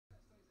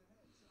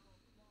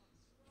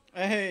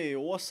Hey,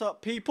 what's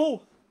up,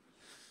 people?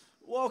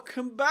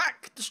 Welcome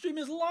back. The stream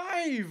is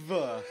live.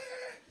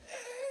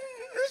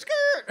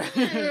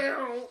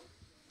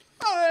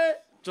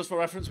 Just for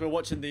reference, we're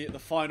watching the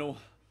final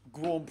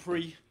Grand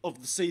Prix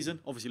of the season.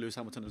 Obviously, Lewis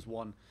Hamilton has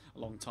won a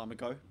long time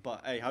ago,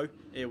 but hey ho,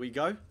 here we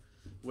go.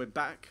 We're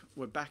back.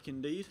 We're back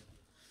indeed.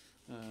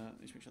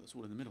 Let's make sure that's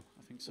all in the middle.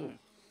 I think so. Ooh.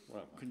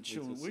 Right, we can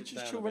chill. We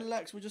just chill,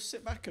 relax. We'll just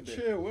sit back a bit.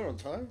 Chill. We're on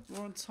time.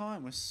 We're on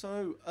time. We're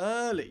so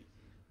early.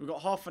 We've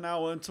got half an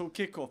hour until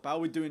kickoff. How are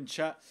we doing,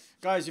 chat?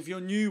 Guys, if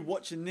you're new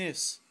watching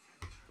this...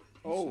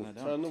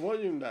 turn the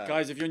volume down.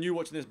 Guys, if you're new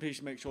watching this,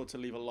 please make sure to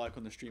leave a like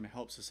on the stream. It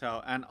helps us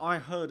out. And I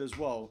heard as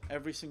well,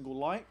 every single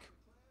like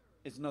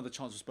is another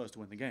chance we're supposed to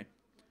win the game.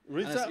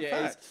 Is that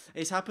fact?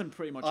 It's happened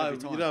pretty much every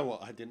time. You know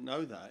what? I didn't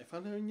know that. If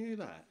I never knew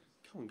that.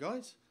 Come on,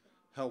 guys.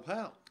 Help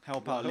out.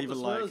 Help out. Leave a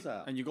like.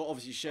 And you got to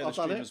obviously share the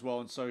stream as well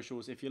on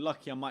socials. If you're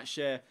lucky, I might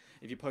share.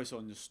 If you post it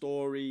on your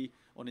story,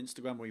 on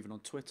Instagram, or even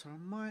on Twitter,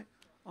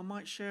 I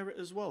might share it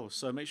as well.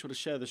 So make sure to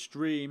share the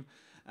stream.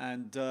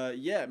 And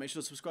yeah, make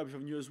sure to subscribe if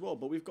you're new as well.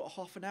 But we've got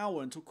half an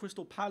hour until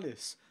Crystal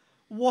Palace.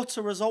 What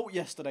a result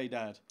yesterday,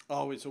 Dad.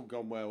 Oh, it's all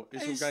gone well.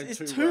 It's all going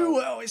too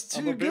well. It's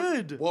too good. I'm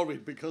a bit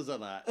worried because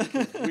of that.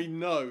 Because we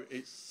know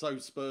it's so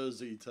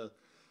Spursy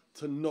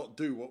to not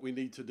do what we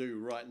need to do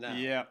right now.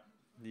 Yeah.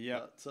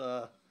 Yeah.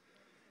 But,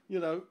 you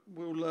know,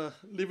 we'll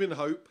live in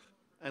hope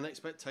and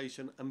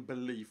expectation and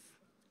belief.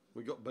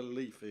 We got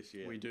belief this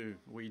year. We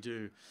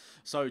do.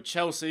 So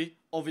Chelsea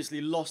obviously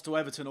lost to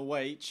Everton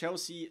away.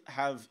 Chelsea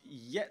have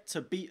yet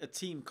to beat a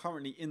team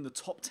currently in the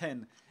top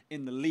 10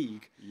 in the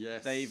league.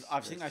 Yes.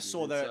 I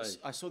saw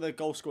their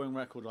goal scoring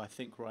record, I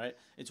think, right?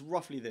 It's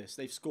roughly this.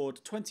 They've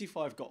scored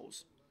 25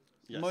 goals.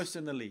 Yes. Most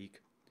in the league.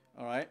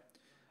 All right.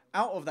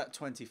 Out of that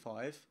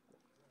 25,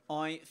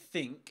 I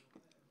think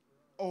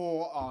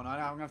no, I'm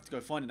going to have to go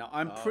find it now.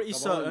 I'm pretty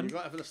certain. You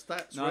got to have the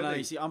stats No, ready. no,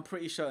 you see, I'm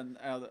pretty certain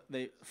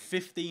that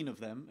 15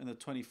 of them in the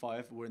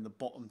 25 were in the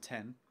bottom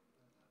 10.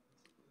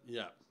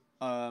 Yeah.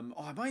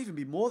 It might even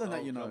be more than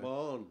that, you know. Come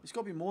on. It's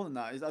got to be more than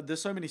that. There's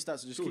so many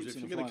stats that just keep. If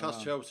you're going to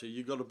cuss Chelsea,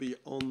 you've got to be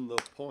on the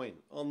point,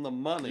 on the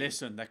money.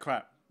 Listen, they're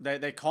crap.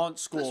 They can't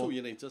score. That's all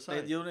you need to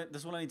say.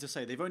 That's all I need to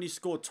say. They've only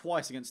scored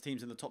twice against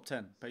teams in the top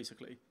 10,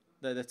 basically.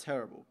 They're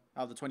terrible.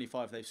 Out of the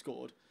 25 they've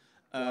scored.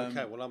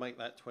 Okay, well, I'll make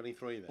that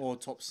 23 then. Or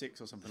top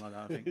 6 or something like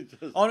that, I think.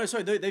 Oh, no,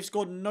 sorry. They've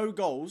scored no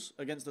goals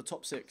against the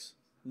top 6.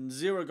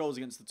 0 goals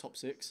against the top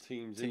 6.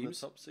 Teams in the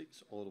top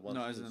 6 or the ones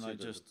No, isn't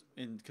it just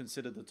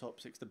considered the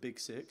top 6, the big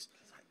 6? Is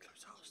that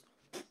close Arsenal?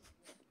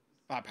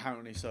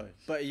 Apparently so.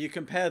 But you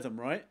compare them,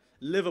 right?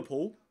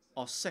 Liverpool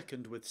are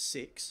second with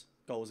 6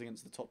 goals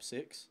against the top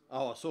 6.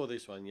 Oh, I saw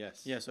this one,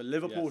 yes. Yeah, so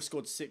Liverpool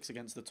scored 6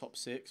 against the top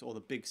 6, or the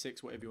big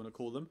 6, whatever you want to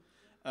call them.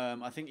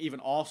 I think even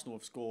Arsenal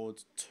have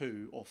scored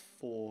 2 or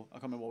 4. I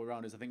can't remember what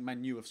round it is. I think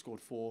Man U have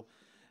scored 4.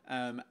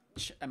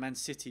 Man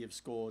City have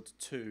scored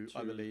 2,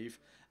 I believe.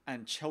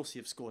 And Chelsea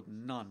have scored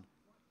none.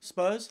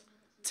 Spurs,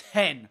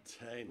 10.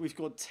 We've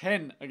scored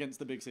 10 against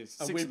the big 6.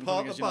 And we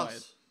part the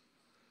bus.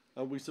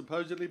 And we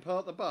supposedly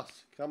part the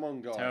bus. Come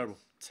on, guys.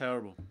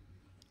 Terrible.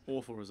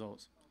 Awful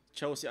results.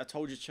 Chelsea, I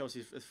told you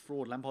Chelsea is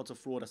fraud. Lampard's a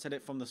fraud. I said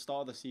it from the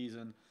start of the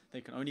season.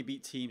 They can only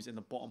beat teams in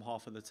the bottom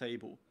half of the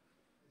table.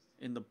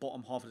 In the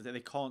bottom half of the day, they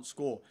can't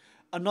score.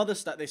 Another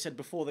stat they said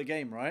before the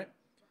game, right?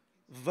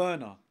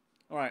 Werner.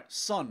 All right,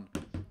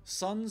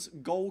 Son's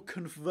goal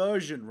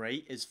conversion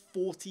rate is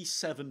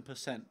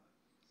 47%.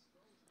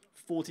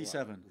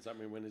 47. Right. Does that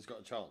mean when he's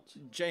got a chance?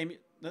 Jamie,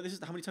 no, this is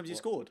how many times he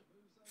scored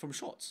from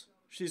shots.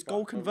 His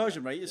goal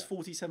conversion rate is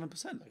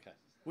 47%. Okay.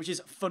 Which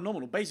is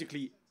phenomenal.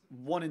 Basically,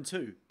 1 and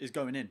 2 is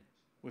going in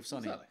with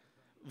Sonny. Exactly.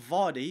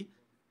 Vardy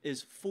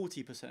is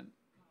 40%.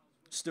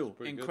 Still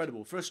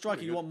incredible. Good. For a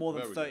striker, you want more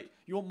than 30.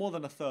 You want more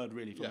than a third,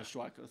 really, from a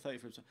striker.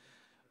 33%.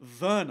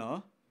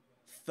 Werner,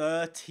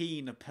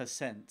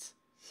 13%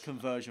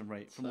 conversion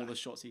rate from all the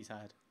shots he's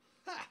had.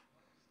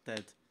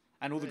 Dead.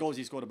 And all the goals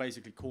he scored are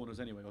basically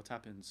corners anyway, or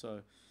tap-ins. So,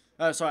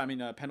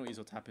 penalties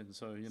or tap-ins.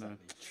 So you know.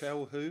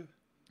 Chel who?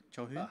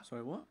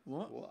 Sorry, what?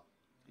 What?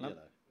 You know.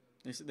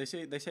 They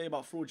say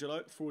about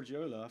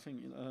Fraudiola. I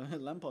think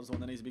Lampard's the one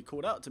that needs to be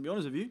called out. To be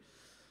honest with you.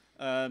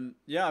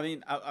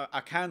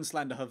 I can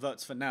slander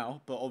Havertz for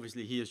now, but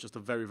obviously he is just a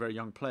very, very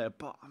young player.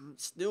 But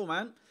still,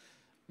 man,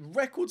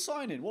 record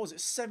signing. What was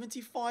it?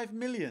 75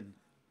 million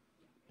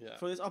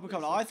for this up and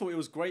coming. I thought it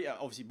was great at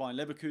obviously buying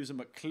Leverkusen,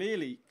 but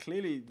clearly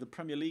the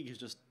Premier League is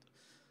just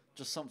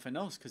something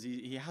else because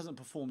he hasn't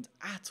performed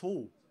at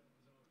all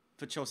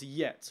for Chelsea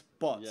yet.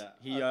 But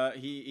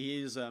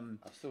he is a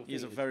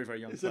very,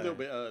 very young player. It's a little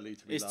bit early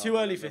to be. It's too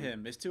early for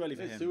him. It's too early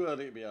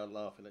to be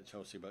laughing at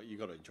Chelsea, but you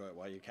got to enjoy it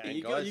while you can.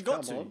 You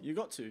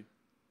got to.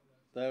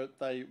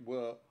 They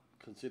were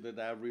considered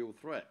our real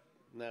threat.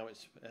 Now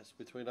it's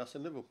between us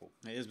and Liverpool.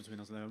 It is between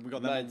us and Liverpool. We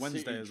got them on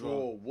Wednesday as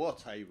well.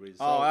 What a result!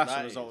 Oh, that's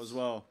a result as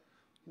well.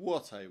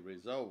 What a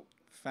result!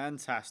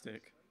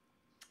 Fantastic.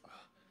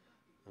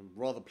 I'm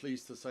rather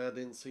pleased to say I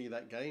didn't see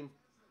that game.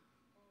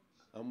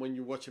 And when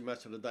you watch a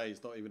match of the day,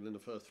 it's not even in the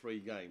first 3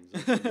 games.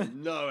 You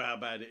know how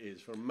bad it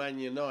is for Man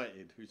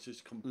United, who's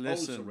just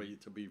compulsory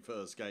to be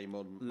first game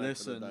on match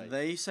of the day.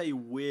 They say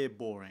we're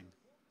boring.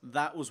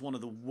 That was one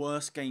of the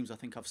worst games I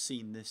think I've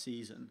seen this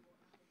season.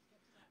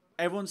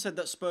 Everyone said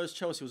that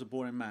Spurs-Chelsea was a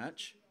boring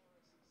match.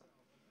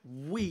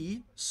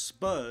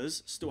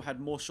 Spurs, still had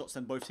more shots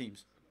than both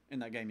teams in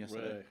that game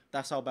yesterday. Really?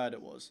 That's how bad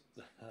it was.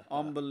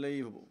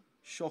 Unbelievable.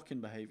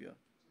 Shocking behaviour.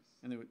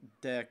 And they would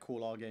dare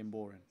call our game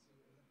boring.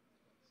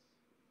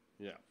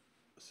 Yeah.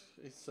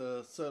 It's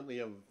certainly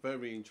a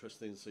very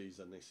interesting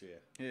season this year.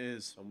 It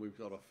is. And we've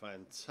got a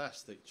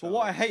fantastic chance. But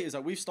what I hate is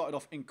that we've started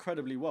off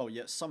incredibly well,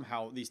 yet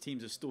somehow these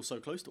teams are still so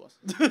close to us.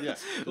 Yeah.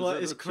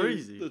 Like, it's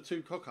crazy. The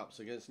 2 cock-ups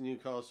against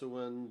Newcastle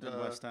and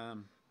West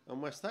Ham.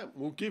 And West Ham.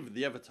 We'll give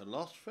the Everton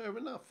loss. Fair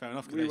enough. Fair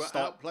enough. We were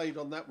outplayed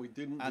on that. We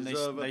didn't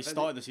deserve they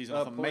started the season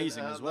off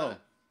amazing as well.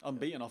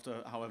 Unbeaten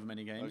after however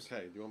many games.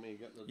 Okay, do you want me to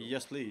get the...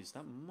 Yes, please.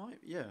 That might...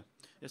 Yeah.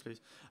 Yes,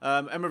 please.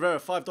 M. Rivera,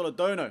 $5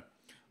 dono.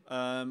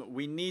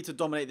 We need to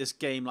dominate this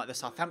game like the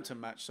Southampton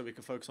match so we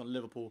can focus on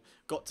Liverpool.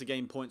 Got to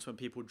gain points when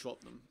people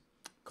drop them.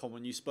 Come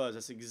on, you Spurs.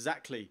 That's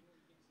exactly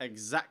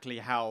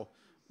how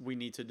we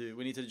need to do.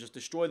 We need to just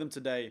destroy them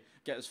today,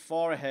 get as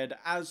far ahead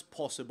as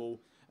possible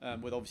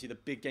with obviously the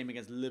big game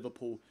against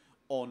Liverpool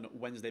on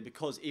Wednesday.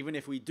 Because even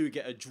if we do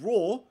get a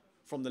draw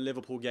from the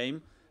Liverpool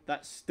game,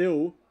 that's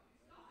still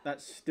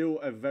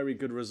a very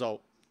good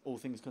result, all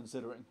things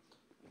considering.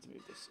 Let's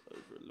move this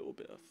over a little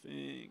bit, I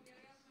think.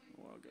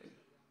 I'll go.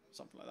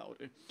 Something like that will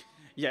do.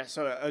 Yeah,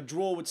 so a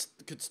draw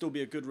could still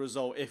be a good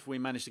result if we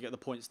manage to get the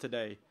points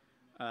today.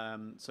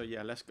 So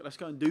yeah, let's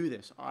go and do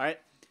this. All right.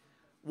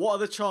 What are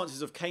the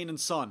chances of Kane and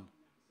Son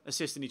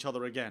assisting each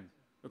other again?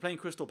 We're playing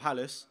Crystal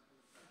Palace.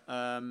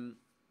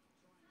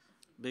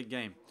 Big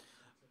game.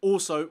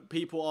 Also,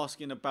 people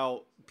asking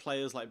about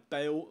players like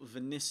Bale,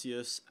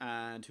 Vinicius,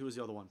 and who was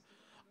the other one?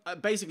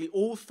 Basically,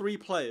 all 3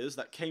 players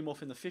that came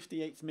off in the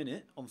 58th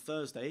minute on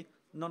Thursday,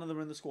 none of them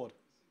are in the squad.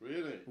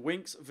 Really?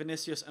 Winks,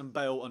 Vinicius and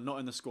Bale are not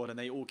in the squad, and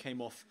they all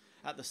came off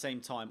at the same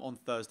time on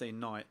Thursday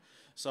night.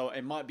 So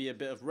it might be a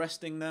bit of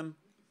resting them.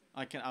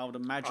 I would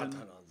imagine. I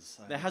don't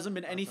understand. There hasn't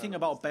been anything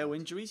about Bale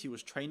injuries. He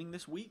was training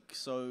this week,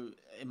 so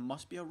it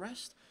must be a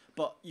rest.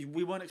 But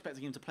we weren't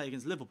expecting him to play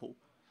against Liverpool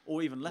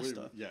or even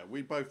Leicester.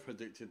 We both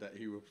predicted that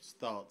he would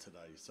start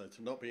today. So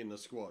to not be in the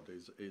squad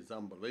is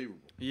unbelievable.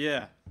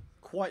 Yeah,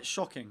 quite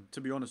shocking,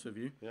 to be honest with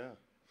you. Yeah,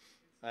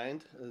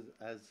 and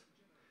as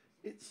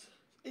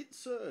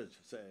Serge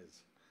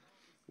says,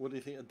 what do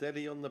you think of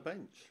Dele on the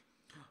bench?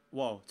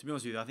 Well, to be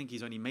honest with you, I think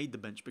he's only made the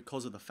bench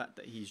because of the fact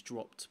that he's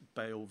dropped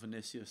Bale,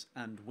 Vinicius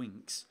and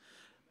Winks.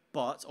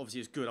 But obviously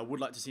it's good. I would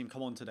like to see him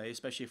come on today,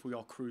 especially if we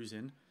are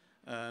cruising.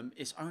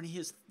 It's only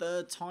his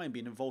 3rd time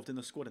being involved in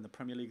the squad in the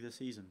Premier League this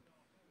season.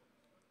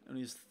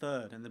 Only his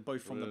 3rd, and they're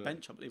both from the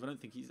bench, I believe. I don't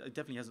think he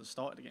definitely hasn't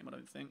started a game, I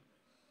don't think.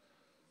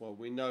 Well,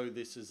 we know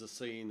this is a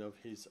scene of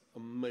his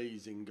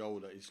amazing goal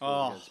that he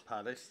scored against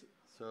Palace.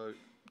 So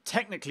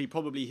technically,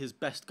 probably his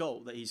best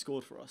goal that he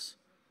scored for us.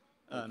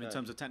 In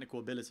terms of technical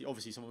ability.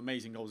 Obviously, some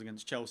amazing goals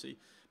against Chelsea.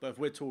 But if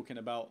we're talking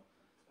about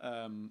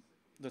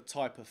the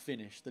type of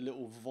finish, the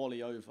little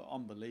volley over,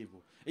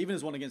 unbelievable. Even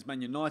his one against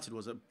Man United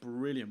was a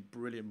brilliant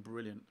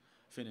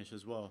finish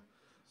as well.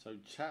 So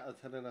chat are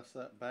telling us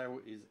that Bale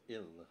is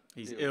ill.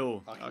 He's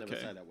ill. I can never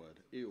say that word.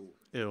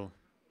 Ill.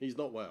 He's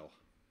not well,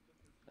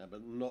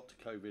 but not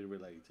COVID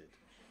related.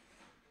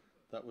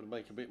 That would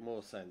make a bit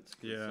more sense.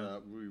 Yeah.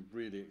 We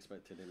really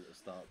expected him to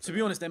start. To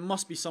be honest, there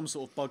must be some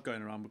sort of bug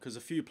going around because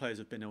a few players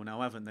have been ill now,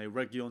 haven't they?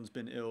 Reguilon's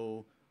been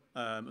ill,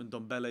 and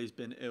Ndombele's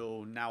been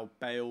ill. Now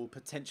Bale,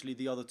 potentially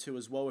the other 2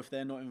 as well if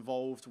they're not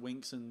involved,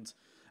 Winks and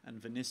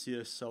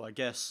Vinicius. So I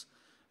guess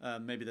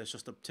maybe there's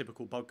just a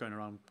typical bug going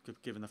around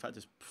given the fact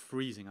it's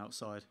freezing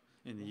outside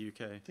in the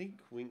UK. I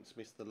think Winks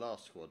missed the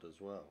last squad as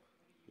well,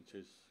 which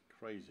is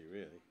crazy,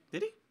 really.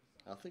 Did he?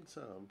 I think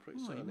so. I'm pretty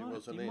certain he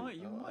wasn't in.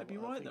 You might be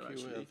right there,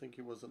 actually. I think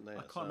he wasn't there.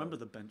 I can't remember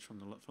the bench from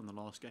the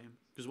last game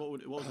because what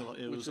was it like?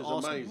 It was Arsenal,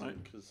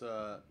 amazing because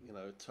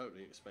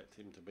totally expect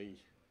him to be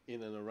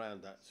in and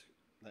around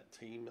that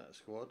team, that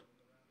squad.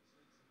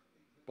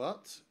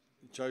 But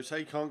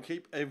Jose can't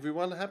keep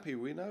everyone happy.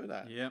 We know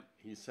that. Yeah,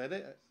 he said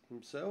it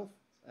himself,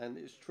 and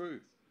it's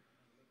true.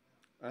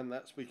 And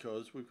that's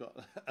because we've got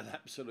an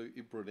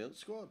absolutely brilliant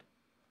squad.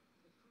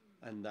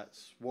 And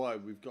that's why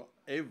we've got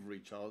every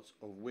chance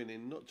of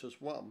winning not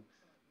just 1,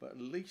 but at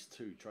least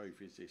 2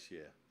 trophies this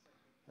year.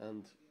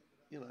 And,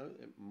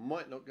 it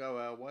might not go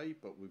our way,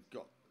 but we've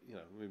got,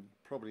 we've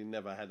probably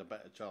never had a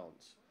better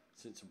chance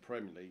since the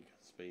Premier League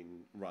has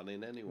been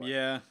running anyway.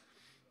 Yeah.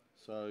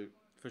 So.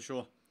 For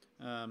sure.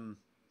 The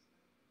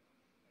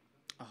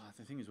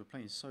thing is,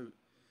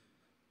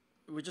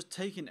 we're just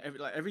taking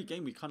every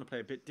game we kind of play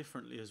a bit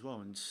differently as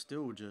well, and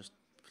still just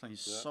playing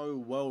so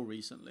well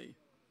recently.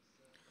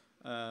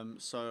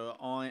 So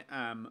I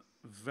am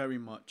very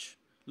much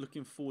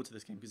looking forward to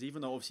this game because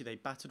even though obviously they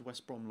battered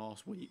West Brom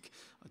last week,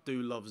 I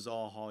do love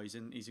Zaha.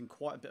 He's in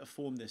quite a bit of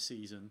form this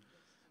season.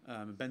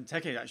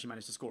 Benteke actually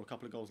managed to score a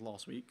couple of goals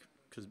last week.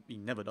 because he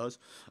never does.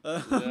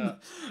 Yeah.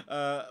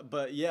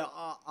 But yeah,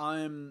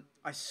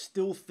 I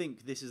still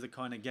think this is the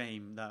kind of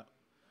game that,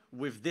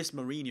 with this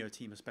Mourinho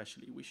team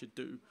especially, we should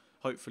do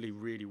hopefully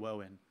really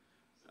well in.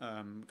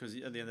 Because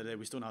at the end of the day,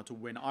 we still know how to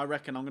win. I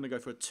reckon I'm going to go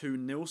for a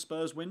 2-0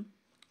 Spurs win,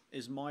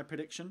 is my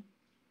prediction.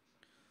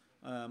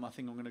 I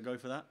think I'm going to go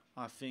for that.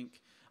 I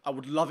think I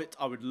would love it.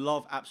 I would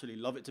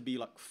absolutely love it to be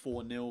like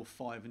 4-0,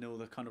 5-0,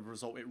 the kind of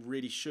result it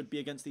really should be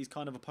against these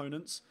kind of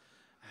opponents.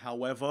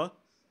 However,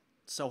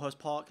 Selhurst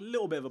Park, a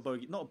little bit of a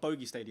bogey, not a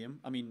bogey stadium.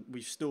 I mean,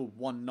 we've still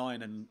won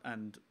 9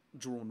 and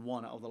drawn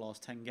 1 out of the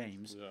last 10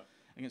 games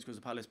against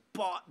Crystal Palace,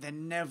 but they're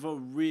never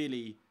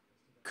really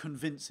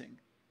convincing.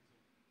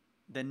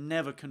 They're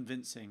never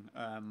convincing,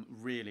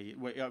 really.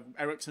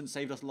 Ericsson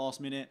saved us last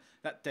minute.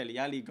 That Dele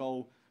Alli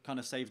goal kind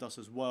of saved us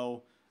as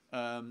well.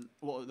 There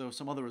were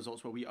some other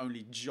results where we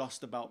only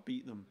just about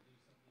beat them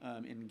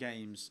in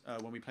games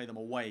when we play them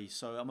away.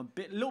 So I'm a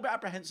little bit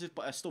apprehensive,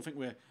 but I still think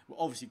we're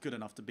obviously good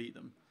enough to beat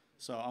them.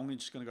 So I'm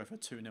just going to go for a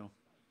 2-0.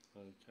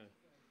 Okay.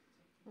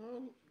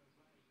 Well,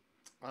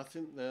 I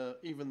think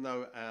even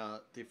though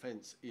our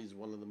defence is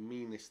one of the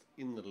meanest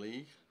in the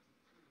league,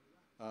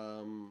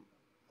 I'm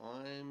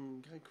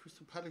going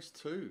Crystal Palace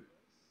 2,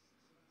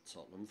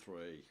 Tottenham 3.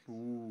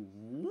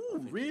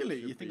 Ooh, really?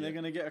 You think they're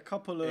going to get a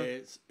couple of...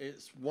 It's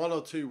one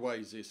or two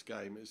ways this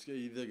game. It's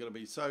either going to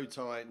be so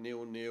tight,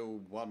 0-0,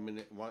 1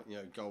 minute,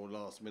 goal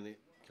last minute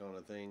kind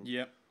of thing.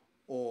 Yep.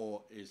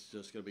 Or it's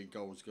just going to be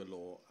goals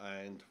galore.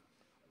 And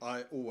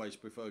I always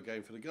prefer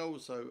going for the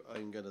goals, so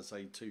I'm going to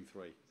say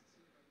 2-3.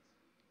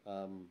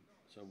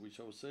 So we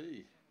shall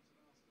see.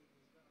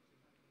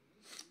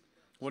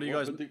 What do you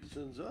guys...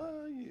 predictions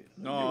are you?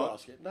 No, you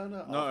ask it.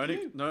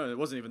 No, it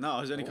wasn't even that.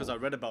 It was only because I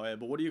read about it.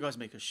 But what do you guys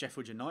make of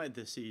Sheffield United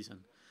this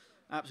season?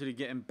 Absolutely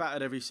getting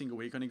battered every single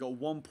week. Only got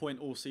 1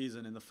 point all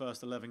season in the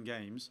first 11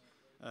 games.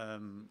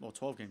 Or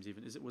 12 games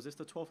even. Was this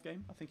the 12th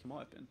game? I think it might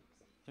have been.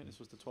 I think this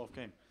was the 12th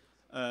game.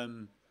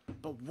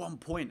 But 1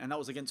 point, and that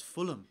was against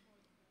Fulham,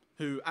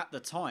 who at the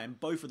time,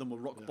 both of them were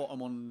rock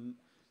bottom on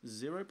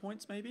 0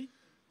 points maybe.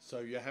 So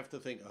you have to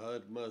think, I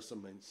heard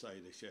Mercerman say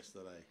this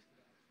yesterday.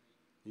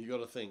 You got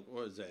to think,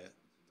 what is there?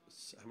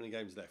 How many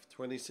games left?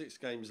 26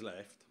 games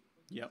left.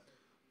 Yep.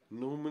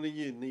 Normally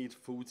you need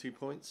 40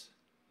 points.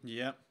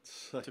 Yep.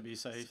 To be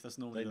safe, that's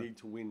normally... They need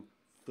to win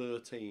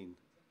 13.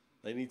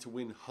 They need to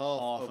win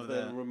half of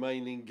their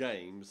remaining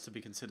games to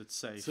be considered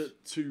safe.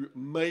 To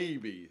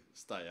maybe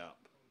stay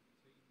up.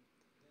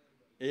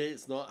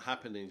 It's not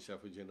happening,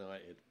 Sheffield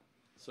United.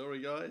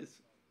 Sorry,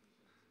 guys.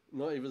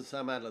 Not even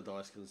Sam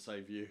Allardyce can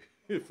save you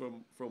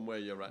from where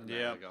you're at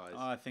now, guys.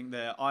 I think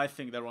they're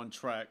on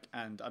track,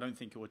 and I don't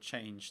think it will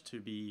change to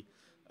be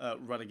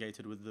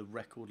relegated with the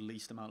record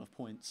least amount of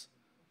points,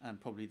 and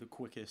probably the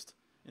quickest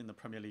in the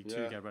Premier League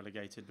to get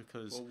relegated.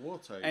 Because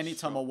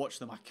anytime I watch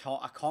them, I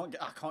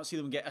can't see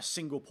them get a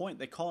single point.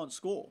 They can't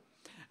score,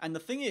 and the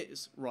thing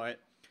is, right.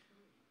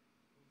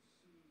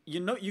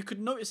 You could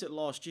notice it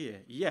last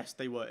year. Yes,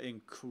 they were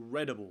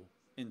incredible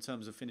in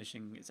terms of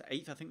finishing. It's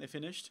 8th, I think they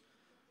finished.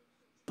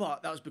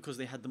 But that was because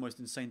they had the most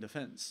insane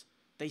defence.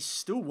 They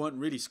still weren't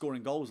really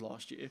scoring goals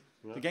last year.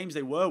 Yeah. The games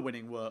they were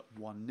winning were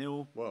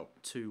 1-0,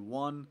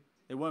 2-1.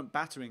 They weren't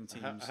battering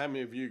teams. How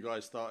many of you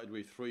guys started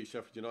with 3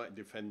 Sheffield United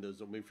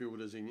defenders or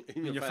midfielders in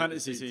your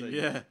fantasy team?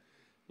 Yeah.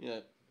 Yeah.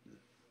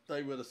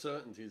 They were the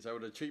certainties. They were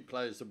the cheap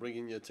players to bring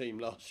in your team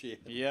last year.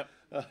 Yep.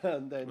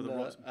 And then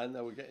and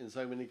they were getting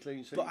so many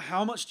clean sheets. But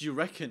how much do you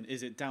reckon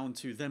is it down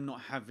to them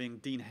not having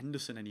Dean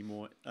Henderson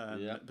anymore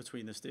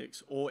between the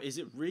sticks? Or is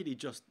it really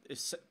just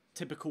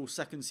typical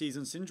second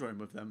season syndrome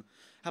with them?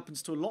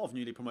 Happens to a lot of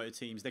newly promoted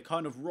teams. They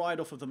kind of ride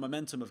off of the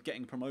momentum of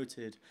getting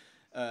promoted.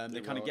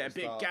 They kind of get a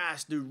bit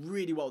gassed, do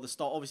really well at the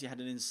start. Obviously had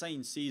an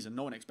insane season.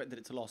 No one expected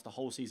it to last the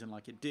whole season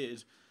like it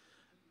did.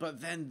 But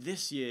then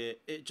this year,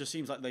 it just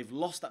seems like they've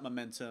lost that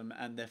momentum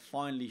and they're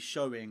finally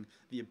showing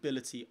the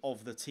ability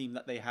of the team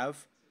that they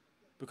have.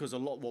 Because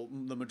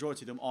the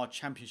majority of them are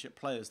championship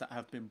players that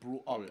have been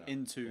brought up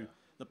into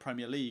the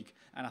Premier League.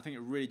 And I think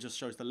it really just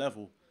shows the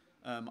level.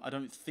 I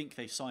don't think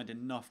they signed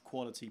enough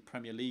quality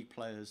Premier League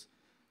players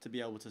to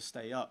be able to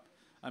stay up.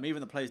 Even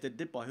the players they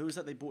did buy, who was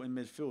that they bought in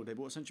midfield? They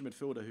bought a central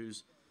midfielder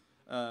who's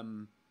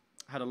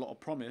had a lot of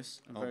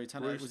promise and very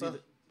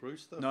talented.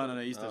 Brewster? No,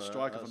 he's the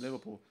striker from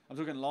Liverpool. I'm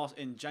talking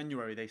in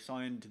January they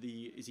signed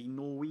is he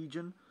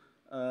Norwegian?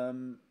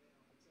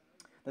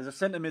 There's a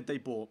centre mid they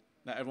bought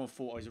that everyone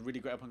thought he's a really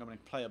great up-and-coming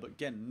player, but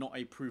again, not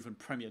a proven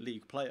Premier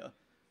League player.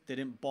 They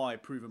didn't buy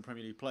proven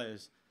Premier League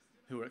players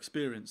who are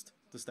experienced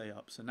to stay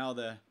up. So now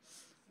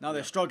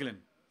they're struggling.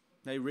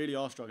 They really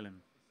are struggling.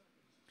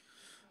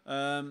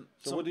 So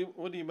what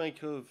do you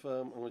make of?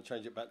 I'm going to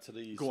change it back to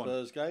the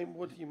Spurs game.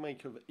 What do you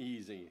make of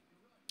Easy?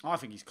 I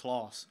think he's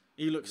class.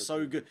 He looks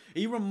so good.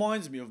 He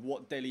reminds me of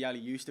what Dele Alli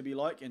used to be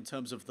like in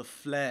terms of the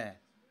flair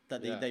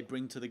that they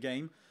bring to the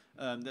game.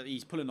 That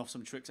he's pulling off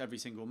some tricks every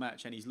single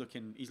match, and he's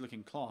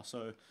looking class.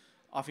 So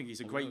I think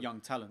he's a great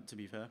young talent. To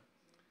be fair,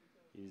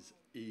 he's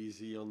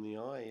easy on the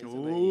eye, isn't he?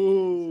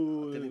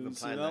 I didn't even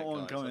plan that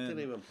one coming. I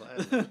didn't even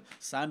plan that.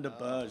 Sander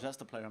Berge, that's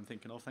the player I'm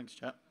thinking of. Thanks,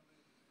 chat.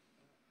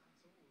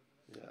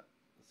 Yeah.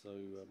 So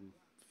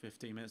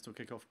 15 minutes till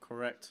kick-off,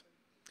 correct.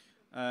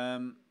 I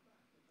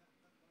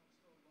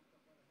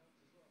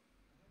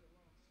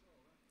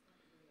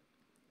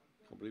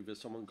believe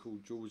there's someone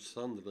called George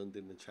Sunderland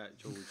in the chat.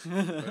 George, bear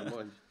in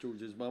mind,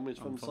 George's mum is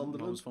from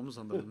Sunderland. Mum's from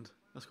Sunderland.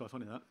 That's quite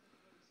funny, that.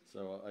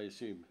 So I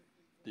assume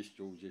this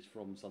George is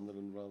from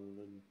Sunderland rather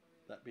than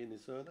that being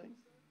his surname.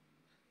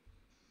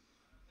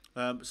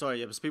 Sorry,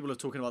 yeah, but people are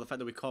talking about the fact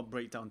that we can't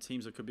break down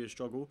teams that could be a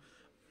struggle.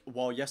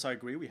 While, yes, I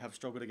agree, we have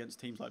struggled against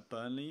teams like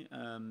Burnley,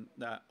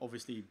 that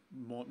obviously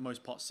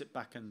most parts sit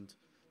back and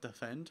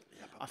defend.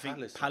 Yeah, I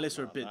think Palace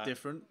are a bit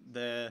different.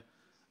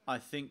 I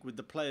think with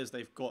the players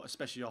they've got,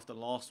 especially after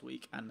last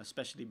week, and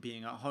especially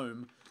being at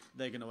home,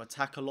 they're going to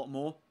attack a lot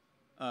more,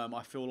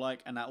 I feel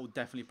like, and that will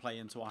definitely play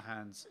into our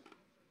hands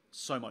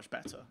so much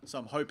better. So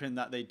I'm hoping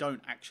that they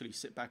don't actually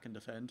sit back and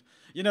defend.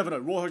 You never know.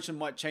 Roy Hodgson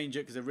might change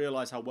it because they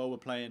realise how well we're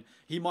playing.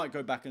 He might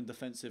go back in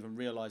defensive and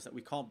realise that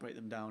we can't break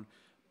them down.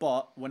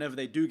 But whenever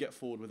they do get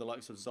forward with the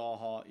likes of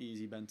Zaha,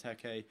 Easy,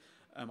 Benteke,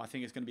 I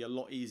think it's going to be a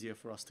lot easier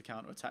for us to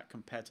counter-attack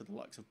compared to the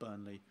likes of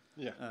Burnley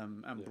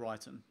and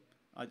Brighton.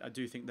 I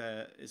do think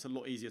it's a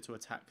lot easier to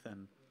attack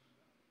than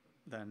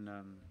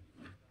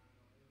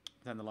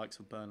the likes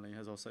of Burnley,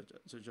 as I was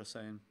just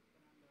saying.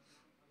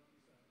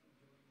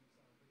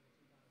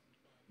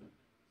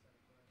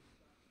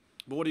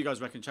 But what do you guys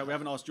reckon, Chad? We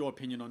haven't asked your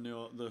opinion on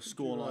the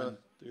scoreline.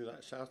 Do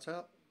that shout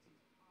out.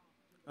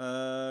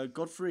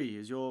 Godfrey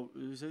is your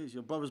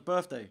brother's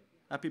birthday.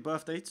 Happy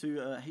birthday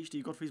to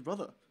HD Godfrey's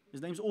brother.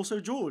 His name's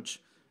also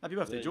George. Happy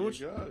birthday, George.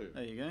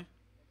 There you go.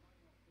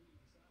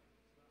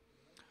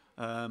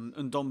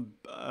 And Dom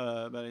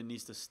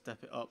needs to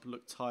step it up.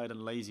 Looked tired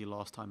and lazy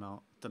last time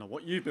out. Don't know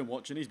what you've been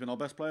watching. He's been our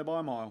best player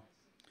by a mile.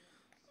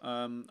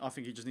 I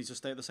think he just needs to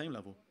stay at the same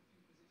level.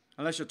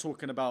 Unless you're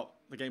talking about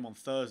the game on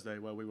Thursday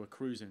where we were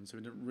cruising, so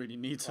we didn't really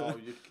need to.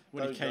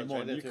 When he came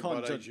on, you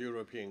can't judge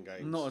European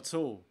games. Not at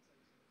all.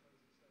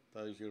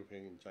 Those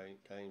European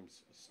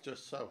games, it's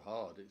just so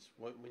hard. It's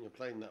when you're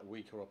playing that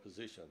weaker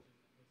opposition.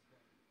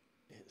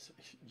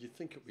 You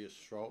think it'd be a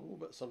stroll,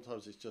 but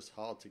sometimes it's just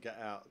hard to get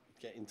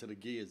into the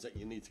gears that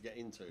you need to get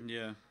into.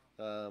 Yeah.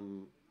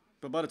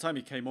 But by the time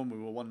he came on, we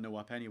were 1-0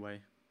 up anyway,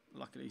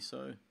 luckily.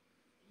 So,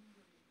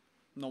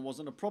 no,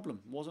 wasn't a problem.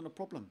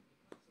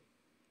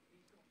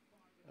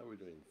 How are we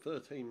doing?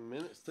 13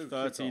 minutes till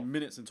 13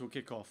 minutes until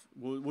kickoff.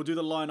 We'll do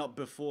the lineup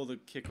before the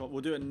kickoff.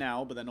 We'll do it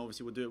now, but then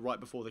obviously we'll do it right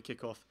before the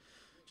kickoff,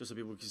 just so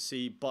people can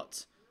see.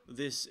 But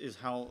this is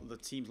how the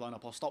teams line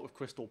up. I'll start with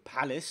Crystal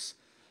Palace,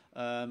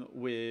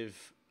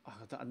 with I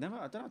don't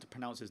know how to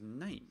pronounce his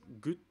name.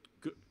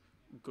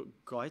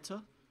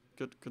 Gaita.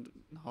 Good.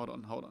 Hold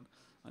on.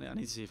 I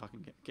need to see if I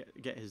can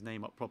get his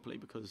name up properly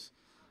because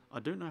I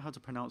don't know how to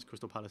pronounce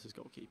Crystal Palace's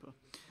goalkeeper.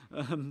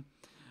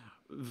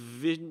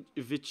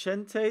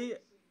 Vicente.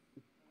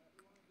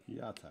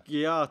 Giata.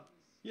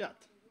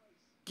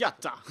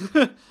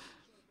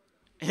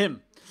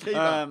 Him.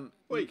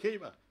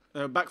 Keeper.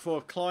 Back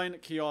for Klein,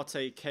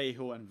 Chiarte,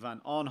 Cahill and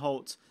Van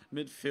Arnholt.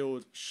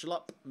 Midfield,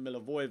 Schlupp,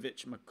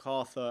 Milivojevic,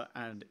 MacArthur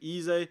and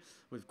Eze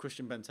with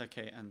Christian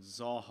Benteke and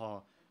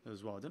Zaha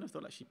as well. I don't know if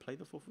they'll actually play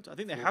the 4-4-2. I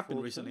think they have been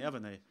recently,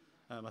 haven't they?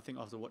 I think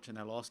after watching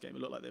their last game,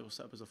 it looked like they were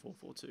set up as a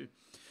 4-4-2.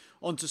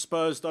 On to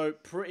Spurs, though,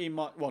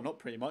 not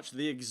pretty much,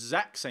 the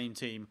exact same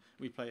team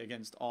we play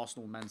against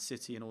Arsenal, Man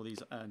City,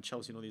 and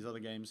Chelsea and all these other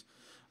games,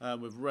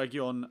 with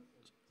Reguilon,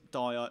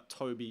 Dyer,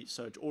 Toby,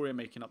 Serge Aurier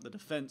making up the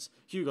defence.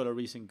 Hugo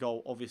Lloris in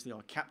goal, obviously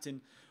our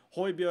captain.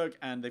 Højbjerg,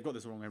 and they've got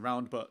this the wrong way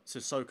around, but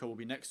Sissoko will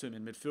be next to him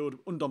in midfield.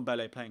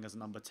 Ndombele playing as a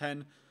number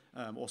 10,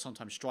 or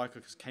sometimes striker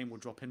because Kane will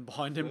drop in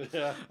behind him.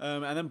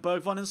 And then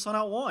Bergwijn and Son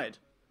out wide.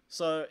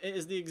 So it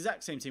is the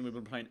exact same team we've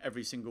been playing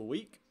every single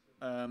week,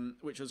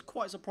 which was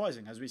quite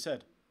surprising, as we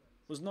said.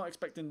 Was not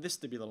expecting this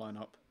to be the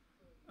lineup.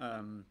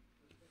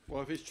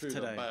 Well, if it's true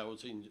that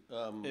Bale's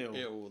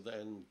ill,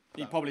 then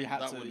he probably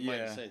had that to. Would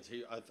make sense.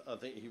 I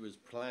think he was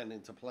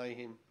planning to play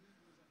him.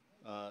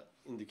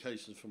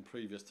 Indications from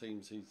previous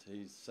teams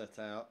he's set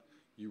out,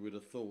 you would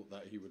have thought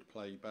that he would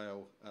play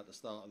Bale at the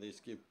start of this,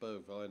 give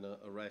Bergwijn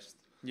a rest,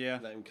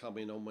 let him come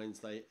in on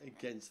Wednesday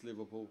against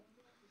Liverpool.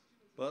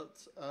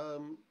 But,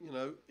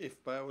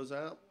 if Bale was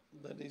out,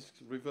 then he's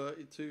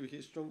reverted to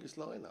his strongest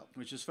lineup.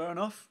 Which is fair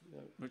enough.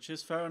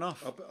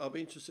 I'll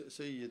be interested to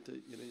see you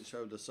didn't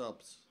show the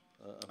subs.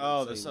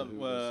 So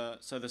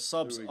the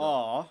subs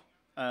are...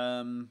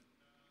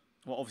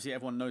 well, obviously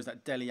everyone knows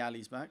that Dele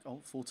Alli's back. Oh,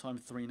 full-time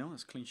 3-0.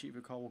 That's a clean sheet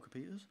for Kyle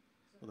Walker-Peters.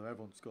 Although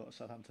everyone's got a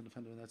Southampton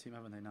defender in their team,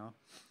 haven't they now?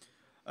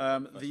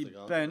 The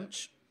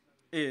bench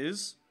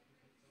is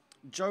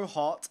Joe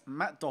Hart,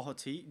 Matt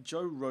Doherty,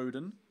 Joe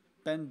Rodon,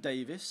 Ben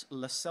Davis,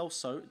 Lo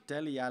Celso,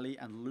 Dele Alli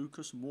and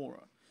Lucas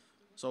Moura.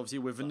 So obviously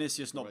with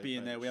Vinicius not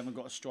being there, we haven't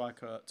got a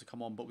striker to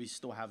come on, but we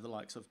still have the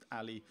likes of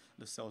Ali,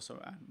 Lo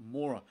Celso and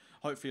Moura.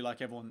 Hopefully,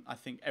 like everyone, I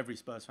think every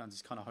Spurs fans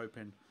is kind of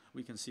hoping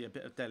we can see a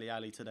bit of Dele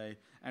Alli today,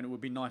 and it would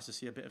be nice to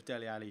see a bit of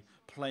Dele Alli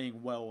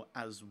playing well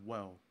as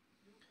well.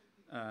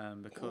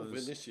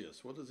 Because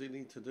Vinicius, what does he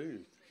need to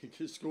do?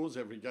 He scores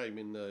every game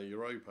in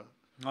Europa.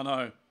 I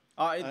know.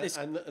 And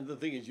the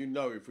thing is,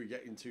 if we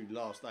get into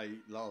last 8,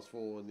 last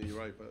 4 in the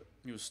Europa,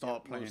 You'll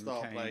start playing. We'll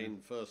start Kane. playing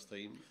first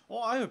team.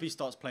 Well, I hope he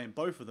starts playing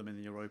both of them in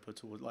the Europa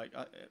toward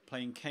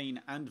playing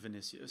Kane and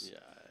Vinicius. Yeah.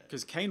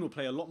 Because Kane will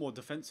play a lot more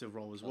defensive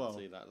role as well. I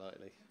see that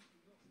lightly.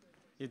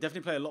 He'll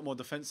definitely play a lot more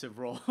defensive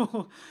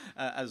role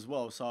as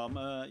well. So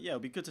it'll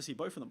be good to see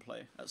both of them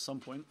play at some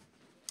point.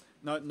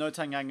 No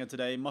Tanganga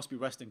today. Must be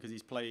resting because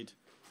he's played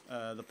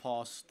the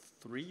past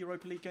 3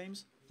 Europa League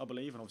games, I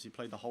believe, and obviously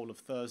played the whole of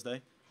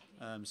Thursday.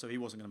 So he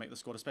wasn't going to make the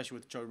squad, especially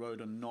with Joe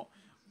Rodon not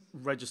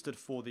registered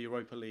for the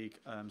Europa League.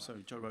 So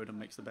Joe Rodon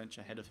makes the bench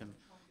ahead of him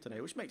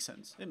today, which makes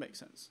sense. It makes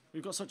sense.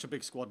 We've got such a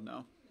big squad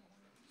now.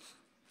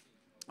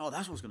 Oh,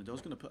 that's what I was going to do. I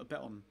was going to put a bet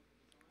on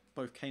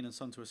both Kane and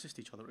Son to assist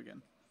each other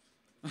again.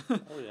 Oh,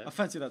 yeah. I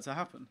fancy that to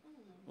happen.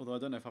 Although I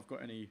don't know if I've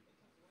got any...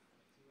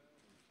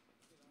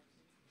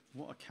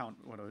 What account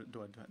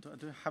do I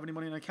have any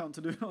money in an account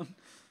to do it on?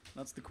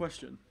 That's the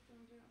question.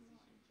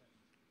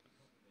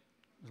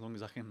 As long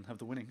as I can have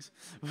the winnings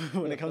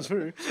when it comes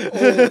through.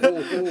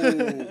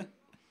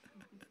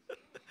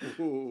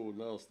 Oh,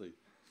 nasty.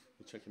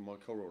 I'm checking my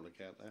Coral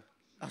account there.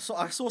 I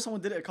saw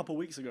someone did it a couple of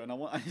weeks ago, and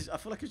I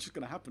feel like it's just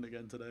going to happen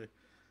again today.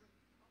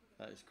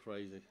 That is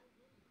crazy.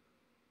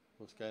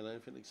 What's going on?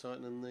 Anything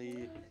exciting in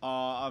the...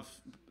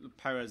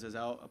 Perez is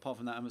out. Apart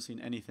from that, I haven't seen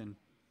anything.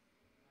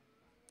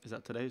 Is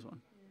that today's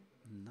one?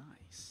 Yeah.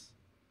 Nice.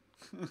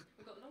 We've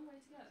got a long way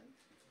to go.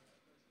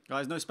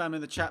 Guys, no spam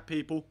in the chat,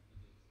 people.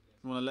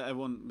 We want to let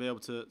everyone be able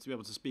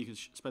to speak and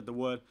spread the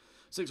word.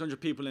 600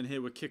 people in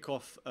here. We'll kick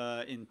off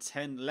in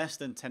less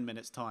than 10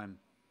 minutes time.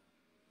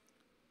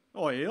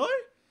 Oi, oi!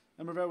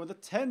 And Rivera with a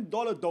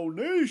 $10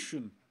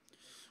 donation.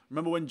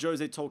 Remember when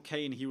Jose told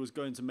Kane he was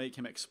going to make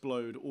him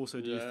explode?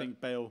 Also, do you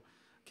think Bale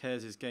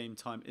cares his game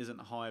time isn't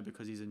high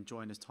because he's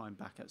enjoying his time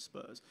back at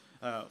Spurs?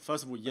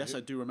 First of all, yes,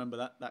 I do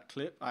remember that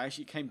clip. I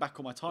actually came back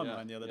on my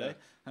timeline the other day,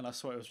 and I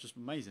saw it was just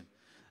amazing.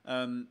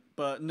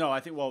 But no,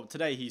 I think,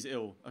 today he's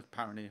ill,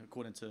 apparently,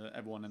 according to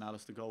everyone in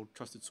Alistair Gold,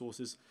 trusted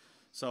sources.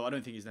 So I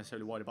don't think he's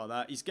necessarily worried about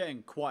that. He's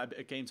getting quite a bit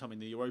of game time in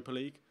the Europa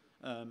League,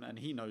 and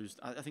he knows.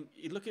 I think,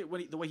 look at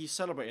the way he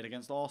celebrated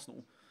against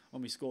Arsenal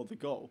when we scored the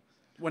goal.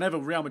 Whenever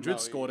Real Madrid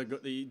scored,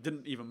 he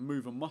didn't even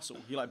move a muscle.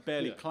 He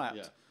barely clapped.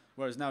 Yeah.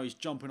 Whereas now he's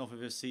jumping off of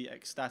his seat,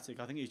 ecstatic.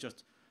 I think he's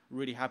just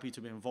really happy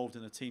to be involved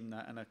in a team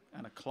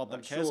and a club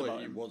that cares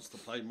about him. He wants to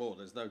play more.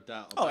 There's no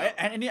doubt.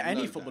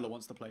 Any footballer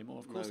wants to play more.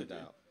 Of course they do.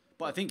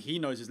 But I think he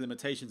knows his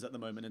limitations at the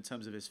moment in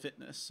terms of his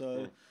fitness.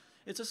 So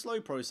it's a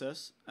slow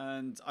process,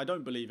 and I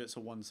don't believe it's a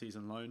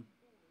one-season loan.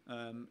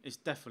 It's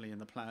definitely in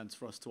the plans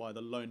for us to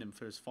either loan him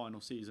for his final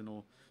season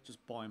or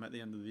just buy him at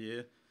the end of the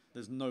year.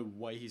 There's no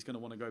way he's going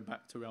to want to go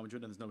back to Real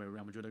Madrid, and there's no way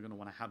Real Madrid are going to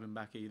want to have him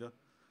back either.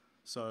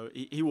 So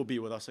he will be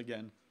with us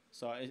again.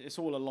 So it's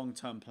all a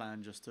long-term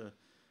plan just to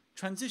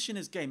transition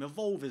his game,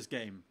 evolve his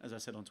game, as I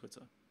said on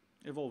Twitter.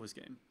 Evolve his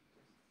game.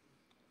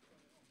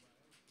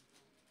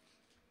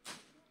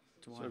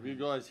 So have you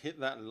guys hit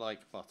that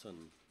like button?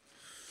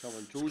 Come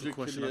on, George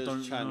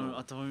Achillea's channel.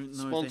 I don't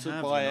know.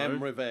 Sponsored by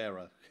M.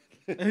 Rivera.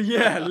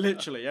 Yeah,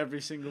 literally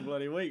every single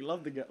bloody week.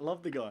 Love the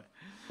guy.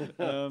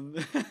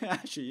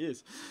 Actually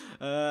is.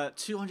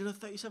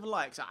 237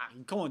 likes.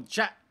 Come on,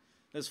 chat.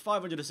 There's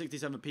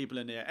 567 people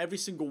in here. Every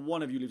single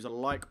one of you leaves a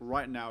like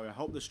right now. It'll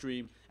help the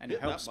stream and it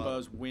helps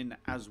Spurs win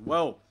as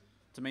well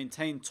to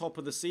maintain top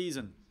of the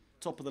season,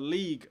 top of the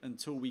league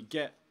until we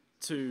get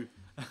to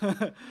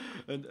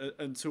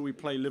until we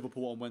play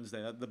Liverpool on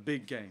Wednesday. The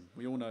big game.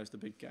 We all know it's the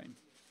big game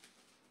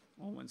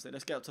on Wednesday.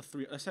 Let's get up to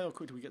Let's see how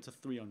quickly we get to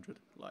 300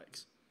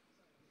 likes.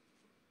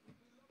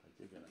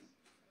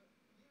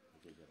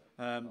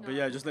 But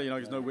yeah, just let you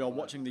guys know we are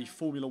watching the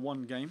Formula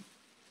 1 game.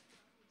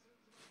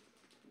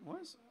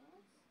 What is?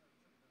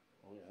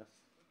 Oh yes.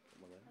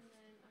 Come on then.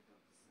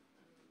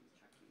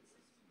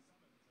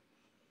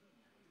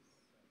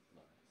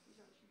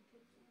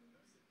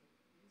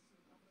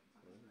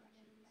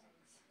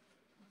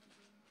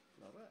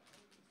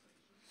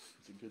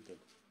 Is it good then?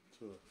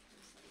 Tour.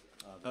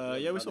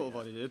 Yeah, we sort of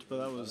already did, but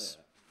that was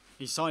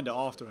he signed it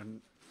after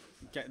and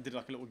did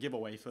like a little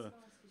giveaway for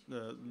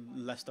the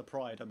Leicester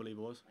Pride, I believe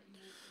it was.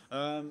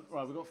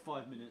 Right, we've got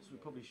 5 minutes. We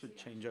probably should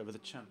change over the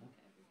channel.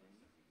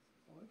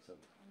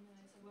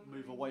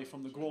 Move away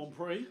from the Grand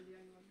Prix.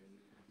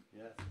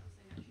 Yeah.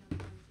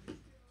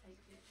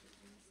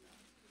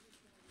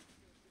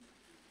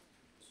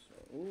 So,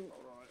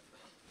 alright.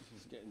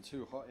 This is getting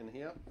too hot in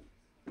here.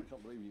 I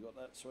can't believe you got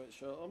that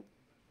sweatshirt on.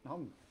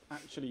 I'm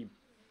actually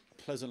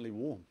pleasantly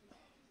warm.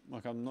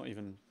 Like, I'm not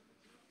even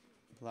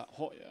that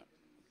hot yet.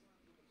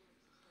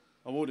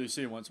 I will do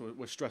soon once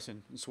we're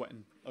stressing and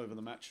sweating over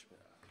the match.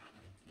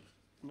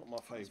 Not my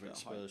favourite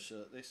Spurs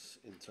shirt, this,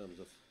 in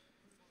terms of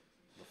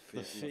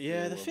the fit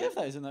of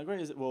that isn't that great,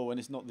 is it? Well, when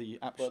it's not the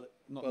actual...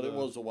 But it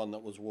was the one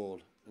that was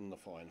worn in the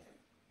final.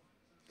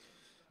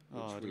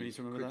 Oh, do we need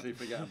to remember quickly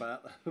forget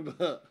about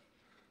that.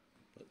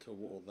 but to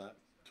award that,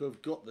 to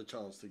have got the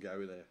chance to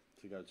go there,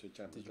 to go to a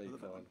Champions League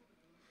final.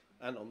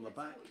 And on the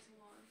back...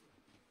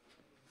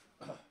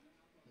 There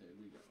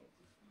we go.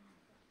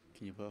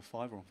 Can you put a £5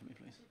 on for me,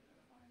 please?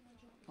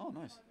 Oh,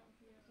 nice.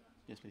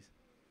 Yes, please.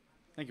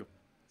 Thank you.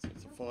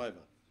 It's a fiver.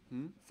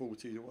 Hmm?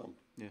 40 to 1.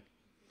 Yeah.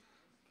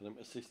 For them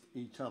to assist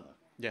each other.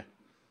 Yeah.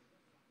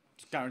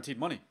 It's guaranteed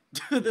money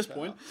at this Shut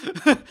point.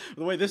 up.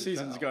 The way this Shut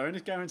season's up. going,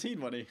 it's guaranteed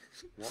money.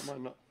 Why am I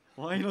not?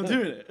 Why are you not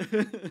doing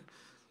it?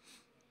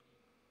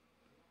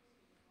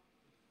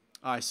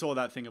 I saw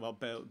that thing about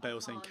Bale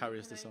saying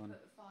Karius this on. Put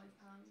a £5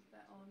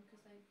 bet on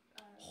because they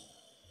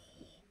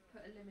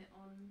put a limit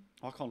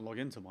on I can't log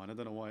into mine. I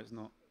don't know why it's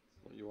not.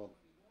 What you want?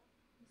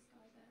 the Sky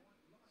bet.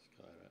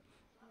 Sky bet.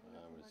 I'm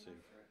not on let's my see.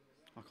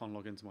 Mavericks. I can't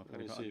log into my Let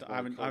me penny. see if I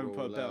haven't my put a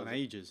Coral bet on allows it.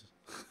 ages.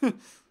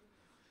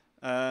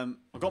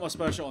 I've got my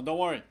Spurs shirt on. Don't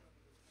worry,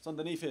 it's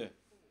underneath here.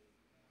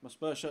 My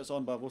Spurs shirt's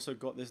on, but I've also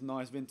got this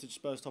nice vintage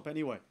Spurs top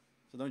anyway.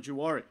 So don't you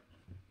worry.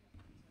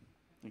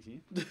 Thank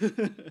you.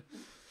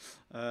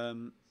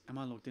 Am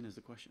I logged in? Is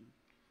the question.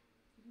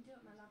 You can do it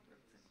on my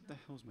Mavericks. What the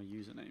hell's my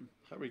username?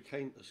 Harry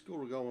Kane to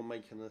score a goal and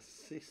make an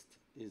assist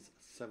is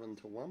 7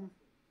 to 1.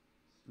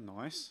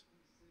 Nice.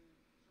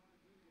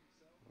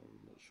 I'm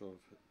not sure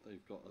if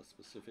they've got a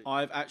specific.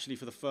 I've actually,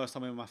 for the first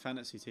time in my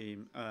fantasy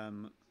team,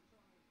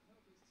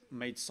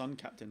 made Son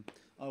captain.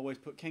 I always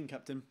put Kane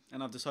captain,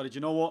 and I've decided,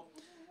 you know what?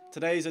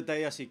 Today's a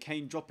day I see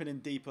Kane dropping in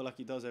deeper like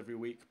he does every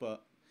week,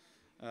 but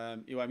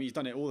you know, I mean, he's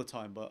done it all the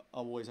time, but I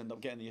always end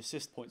up getting the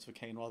assist points for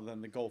Kane rather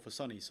than the goal for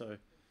Sonny. So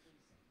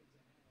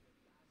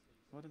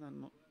why did that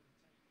not?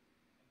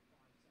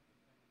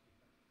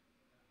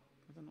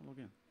 Why did that not log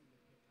in?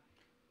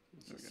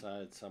 It's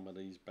sad, some of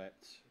these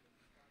bets.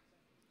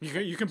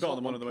 You can bet on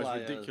them one of the most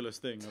Tottenham player ridiculous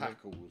things.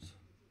 Tackles.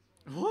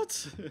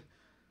 What?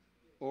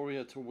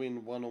 Aurier to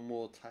win one or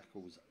more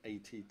tackles,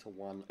 80 to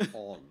 1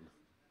 on.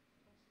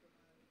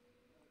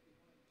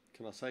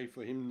 Can I say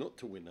for him not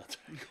to win a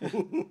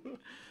tackle?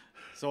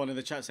 Someone in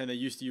the chat saying they're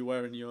used to you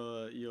wearing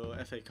your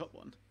FA Cup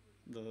one,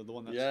 the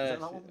one that's Yes. is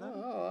that one there?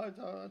 Oh,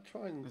 I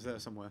try and Is there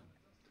somewhere?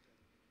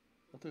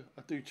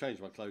 I do change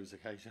my clothes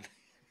occasionally.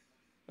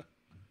 Oh,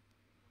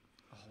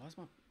 why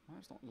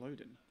it's not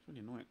loading? It's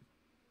really annoying.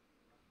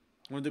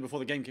 I want to do it before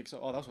the game kicks off.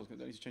 Oh, that's what's going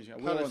to do. I need to change it.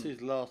 We're on-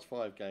 Palace's last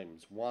 5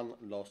 games, 1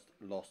 lost,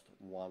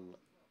 1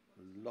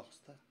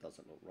 lost. That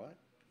doesn't look right.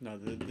 No,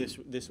 this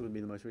would be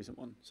the most recent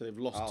one. So they've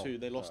lost Oh, two.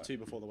 They lost sorry.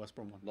 2 before the West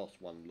Brom one. Lost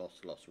 1,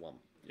 lost 1.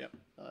 Yep.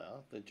 Oh, yeah,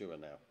 they're due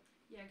now.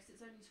 Yeah, because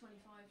it's only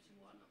 25 to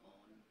 1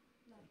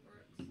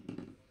 on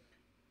Mavericks.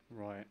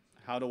 Right.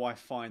 How do I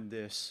find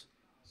this?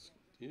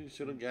 You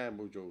shouldn't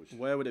gamble, George.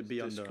 Where would it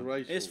be under?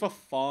 Disgraceful. It's for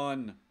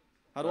fun.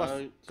 How do I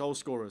Don't goal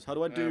scorers? How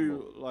do I do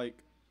gamble. like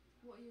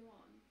What are you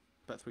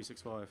on? Bet365? I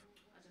don't know where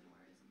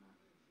it is on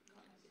that.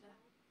 Can't help you there.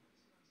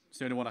 It's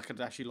the only one I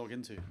could actually log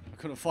into. I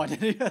couldn't find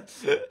any. Wanna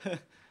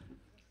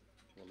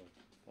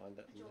find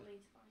it? Do you want me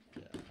to find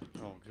it?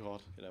 Yeah, Oh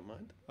God. you don't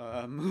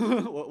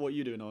mind. What are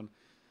you doing on?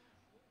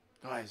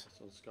 Guys,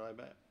 It's on Sky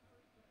Bet.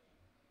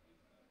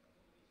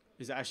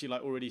 is it actually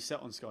like already set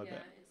on Sky Yeah,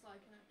 Bet? it's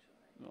like an actual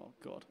thing. Oh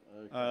God.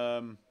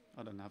 Okay.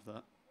 I don't have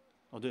that.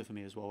 I'll do it for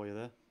me as well while you're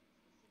there.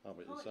 Oh,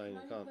 but You you're saying you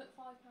can can't. only put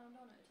 £5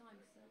 on at a time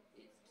because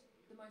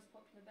it's the most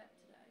popular bet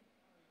today.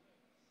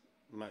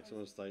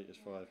 Maximum stake is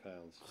 £5.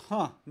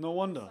 Huh? No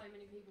wonder. So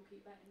many people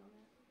keep betting on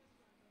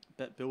it.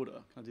 Bet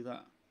builder. Can I do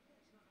that?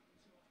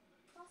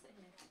 Pass it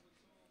here.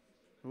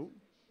 Oh.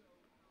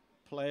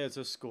 Player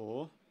to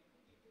score.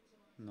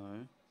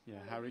 No. Yeah,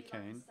 Or Harry it'll be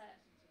like a Kane. set.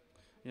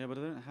 Yeah, but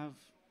I don't have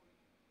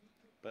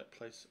Bet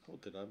place. Oh,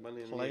 did I have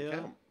money in Player. the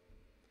account?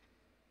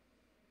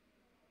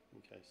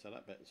 Okay, so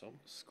that bet's on.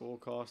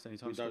 scorecast.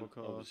 Anytime We don't,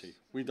 scorecast. obviously,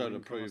 we don't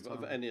Winning approve cast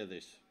of time. any of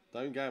this.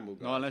 Don't gamble,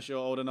 guys. No, unless you're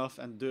old enough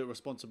and do it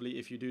responsibly.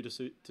 If you do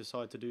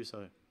decide to do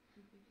so,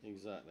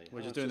 Exactly. we're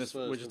How just doing much this. is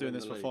Spurs We're to just doing win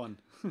this the for league? fun.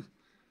 George,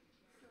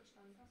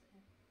 darling, pass it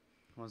here.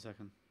 1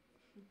 second.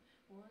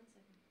 1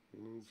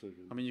 second. 1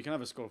 second. I mean, you can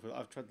have a score for.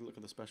 I've tried to look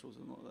at the specials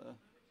and not there.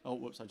 Oh,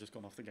 whoops! I just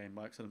gone off the game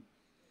by accident.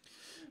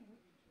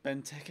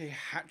 Benteke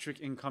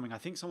hat-trick incoming. I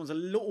think someone's a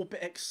little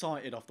bit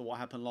excited after what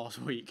happened last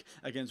week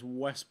against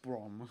West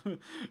Brom,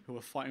 who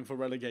are fighting for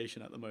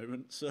relegation at the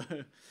moment. So,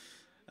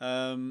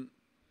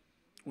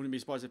 wouldn't be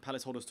surprised if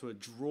Palace hold us to a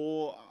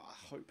draw. I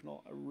hope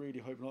not. I really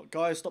hope not.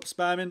 Guys, stop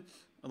spamming.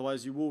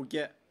 Otherwise, you will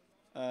get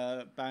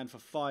banned for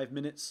 5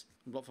 minutes.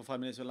 Blocked for 5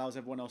 minutes. It allows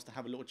everyone else to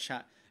have a little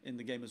chat in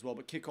the game as well.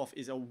 But kickoff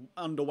is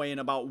underway in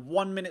about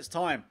 1 minute's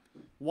time.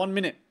 1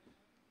 minute.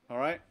 All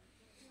right.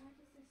 Why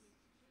does this...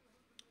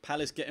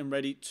 Palace getting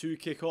ready to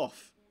kick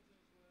off.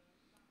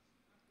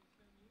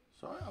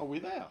 So, are we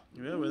there?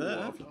 Yeah, we're there.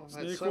 I've It's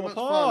had nearly so quarter much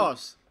fun.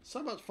 past.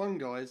 So much fun,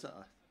 guys. That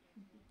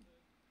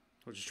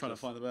We're just trying to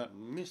find the bet.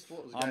 I missed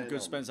what was going I'm on.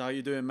 good, Spencer. How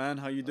you doing, man?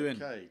 How you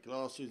doing? Okay,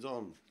 glasses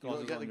on.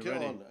 Glasses you got on, to get you're the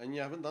kit ready. on, and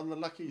you haven't done the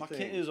lucky My thing.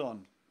 kit is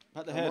on.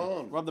 Pat the Come head.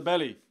 on. Rub the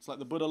belly. It's like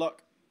the Buddha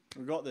luck.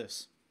 We got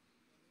this.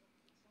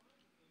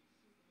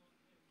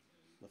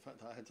 The fact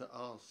that I had to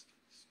ask,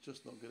 it's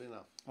just not good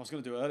enough. I was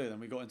going to do it earlier, then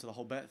we got into the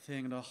whole bet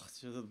thing, and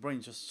the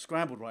brain's just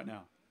scrambled right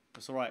now.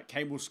 It's all right.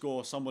 Kane will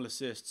score, some will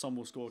assist, some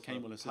will score,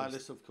 Kane will assist.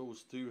 Palace, of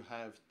course, do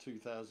have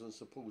 2,000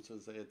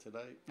 supporters there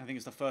today. I think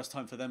it's the first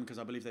time for them because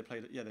I believe they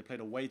played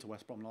away to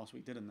West Brom last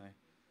week, didn't they?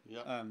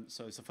 Yeah.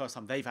 So it's the first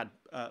time they've had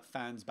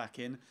fans back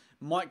in.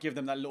 Might give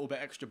them that little bit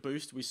extra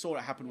boost. We saw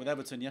it happen with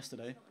Everton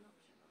yesterday.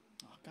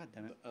 Oh, God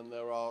damn it. And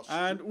there are...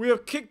 And we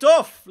have kicked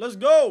off. Let's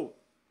go.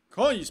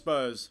 Come on, you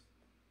Spurs.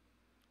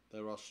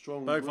 There are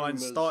strong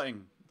Bergwijn's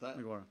starting. that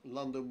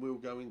London will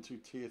go into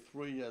Tier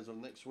 3 as of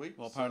next week.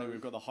 Well, apparently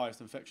we've got the highest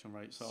infection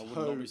rate, so I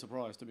would not be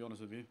surprised, to be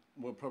honest with you.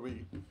 We're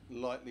probably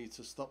likely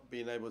to stop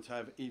being able to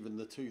have even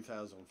the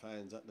 2,000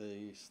 fans at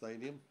the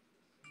stadium.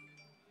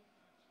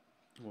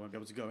 We won't be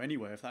able to go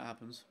anywhere if that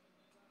happens,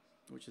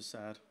 which is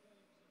sad.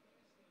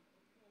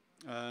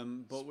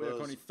 But we're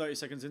currently 30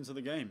 seconds into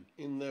the game.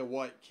 In their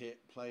white kit,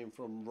 playing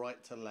from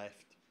right to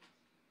left.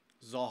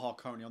 Zaha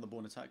currently on the ball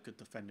and attack. Good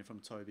defending from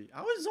Toby.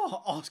 How is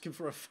Zaha asking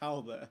for a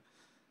foul there?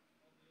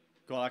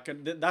 God,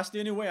 that's the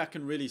only way I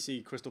can really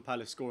see Crystal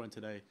Palace scoring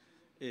today,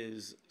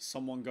 is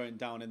someone going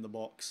down in the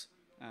box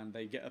and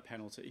they get a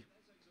penalty.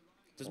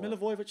 Does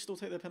Milivojevic still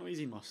take their penalties?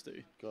 He must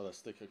do. Got a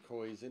stick of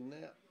coins in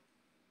there.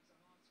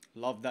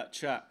 Love that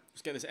chat.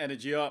 Let's get this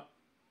energy up.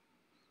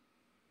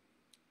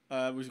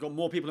 We've got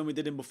more people than we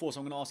did in before, so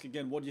I'm going to ask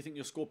again, what do you think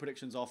your score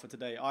predictions are for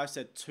today? I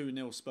said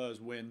 2-0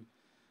 Spurs win.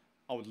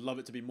 I would love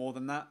it to be more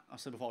than that. I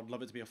said before, I'd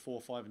love it to be a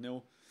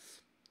 4-5-0.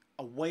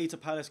 Away to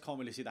Palace, can't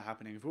really see that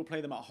happening. If we'll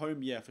play them at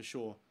home, yeah, for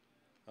sure.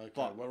 Okay,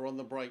 but we're on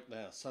the break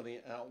now. Sunny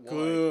out wide.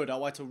 Good, out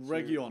wide to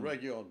Reguilon.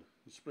 Reguilon,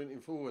 sprinting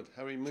forward.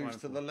 Harry moves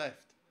to the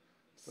left.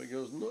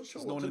 Reguilon's not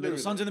sure what to do. The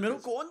Son's in the middle.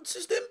 Go on,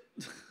 system.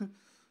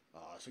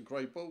 It's a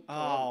great ball.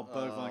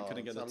 Bergwijn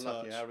couldn't get the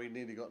unlucky. touch. Harry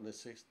nearly got an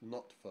assist,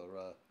 not for...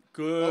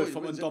 Good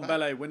from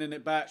Ndombele, winning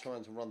it back.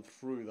 Trying to run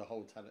through the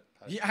whole talent.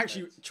 He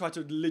actually tried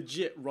to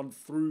legit run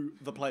through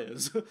the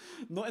players.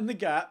 Not in the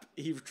gap.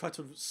 He tried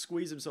to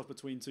squeeze himself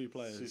between two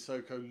players.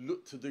 Sissoko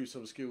looked to do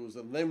some skills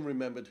and then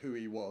remembered who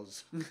he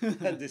was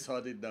and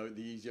decided, no,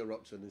 the easier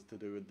option is to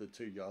do with the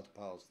 2-yard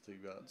pass to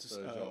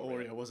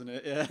Aurier, wasn't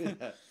it?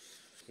 Yeah.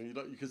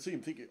 You can see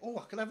him thinking,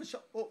 I can have a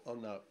shot. Oh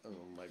no,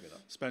 maybe not.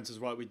 Spencer's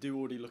right. We do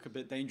already look a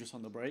bit dangerous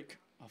on the break.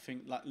 I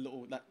think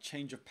that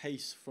change of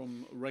pace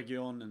from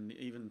Reguilon and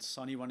even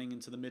Sonny running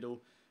into the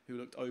middle, who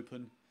looked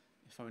open.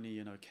 If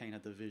only Kane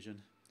had the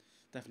vision.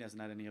 Definitely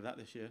hasn't had any of that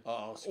this year.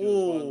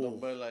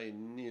 Ndombele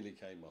nearly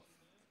came off.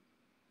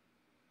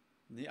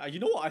 Yeah, you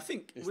know what? I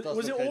think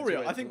was it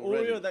Aurier? I think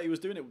Aurier that he was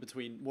doing it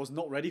between was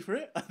not ready for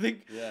it. I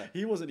think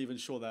he wasn't even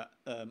sure that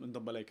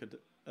Ndombele could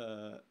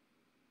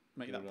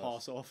make that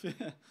pass off.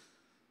 Yeah.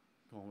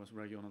 Go on, what's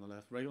Reguilon on the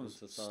left?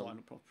 Reguilon's starting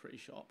up pretty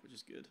sharp, which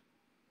is good.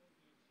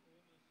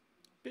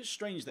 Bit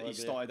strange that he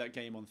started that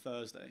game on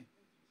Thursday,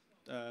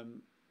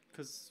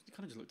 because he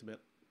kind of just looked a bit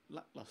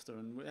lackluster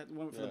and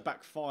went for the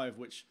back five,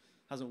 which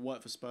hasn't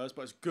worked for Spurs.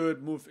 But it's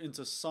good move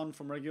into Son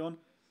from Reguilon.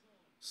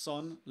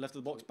 Son left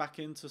of the box, back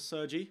into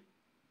Sergi.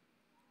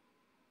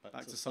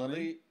 Back to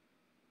Sonny.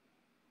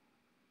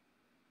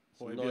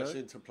 Nice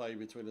interplay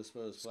between the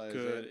Spurs players.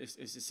 Good.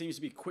 It seems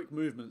to be quick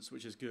movements,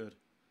 which is good.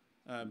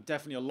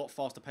 Definitely a lot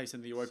faster pace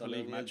than the Europa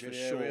League match for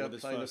sure. With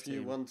this first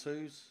team. 1-2s.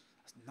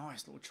 That's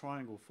nice little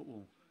triangle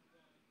football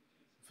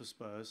for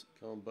Spurs.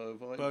 Come on,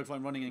 Bergwijn.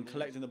 Bergwijn running in,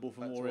 collecting the ball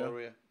from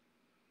Aurier.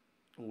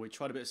 Oh, we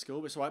tried a bit of skill,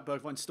 but it's all right.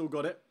 Bergwijn still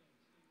got it.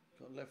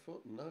 Got left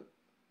foot? No.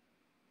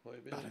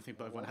 I don't think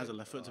Bergwijn has a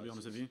left foot, to be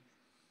honest with you.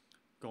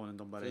 Go on,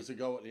 Ndombele. There's a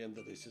goal at the end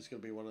of this. It's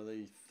going to be one of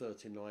the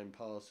 39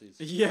 passes.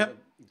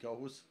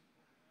 Goals.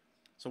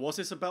 So what's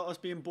this about us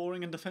being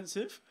boring and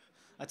defensive?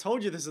 I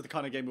told you this is the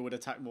kind of game we would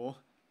attack more.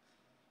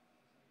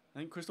 I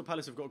think Crystal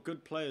Palace have got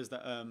good players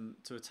that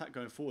to attack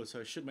going forward, so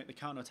it should make the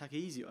counter-attack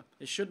easier.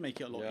 It should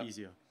make it a lot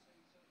easier.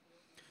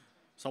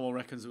 Someone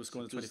reckons it was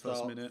scored in the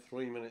 21st minute.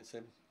 3 minutes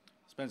in.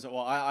 Spencer,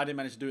 well, I didn't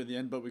manage to do it at the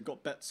end, but we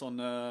got bets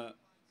on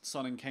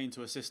Son and Kane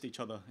to assist each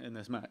other in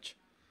this match.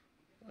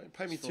 Right,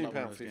 pay me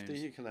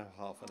 £2.50. You can have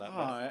half of that.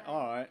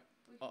 All right.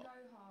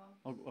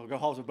 I'll go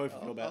halves with both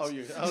of your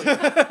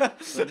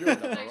bets. So you're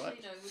done, all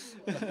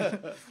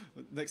right?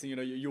 Next thing you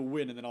know, you'll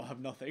win and then I'll have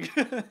nothing.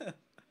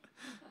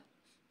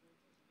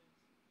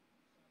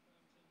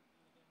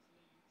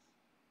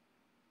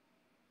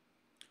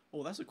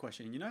 Oh, that's a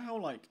question. You know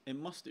how, it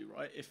must do,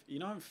 right? If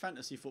in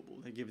fantasy football,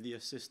 they give the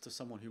assist to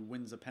someone who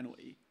wins a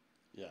penalty.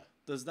 Yeah.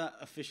 Does that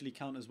officially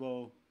count as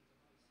well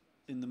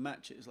in the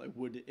matches?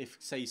 If,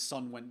 say,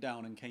 Son went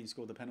down and Kane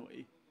scored the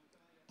penalty,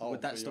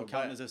 would that still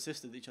count as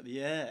assisted each other?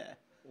 Yeah.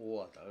 Oh,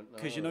 I don't know.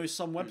 Because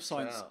some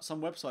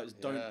websites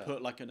don't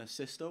put an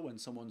assister when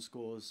someone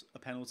scores a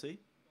penalty.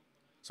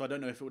 So I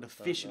don't know if it would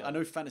officially. I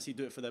know fantasy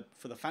do it for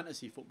the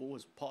fantasy football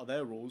as part of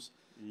their rules.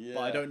 Yeah.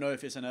 But I don't know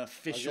if it's an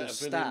official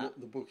stat.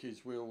 The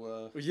bookies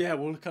will.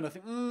 We'll kind of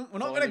think we're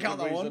not going to count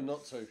that one.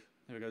 Not to.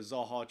 There we go.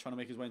 Zaha trying to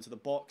make his way into the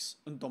box,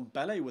 and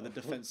Ndombele with a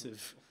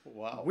defensive,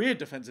 wow, weird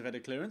defensive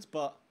headed clearance,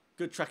 but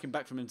good tracking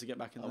back from him to get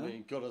back in there. I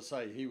mean, gotta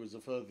say he was the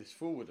furthest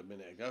forward a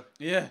minute ago.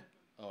 Yeah.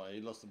 Oh, he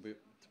lost a bit.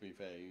 To be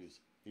fair,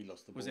 he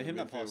lost the ball. Was it him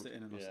that passed it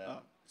in?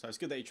 So it's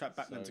good that he tracked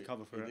back then to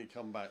cover for it. He did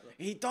come back.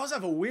 He does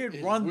have a weird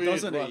run,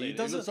 doesn't he? He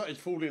looks like he's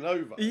falling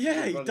over.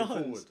 Yeah, he does.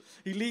 Forward.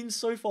 He leans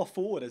so far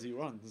forward as he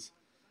runs.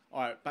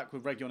 All right, back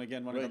with Reguilon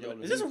again.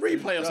 Is this a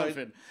replay or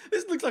something?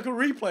 This looks like a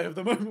replay of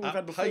the moment we've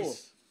had before.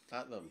 Pace.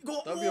 at them.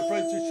 Got- Don't be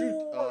afraid to shoot.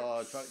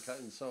 Oh, try to cut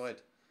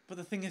inside. But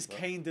the thing is,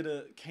 Kane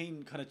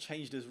kind of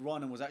changed his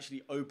run and was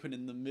actually open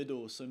in the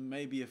middle. So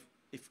maybe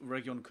if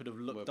Region could have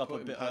looked up a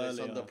bit Palace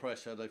earlier. under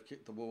pressure. They've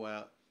kicked the ball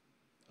out.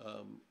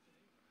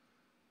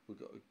 We've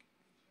got.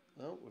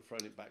 We're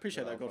throwing it back.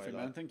 Appreciate that, Godfrey,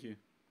 man. Thank you.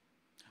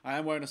 I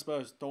am wearing a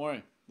Spurs. Don't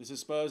worry. This is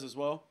Spurs as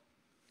well.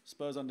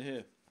 Spurs under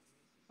here.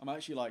 I'm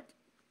actually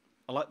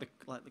I like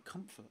the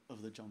comfort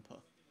of the jumper.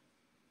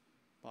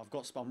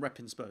 But I'm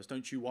repping Spurs.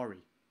 Don't you worry.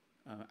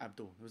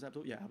 Abdul. Was it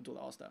Abdul? Yeah, Abdul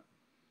asked that.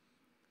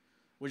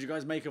 What do you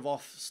guys make of our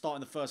start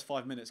in the first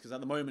 5 minutes? Because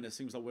at the moment it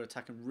seems like we're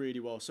attacking really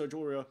well. Sergio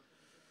Aurier.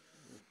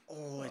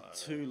 Oh,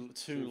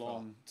 too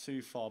long,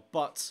 too far.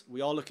 But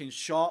we are looking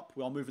sharp.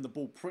 We are moving the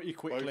ball pretty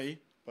quickly.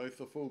 Both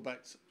the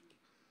fullbacks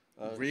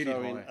really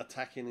showing high.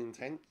 attacking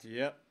intent.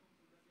 Yep.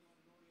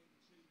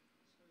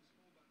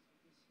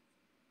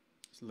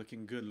 It's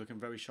looking good, looking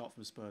very sharp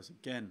from Spurs.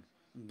 Again,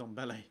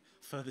 Ndombele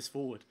furthest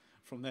forward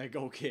from their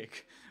goal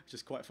kick, which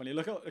is quite funny.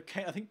 Look at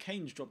Kane. I think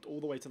Kane's dropped all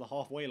the way to the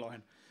halfway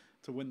line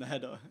to win the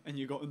header, and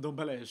you got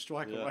Ndombele as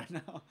striker right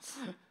now.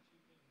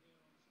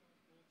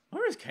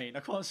 Where is Kane?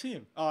 I can't see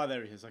him. Oh,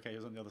 there he is. Okay,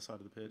 he's on the other side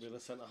of the pitch. In a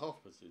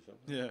centre-half position.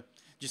 Yeah. Did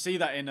you see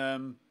that in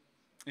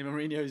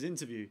Mourinho's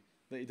interview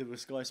that he did with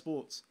Sky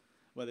Sports,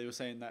 where they were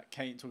saying that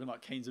Kane, talking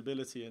about Kane's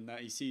ability and that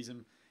he sees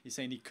him, he's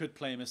saying he could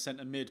play him as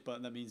centre mid,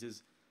 but that means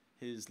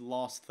his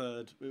last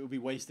third, it would be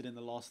wasted in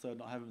the last third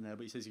not having him there,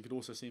 but he says you could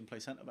also see him play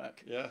centre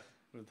back. Yeah.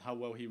 With how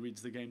well he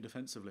reads the game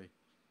defensively.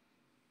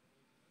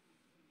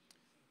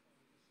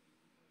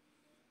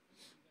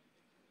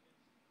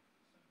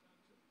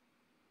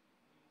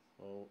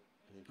 Oh,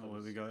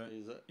 here we go.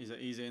 He's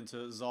easy into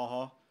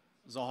Zaha.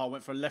 Zaha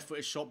went for a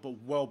left-footed shot, but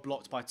well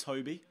blocked by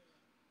Toby.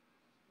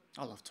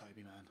 I love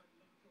Toby, man.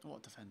 What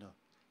a defender.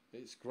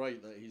 It's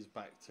great that he's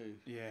back to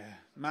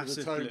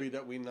massive the Toby blip.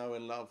 that we know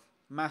and love.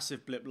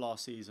 Massive blip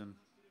last season.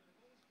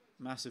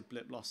 But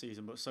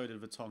so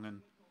did Vertonghen.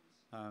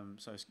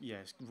 So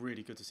it's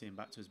really good to see him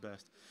back to his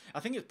best. I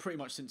think it's pretty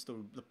much since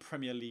the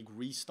Premier League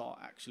restart,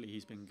 actually,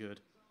 he's been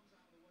good.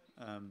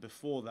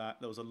 Before that,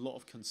 there was a lot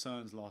of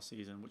concerns last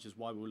season, which is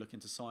why we were looking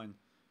to sign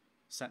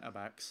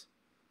centre-backs.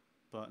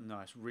 But no,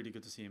 it's really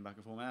good to see him back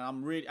and forth. And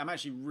I'm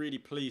actually really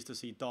pleased to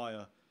see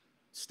Dyer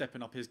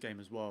stepping up his game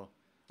as well.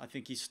 I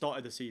think he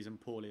started the season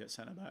poorly at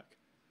centre-back,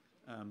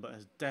 but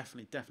has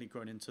definitely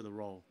grown into the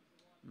role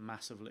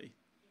massively.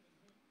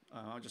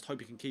 I just hope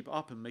he can keep it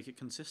up and make it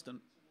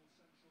consistent.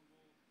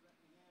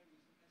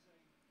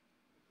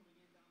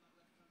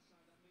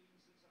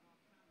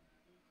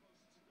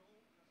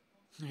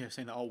 Yeah,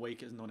 saying that our away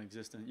kit is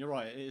non-existent. You're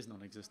right, it is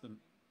non-existent.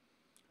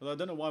 Although I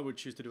don't know why we'd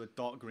choose to do a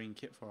dark green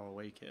kit for our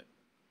away kit.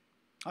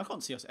 I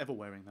can't see us ever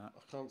wearing that.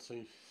 I can't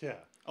see. Yeah.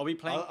 Are we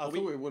playing? I thought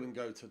we wouldn't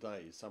go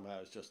today.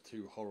 Somehow it's just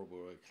too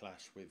horrible a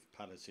clash with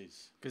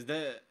Palace's. Because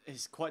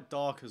it's quite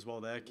dark as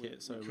well, their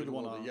kit. So we could have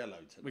worn the yellow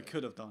today. We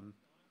could have done.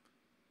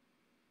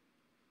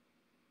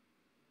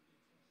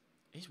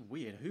 It's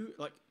weird.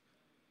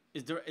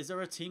 Is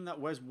there a team that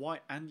wears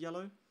white and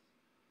yellow?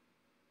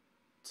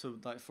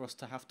 For us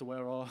to have to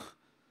wear our.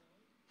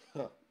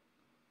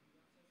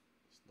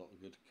 It's not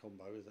a good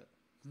combo, is it?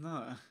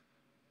 No.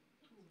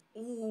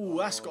 Ooh,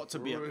 that's got to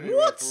be a...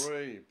 What?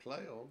 Referee,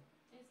 play on.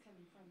 It's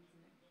Kevin Friend,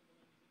 isn't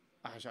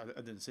it? Actually,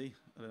 I didn't see.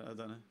 I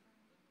don't know.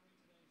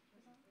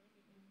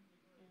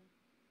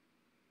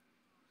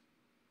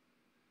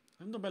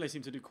 Ndombele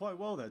seemed to do quite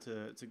well there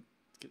to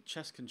get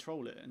chest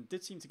control it, and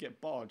did seem to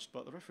get barged,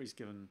 but the referee's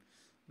given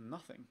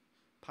nothing.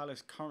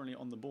 Palace currently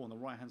on the ball on the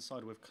right-hand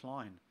side with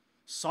Klein.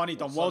 Sonny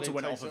done well to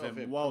win it off of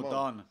him. Well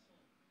done.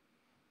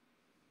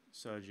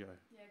 Sergio.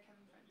 Yeah,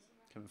 Kevin Friend.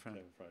 Kevin Friend.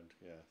 Kevin Friend,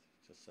 yeah.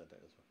 Just said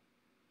it as well.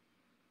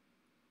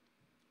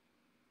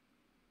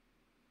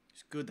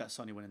 It's good that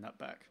Sonny went in that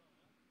back.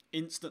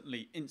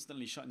 Instantly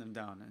shutting them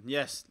down. And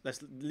yes,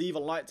 let's leave a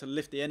like to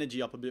lift the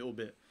energy up a little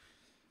bit.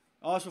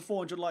 I asked for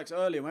 400 likes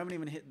earlier. We haven't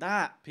even hit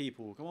that,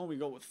 people. Come on, we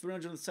got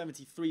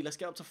 373. Let's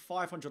get up to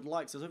 500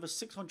 likes. There's over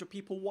 600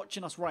 people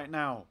watching us right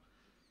now.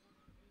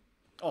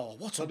 Oh,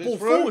 what a ball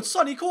forward.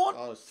 Sonny, come on.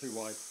 Oh, it's too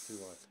wide.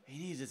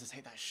 He needed to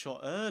take that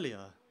shot earlier.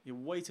 He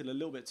waited a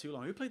little bit too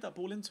long. Who played that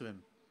ball into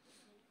him?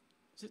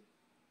 Is it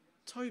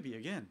Toby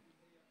again?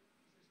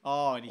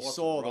 Oh, and he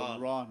saw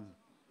the run.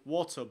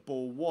 What a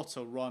ball, what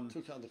a run.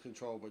 Took it under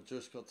control, but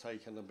just got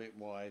taken a bit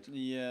wide.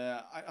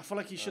 Yeah, I feel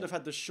like he should have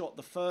had the shot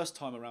the first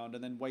time around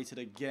and then waited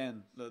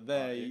again.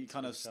 There, he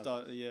kind of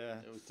started, yeah.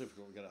 It was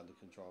difficult to get under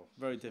control.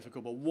 Very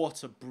difficult, but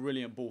what a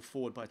brilliant ball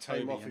forward by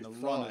Toby and the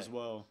run as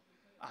well.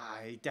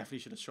 He definitely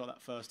should have shot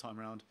that first time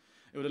round.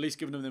 It would at least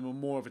given them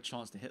more of a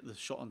chance to hit the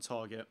shot on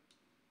target.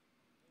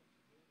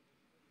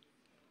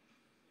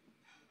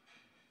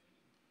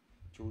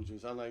 George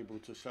is unable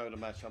to show the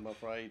match, I'm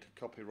afraid.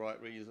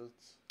 Copyright reasons.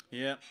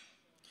 Yeah,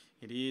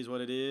 it is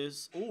what it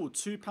is. Oh,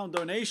 £2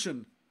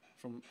 donation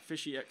from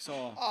Fishy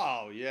XR.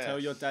 Oh, yes. Tell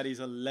your daddy's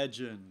a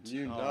legend.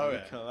 You know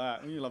it. Look at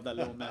that. You love that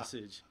little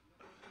message.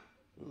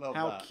 Love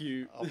How that.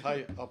 Cute. I'll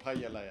pay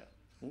you later.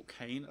 Oh,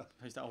 Kane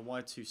plays that on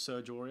wide to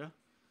Sergio Aurier.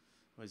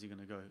 Where's he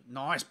going to go?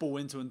 Nice ball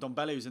into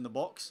Ndombele, who's in the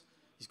box.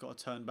 He's got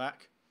to turn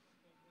back.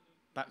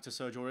 Back to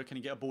Sergio Aurier. Can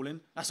he get a ball in?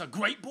 That's a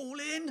great ball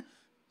in!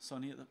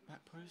 Sonny at the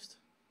back post.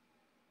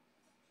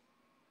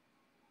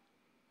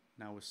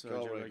 Now with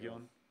Sergio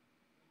Reguilon.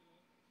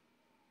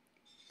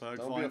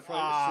 Don't be afraid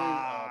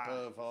to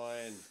shoot.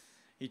 Bergwijn.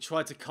 He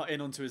tried to cut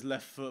in onto his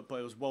left foot, but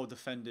it was well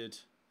defended.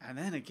 And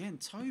then again,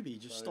 Toby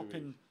just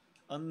stopping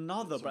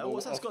another.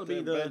 That's got to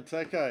be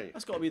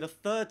that's got to be the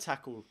third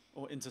tackle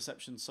or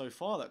interception so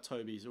far that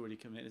Toby's already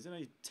committed. It's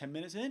only 10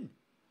 minutes in,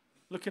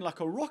 looking like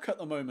a rock at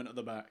the moment at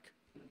the back.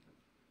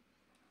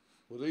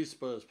 Well, these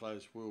Spurs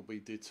players will be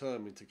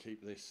determined to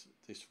keep this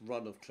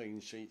run of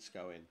clean sheets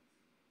going.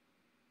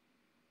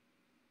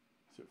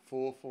 Is it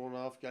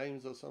 4.5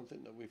 games or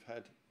something that we've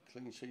had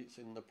clean sheets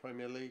in the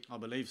Premier League? I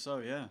believe so,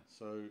 yeah.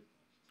 So,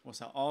 what's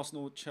that?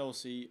 Arsenal,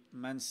 Chelsea,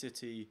 Man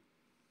City,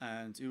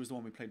 and who was the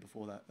one we played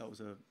before that? That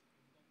was a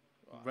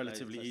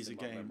relatively easy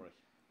game.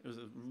 It was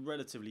a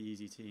relatively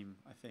easy team,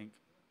 I think,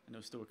 and it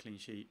was still a clean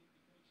sheet.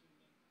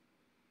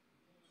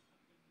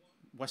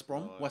 West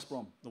Brom? Nice. West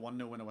Brom. The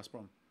 1-0 winner, West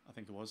Brom, I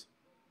think it was.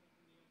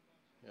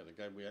 Yeah, the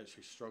game we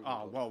actually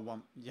struggled with. Well,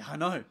 one. Yeah, I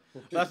know.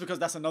 That's because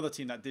that's another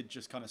team that did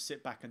just kind of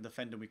sit back and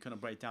defend and we couldn't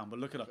break down. But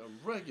look at it.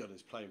 Reguilon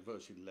is playing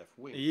virtually left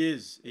wing. He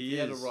is. He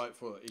had a right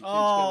foot. He keeps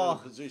getting in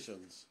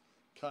positions,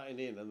 cutting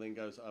in, and then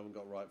goes, I haven't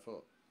got right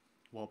foot.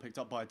 Well picked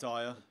up by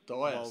Dyer.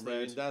 Dyer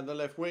steering down the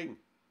left wing.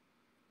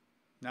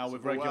 Now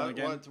with Reguilon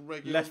again.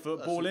 Left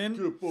foot ball in.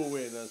 Good ball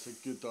in. That's a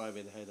good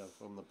diving header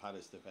from the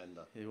Palace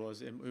defender. He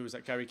was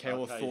at Gary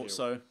Cahill. I thought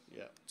so.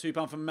 Yeah.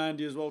 £2 from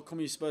Mandy as well.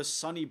 Come Spurs,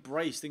 Sonny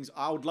Brace. Things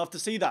I would love to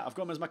see that. I've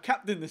got him as my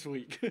captain this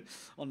week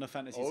on the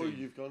fantasy team. Oh,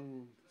 you've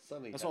gone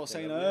Sonny. That's what I was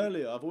saying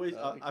earlier.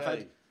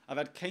 I've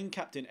had Kane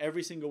captain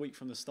every single week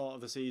from the start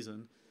of the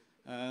season.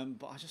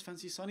 But I just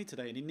fancy Sonny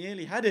today, and he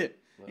nearly had it.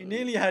 He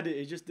nearly had it.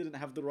 He just didn't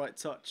have the right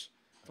touch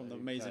from the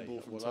amazing ball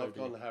from Toby. I've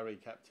gone Harry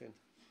captain.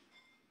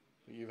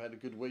 You've had a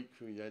good week.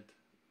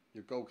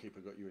 Your goalkeeper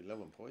got you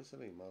 11 points,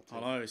 didn't he, Martin? I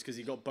know, it's because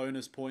he got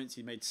bonus points.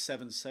 He made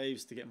 7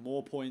 saves to get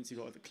more points. He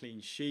got the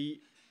clean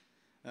sheet.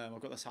 I've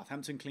got the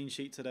Southampton clean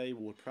sheet today.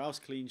 Ward-Prowse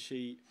clean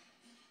sheet.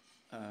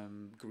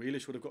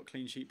 Grealish would have got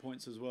clean sheet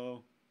points as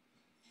well.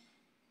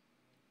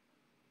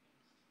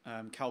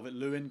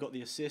 Calvert-Lewin got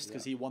the assist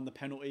because he won the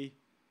penalty.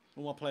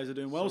 All my players are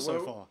doing well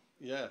so far.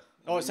 Yeah.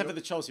 Oh, except for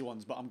the Chelsea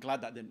ones, but I'm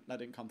glad that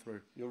didn't come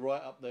through. You're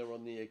right up there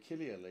on the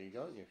Achillea League,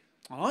 aren't you?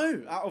 I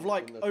know. Out of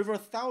over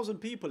 1,000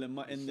 people in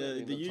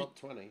the top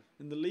 20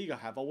 in the league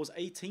I was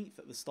 18th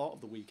at the start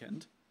of the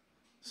weekend.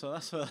 So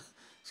it's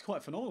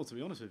quite phenomenal, to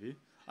be honest with you.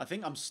 I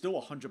think I'm still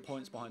 100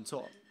 points behind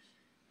top.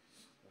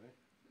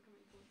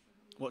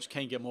 Watch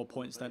Kane get more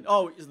points than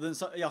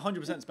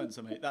 100%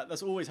 Spencer, mate.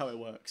 That's always how it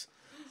works.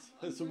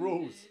 There's the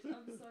rules.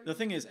 The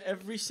thing is,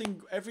 every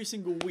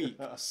single week,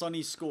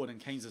 Sonny scored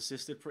and Kane's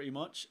assisted pretty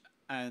much,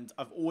 and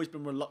I've always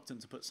been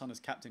reluctant to put Son as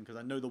captain because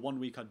I know the one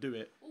week I do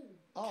it.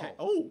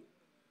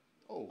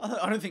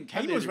 I don't think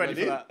Kane was ready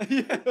for that.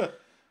 Yeah.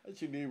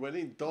 Actually, knew when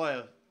in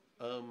Dyer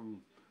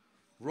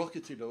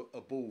rocketed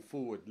a ball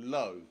forward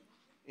low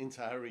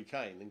into Harry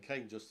Kane, and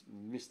Kane just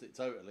missed it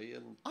totally.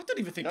 And I don't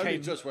even think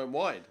Kane just went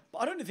wide. But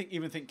I don't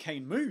even think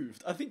Kane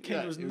moved. I think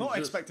Kane was not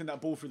expecting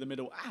that ball through the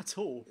middle at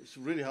all. It's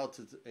really hard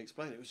to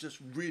explain. It was just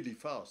really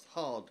fast,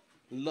 hard,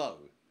 low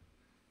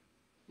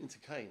into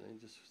Kane, and he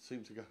just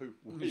seemed to go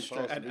really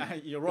past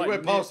him. You're right. He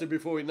went past him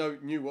before he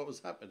knew what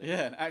was happening.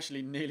 Yeah, and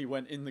actually nearly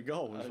went in the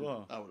goal as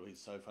well. That would have been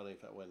so funny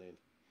if that went in.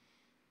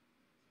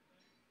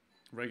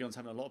 Reguilon's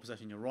having a lot of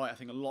possession. You're right. I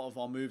think a lot of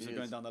our moves are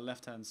going down the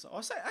left-hand side.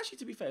 I say, actually,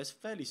 to be fair, it's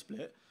fairly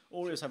split.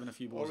 Aurier's having a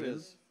few balls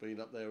in. Been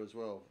up there as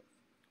well.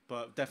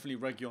 But definitely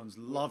Reguilon's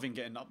loving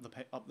getting up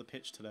the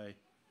pitch today.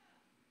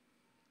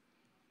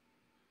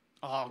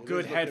 Oh,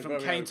 good head from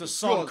Kane to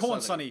Son. Come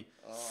on, Sonny.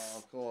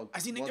 Oh, come on.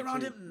 Has he nicked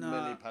around him? No.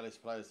 Many Palace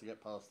players to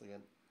get past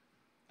again.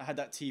 I had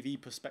that TV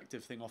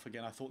perspective thing off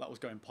again. I thought that was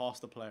going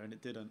past the player, and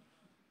it didn't.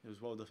 It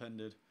was well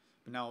defended.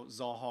 But now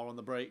Zaha on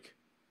the break.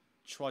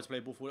 Tried to play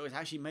ball forward. It's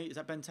actually, is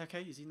that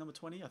Benteke? Is he number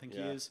 20? I think he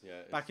is.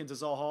 Yeah, back into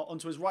Zaha,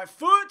 onto his right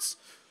foot.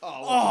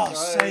 Oh,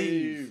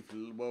 save.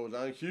 Well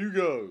done,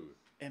 Hugo.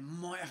 It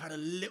might have had a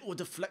little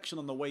deflection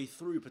on the way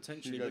through,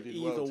 potentially, Hugo but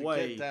either to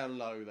way. Get down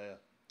low there.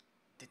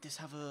 Did this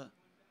have a...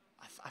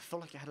 I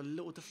felt like it had a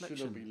little deflection.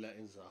 Shouldn't be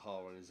letting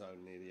Zaha on his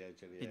own near the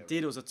edge of the area. It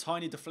did. It was a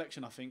tiny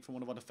deflection, I think, from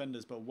one of our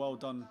defenders, but well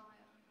done.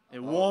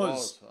 It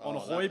was on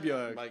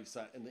Højbjerg. Makes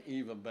that an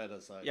even better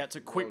save. Yeah, it's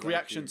a quick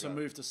reaction to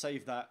move to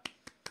save that.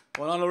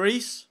 Well done,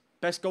 Lloris.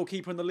 Best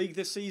goalkeeper in the league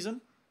this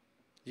season.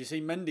 Did you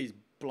see Mendy's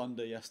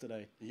blunder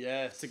yesterday?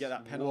 Yes. To get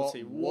that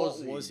penalty.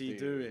 What was he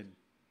doing?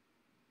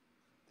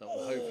 That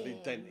will hopefully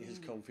dent his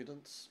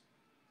confidence.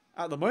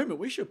 At the moment,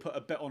 we should put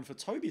a bet on for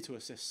Toby to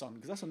assist Son,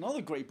 because that's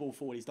another great ball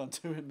forward he's done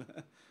to him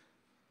there.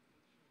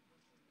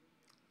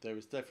 There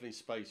is definitely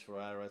space for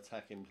our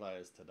attacking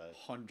players today.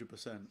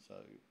 100%. So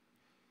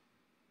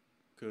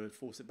good.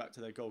 Force it back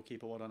to their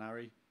goalkeeper. Well done,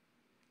 Harry.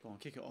 Go on,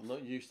 kick it off. I'm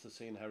not used to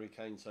seeing Harry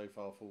Kane so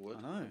far forward.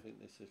 I know. I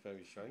think this is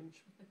very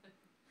strange.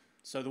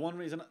 So the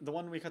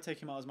one week I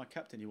take him out as my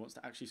captain, he wants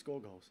to actually score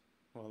goals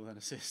rather than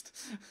assist.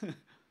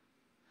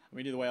 I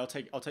mean, either way, I'll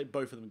take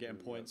both of them getting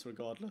points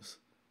regardless.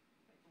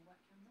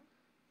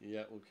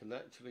 Yeah, well,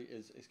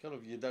 it's kind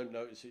of, you don't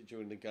notice it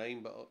during the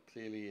game, but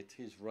clearly it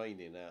is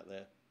raining out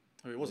there.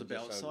 Oh, it was a bit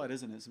outside,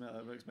 isn't it? So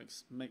that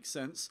makes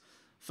sense.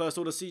 First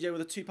order, CJ with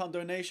a £2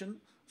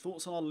 donation.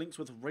 Thoughts on our links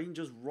with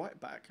Rangers right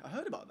back? I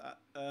heard about that.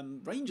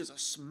 Rangers are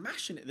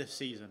smashing it this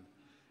season.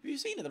 Have you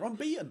seen it? They're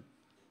unbeaten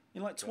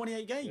in like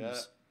 28 games. Yeah.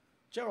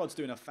 Gerrard's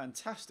doing a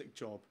fantastic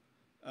job.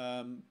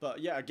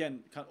 But yeah, again,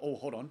 oh,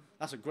 hold on.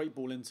 That's a great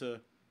ball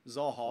into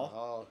Zaha.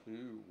 Zaha,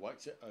 who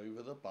whacks it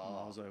over the bar.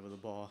 Miles over the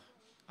bar.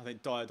 I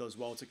think Dyer does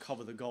well to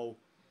cover the goal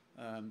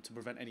to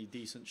prevent any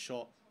decent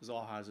shot.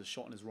 Zaha has a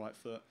shot on his right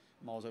foot.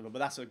 Miles over. But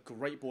that's a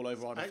great ball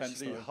over our defence.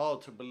 It's actually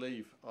hard to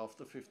believe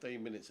after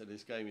 15 minutes of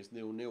this game is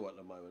 0-0 at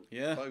the moment.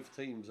 Yeah. Both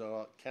teams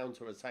are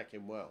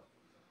counter-attacking well.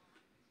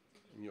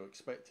 And you're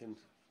expecting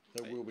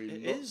there will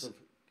be lots of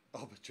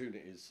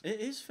opportunities.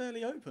 It is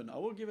fairly open. I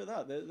will give it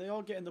that. They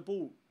are getting the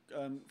ball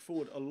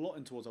forward a lot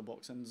in towards our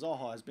box. And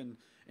Zaha has been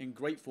in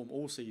great form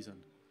all season.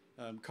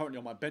 Currently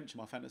on my bench in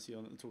my fantasy,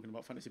 talking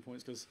about fantasy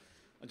points, because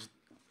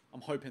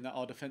I'm hoping that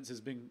our defence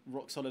has been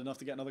rock solid enough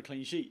to get another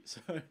clean sheet.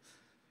 So,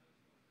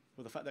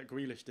 with the fact that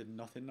Grealish did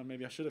nothing, then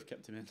maybe I should have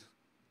kept him in.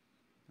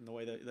 And the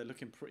way they're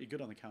looking pretty good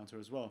on the counter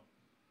as well.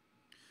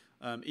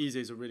 Eze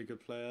is a really good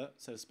player,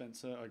 says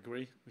Spencer. I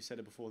agree. We said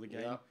it before the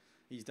game. Yeah.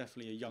 He's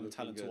definitely a young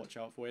talent to watch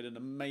out for. He had an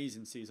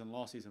amazing season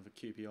last season for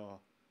QPR.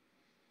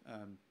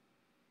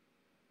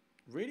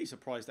 Really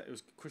surprised that it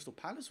was Crystal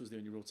Palace was the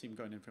only real team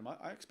going in for him.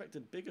 I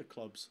expected bigger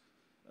clubs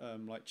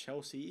like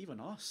Chelsea,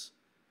 even us,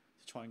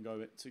 to try and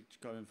go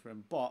in for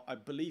him. But I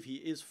believe he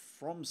is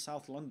from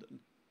South London,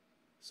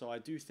 so I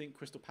do think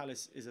Crystal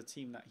Palace is a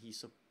team that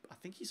I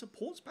think he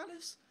supports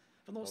Palace.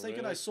 If I'm not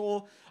mistaken,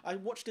 really? I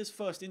watched his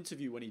first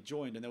interview when he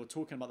joined, and they were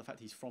talking about the fact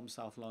he's from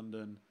South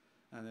London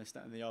and this,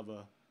 that, and the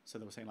other. So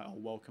they were saying like, "Oh,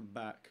 welcome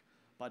back."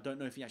 But I don't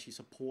know if he actually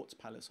supports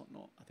Palace or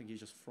not. I think he's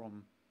just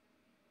from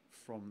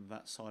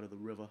that side of the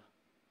river.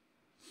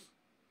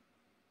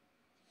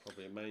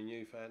 Probably a Man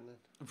U fan then.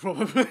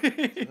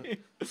 Probably.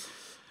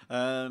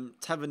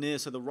 Tavernier,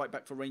 so the right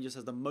back for Rangers,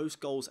 has the most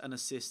goals and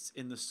assists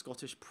in the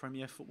Scottish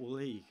Premier Football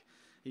League.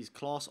 He's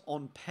class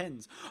on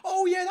pens.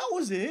 Oh yeah, that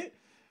was it.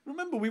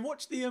 Remember we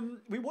watched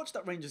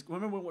that Rangers.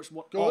 Remember we watched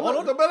what?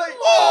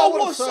 Oh,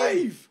 what a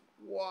save!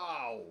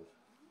 Wow.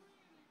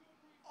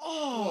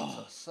 Oh,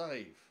 what a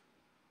save!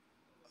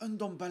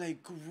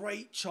 Ndombele,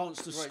 great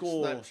chance to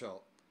score.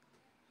 Snapshot.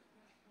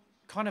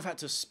 Kind of had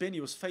to spin. He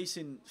was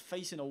facing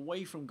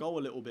away from goal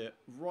a little bit.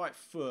 Right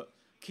foot.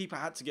 Keeper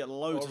had to get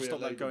low to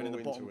stop that going in the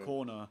bottom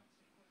corner.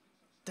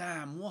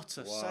 Damn, what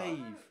a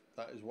save.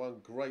 That is one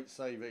great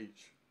save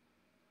each.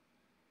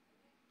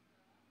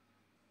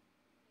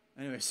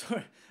 Anyway,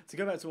 sorry. To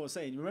go back to what I was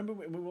saying, remember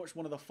when we watched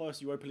one of the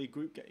first Europa League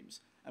group games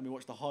and we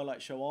watched the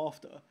highlight show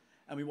after,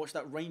 and we watched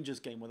that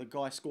Rangers game where the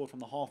guy scored from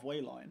the halfway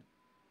line,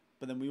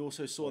 but then we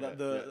also saw that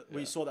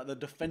the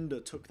defender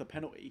took the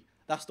penalty.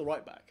 That's the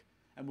right back.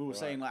 And we were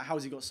saying, like,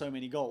 how's he got so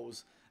many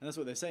goals? And that's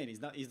what they're saying.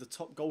 He's the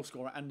top goal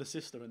scorer and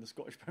assister in the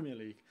Scottish Premier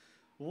League.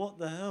 What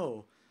the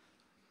hell?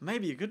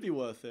 Maybe it could be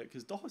worth it,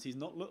 because Doherty's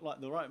not looked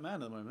like the right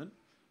man at the moment.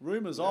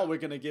 Rumours are we're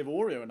going to give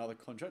Oreo another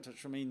contract,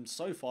 which, I mean,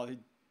 so far he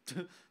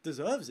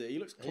deserves it. He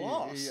looks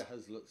class. He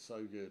has looked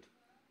so good.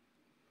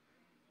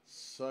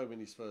 So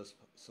many Spurs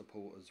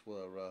supporters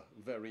were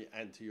very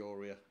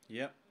anti-Oreo.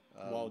 Yep.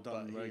 Well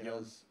done, but he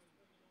has,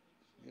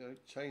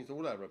 changed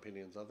all our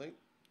opinions, I think.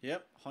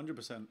 Yep,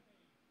 100%.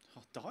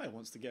 Oh, Dyer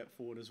wants to get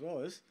forward as well.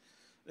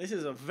 This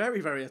is a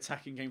very, very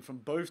attacking game from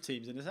both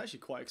teams, and it's actually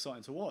quite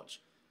exciting to watch.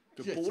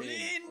 Good ball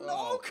in.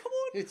 Oh, come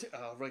on. Hit it.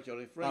 Oh,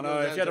 Region. I know.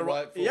 If you had a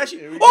right foot.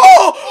 Actually...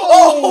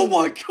 Oh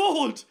my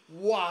God.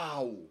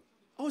 Wow.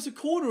 Oh, it's a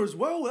corner as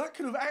well. That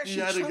could have actually... He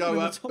had to go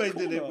up,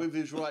 bending it with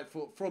his right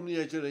foot from the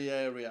edge of the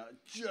area.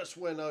 Just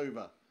went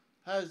over.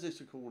 How is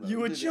this a corner? You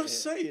were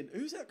just saying.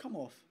 Who's that come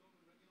off?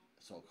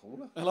 It's not a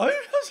corner. Hello?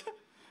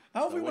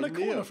 How have we won a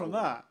corner from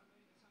that?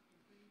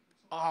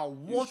 Oh,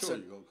 what you got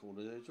a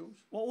corner there,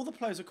 George? Well, all the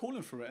players are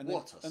calling for it, and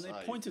they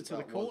pointed to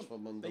the corner.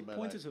 They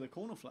pointed to the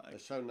corner flag.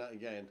 They've shown that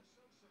again.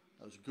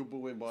 That was a good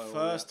ball in by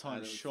first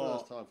time shot.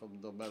 First time from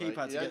Ndombele. Keeper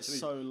had to get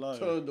so low.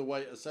 Turned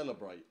away to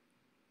celebrate,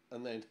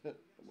 and then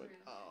went.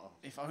 Oh.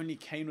 If only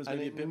Kane was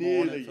maybe a bit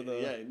more on it for the.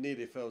 Yeah, it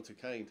nearly fell to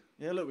Kane.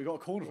 Yeah, look, we got a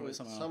corner from it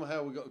somehow.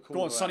 Somehow we got a corner.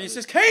 Go on, Sonny. It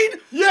says Kane.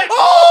 Yeah.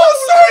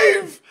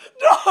 Oh, save!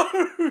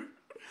 No.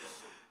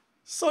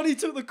 Sonny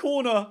took the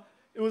corner.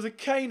 It was a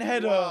Kane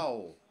header.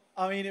 Wow.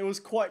 I mean, it was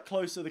quite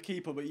close to the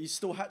keeper, but you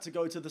still had to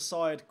go to the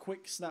side.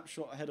 Quick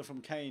snapshot header from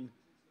Kane.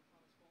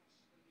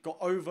 Got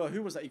over...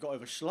 Who was that? He got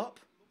over Schlupp.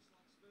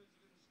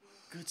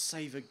 Good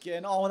save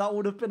again. Oh, that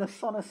would have been a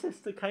Son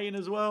assist to Kane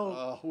as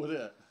well. Oh, would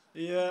it?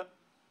 Yeah.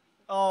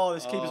 Oh,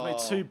 this keeper's made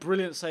two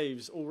brilliant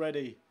saves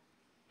already.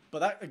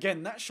 But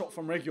that shot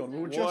from Region...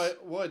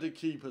 Why do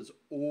keepers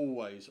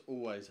always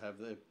have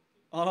their...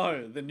 I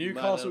know. The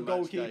Newcastle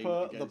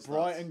goalkeeper, the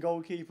Brighton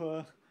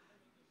goalkeeper...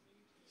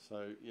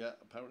 So, yeah,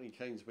 apparently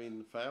Kane's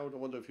been fouled. I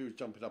wonder if he was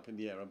jumping up in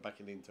the air and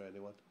backing into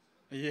anyone.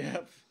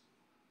 Yep.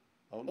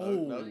 Oh no,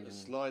 Oh. no, a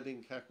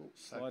sliding tackle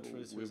For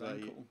his with a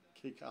ankle.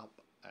 kick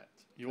up at.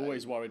 You're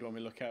always worried when we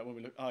look.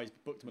 Oh, he's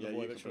booked him in Yeah, a you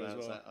boy can victory as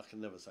pronounce well. that. I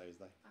can never say his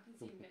name. I can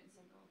see him getting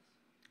sent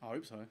off. I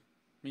hope so.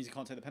 Means he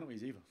can't take the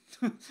penalties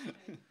either.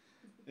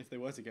 If they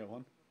were to get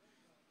one.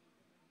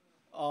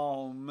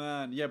 Oh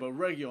man, yeah, but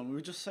Region, we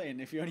were just saying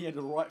if he only had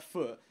the right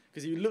foot,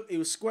 because he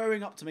was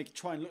squaring up to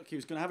try and look. He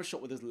was going to have a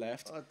shot with his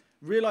left.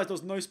 Realised there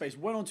was no space.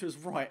 Went onto his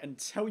right, and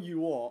tell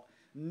you what,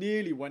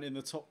 nearly went in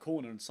the top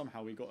corner, and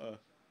somehow we got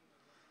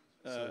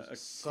a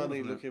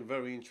Sonny looking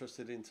very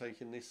interested in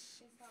taking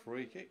this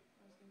free kick.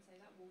 I was going to say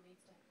that wall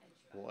needs to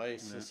edge back. Why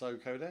is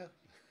Sissoko there?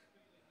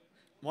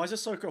 Why is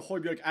Sissoko,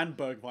 Højbjerg and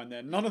Bergwijn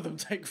there? None of them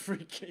take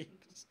free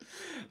kicks.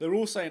 They're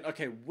all saying,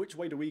 okay, which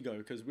way do we go?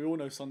 Because we all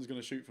know Son's going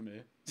to shoot from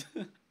here. If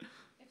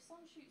Son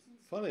shoots and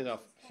Funny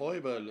enough,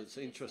 scores, Højbjerg looks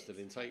interested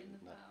in taking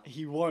that.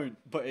 He won't,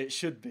 but it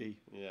should be.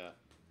 Yeah.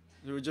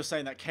 We were just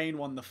saying that Kane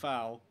won the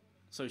foul.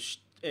 So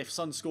if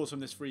Son scores from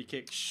this free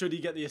kick, should he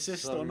get the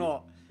assist or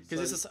not?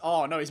 Because it's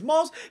oh no, it's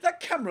Miles. That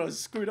camera's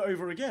screwed it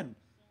over again.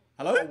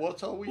 Hello? Oh,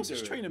 what are we What's doing?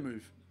 his trainer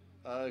move?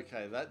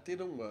 Okay, that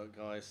didn't work,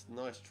 guys.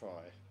 Nice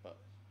try, but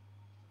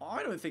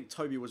I don't think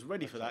Toby was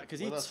ready for that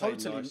because when I say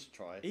nice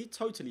try, he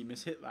totally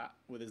mishit that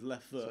with his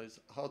left foot. so it's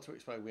hard to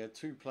explain. We had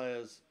two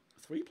players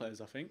 3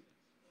 players, I think.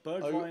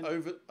 Bergwijn.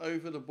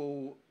 over the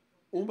ball,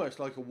 almost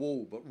like a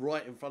wall, but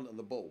right in front of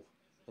the ball,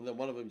 and then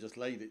one of them just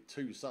laid it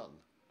to Son.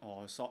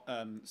 Oh,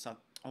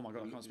 oh my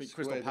god, I can't speak.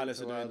 Squared Crystal Palace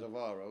it are to doing.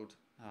 Alderweireld,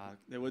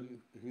 They were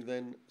who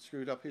then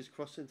screwed up his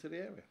cross into the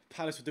area.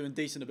 Palace were doing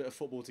decent a bit of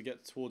football to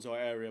get towards our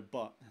area,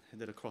 but they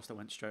did a cross that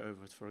went straight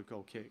over for a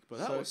goal kick. But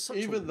that was such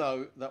even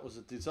though that was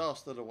a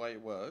disaster the way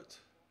it worked,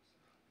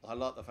 I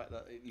like the fact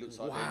that it looks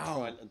like they're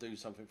trying to do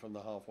something from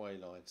the halfway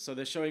line. So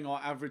they're showing our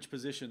average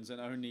positions,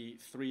 and only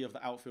 3 of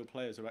the outfield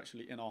players are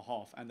actually in our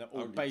half, and they're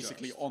all Only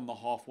basically just. on the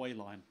halfway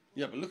line.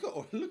 Yeah, but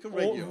look at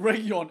Region.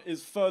 Region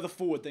is further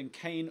forward than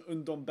Kane,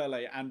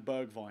 Ndombele, and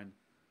Bergwijn.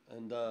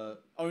 And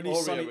Only Aurier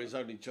Sonny- is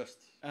only just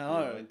Oh.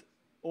 behind.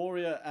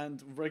 Aurea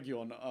and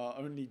Region are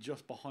only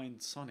just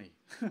behind Sonny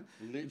in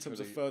terms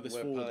of Literally, furthest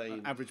we're forward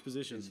playing- average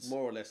positions. It's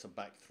more or less a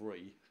back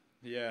three.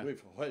 Yeah,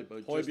 With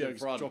Højbjerg just in Højbjerg's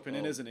front dropping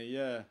in, isn't he?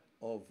 Yeah.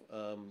 of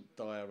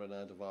Dyer and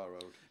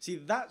Alderweireld. See,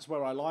 that's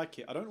where I like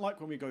it. I don't like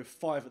when we go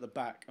 5 at the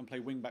back and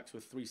play wing backs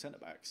with 3 centre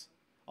backs.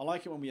 I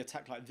like it when we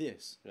attack like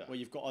this, where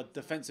you've got a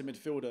defensive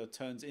midfielder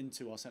turns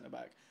into our centre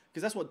back,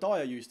 because that's what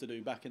Dyer used to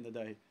do back in the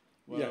day.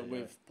 Under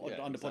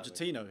exactly.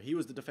 Pochettino, he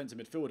was the defensive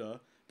midfielder,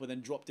 but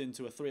then dropped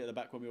into a 3 at the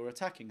back when we were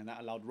attacking, and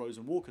that allowed Rose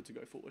and Walker to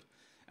go forward.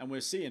 And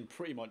we're seeing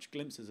pretty much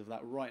glimpses of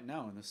that right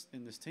now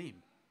in this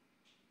team.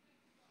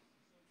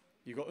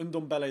 You've got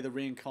Ndombele, the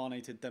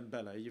reincarnated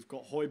Dembele. You've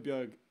got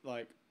Højbjerg,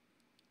 like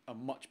a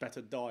much better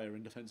Dyer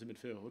in defensive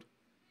midfield,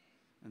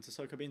 and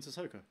Sissoko being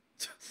Sissoko.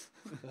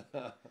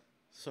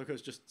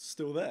 Sissoko's just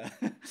still there.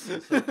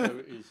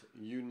 Sissoko is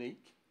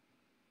unique.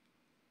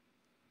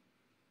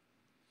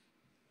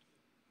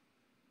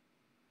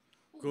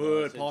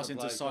 Good Nice pass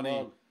into interplay, Sonny. come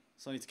on.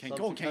 Sonny to Kane. Son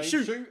Go on, to Kane. Kane,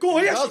 Shoot. shoot. Go on,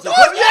 He yes. does it.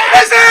 Oh,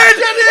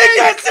 yes! He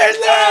gets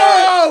it!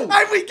 No!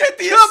 And we get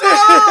the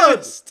Come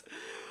assist!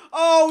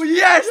 Oh,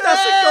 yes!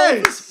 That's a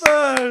goal for Yes!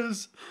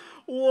 Spurs!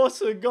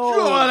 What a goal!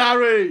 Go on,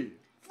 Harry!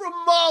 From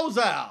miles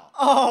out!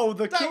 Oh,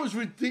 That was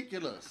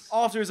ridiculous.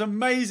 After his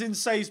amazing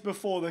saves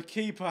before, the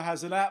keeper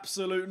has an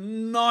absolute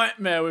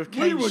nightmare with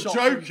Kane. We were shot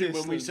from joking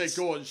when we distance.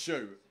 said go on,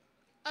 shoot.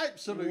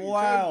 Absolutely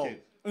Wow. joking.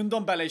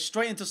 Ndombele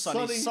straight into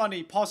Sonny.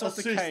 Sonny pass off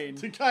to assist Kane.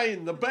 To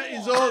Kane. The bet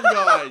is on,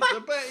 guys.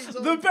 The bet is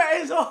on. The bet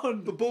is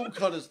on. The ball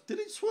kind of... Did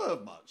it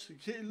swerve much?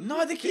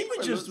 No, the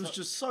keeper just was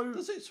just so...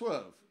 Does it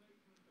swerve?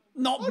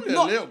 Not a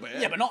little bit.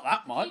 Yeah, but not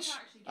that much.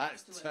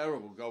 That's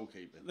terrible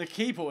goalkeeping. The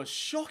keeper was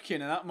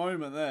shocking in that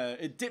moment there.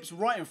 It dips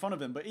right in front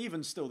of him, but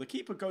even still, the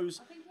keeper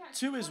goes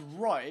to his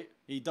right.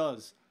 He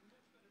does.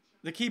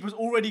 The keeper's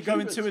already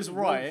going to his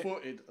right.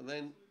 Wrong-footed and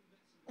then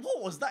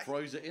What was that?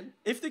 throws it in.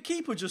 If the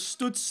keeper just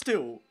stood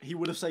still, he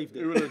would have saved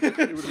it. He would have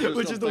just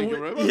which is gone, "Thank you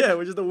very much."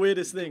 which is the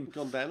weirdest thing.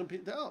 Gone down and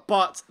picked it up.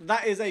 But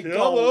that is a Come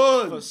goal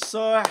on. for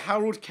Sir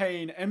Harold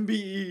Kane,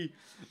 MBE.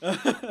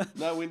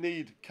 Now we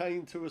need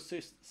Kane to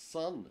assist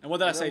Son. And what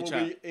did I say, then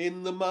chat? we'll be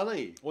in the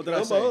money. What did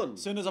Come I say? on.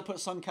 As soon as I put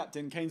Son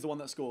captain, Kane's the one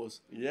that scores.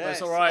 Yes. But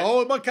it's all right.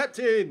 Oh, my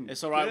captain.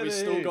 It's all right. Get We it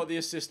still in. got the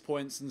assist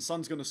points, and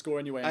Son's going to score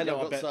anyway And get I've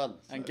our got bet Son,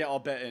 and so- get our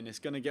bet in. It's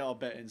going to get our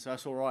bet in, so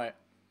that's all right.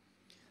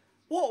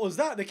 What was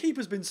that? The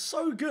keeper's been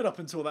so good up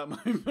until that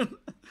moment.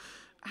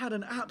 Had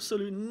an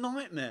absolute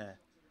nightmare.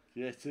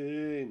 Get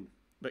in.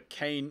 But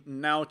Kane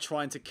now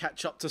trying to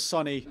catch up to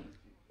Sonny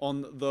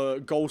on the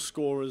goal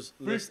scorers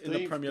list in the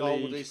 15th Premier goal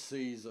League. this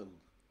season.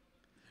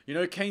 You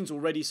know, Kane's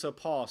already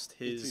surpassed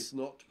It his... is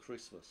not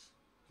Christmas.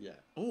 Yeah.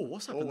 Oh,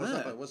 what's Oh, happened what's there?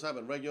 happened? What's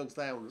happened? Region's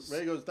down.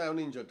 Region's down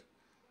injured.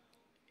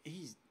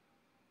 He's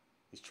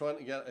He's trying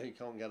to get... He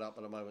can't get up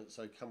at the moment,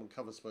 so come and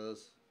cover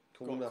Spurs.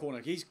 got a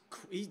corner. He's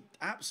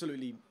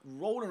absolutely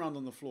rolling around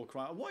on the floor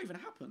crying. What even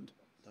happened?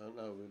 Don't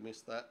know. We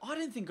missed that. I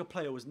didn't think a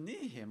player was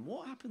near him.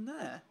 What happened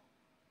there?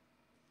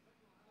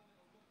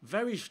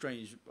 Very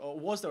strange. Or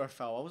was there a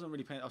foul? I wasn't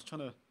really paying... I was trying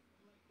to...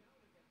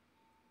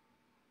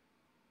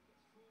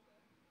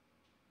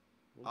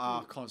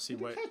 I can't see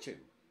Did where. he catch him?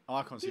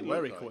 I can't see Didn't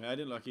where look he caught like. it. I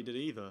didn't look like he did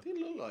either.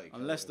 Didn't look like.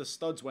 Unless the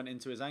studs went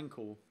into his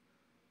ankle.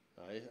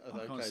 Aye,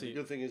 can't okay. see. The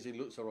good thing is he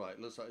looks alright.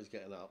 Looks like he's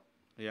getting up.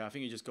 Yeah, I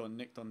think he just got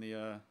nicked on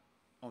the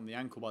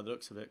ankle by the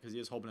looks of it because he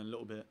is hobbling a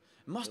little bit.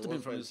 It must It have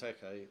been was from his.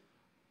 Benteke.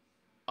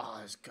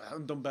 It's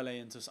Ndombele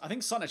into. I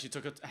think Son actually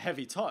took a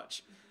heavy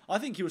touch. I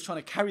think he was trying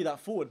to carry that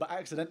forward, but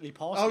accidentally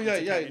passed. Oh it yeah,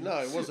 into yeah. Kane. No,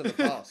 it wasn't a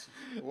pass.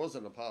 It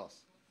wasn't a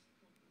pass.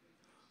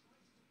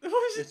 What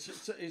was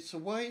it? It's the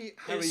way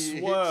Harry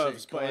swerves,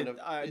 hits it, but kind of.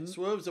 It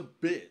swerves a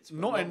bit. but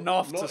Not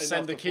enough to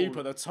send the to keeper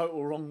fall- the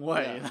total wrong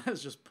way. Yeah.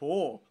 That's just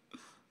poor.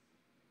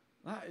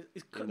 That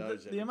is, He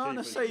knows it. the amount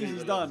of Keeper- saves he's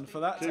keeper done looks- for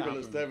that to Keeper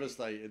looks happen.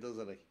 devastated,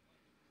 doesn't he?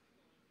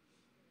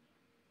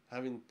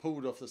 Having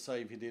pulled off the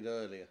save he did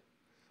earlier.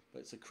 But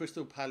it's a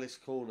Crystal Palace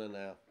corner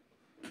now.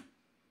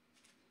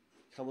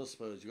 Come on,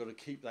 Spurs. You've got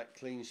to keep that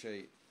clean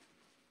sheet.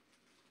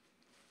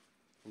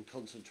 And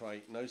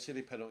concentrate. No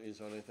silly penalties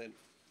or anything.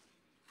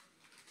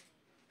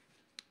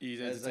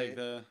 Easy to Eze take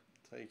the.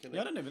 Taking Yeah,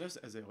 I it. don't know if it's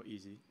Eze or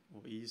easy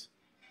or ease.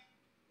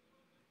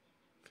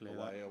 Clear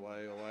that.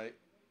 Away.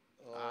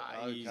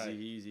 Oh, Easy,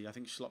 easy. I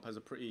think Schlupp has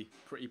a pretty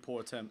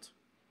poor attempt.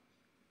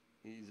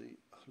 Easy.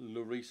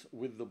 Lloris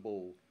with the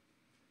ball.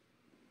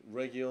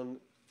 Region,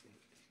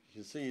 you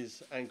can see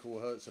his ankle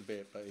hurts a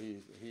bit, but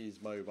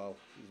he's mobile.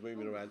 He's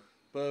moving around.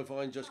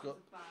 Bergwijn just got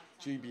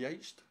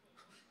GBH'd.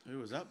 Who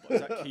was that?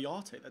 Was that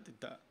Chiarte that did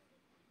that?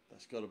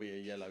 That's got to be a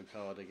yellow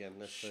card again.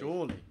 Let's see.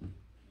 Surely.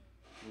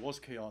 It was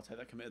Chiarte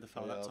that committed the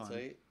foul that time.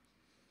 Chiarte.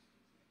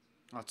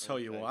 I'll tell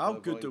you Okay, what. How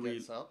Bergwijn good do we?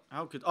 gets up.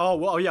 How good? Oh,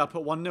 well, yeah. I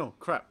put 1-0.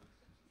 Crap.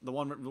 The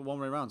one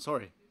way round.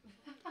 Sorry.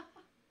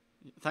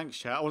 Thanks,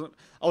 chat.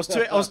 I was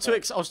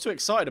too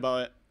excited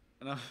about it.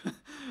 And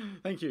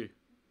thank you.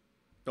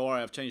 Don't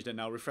worry, I've changed it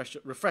now. Refresh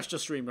the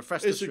stream.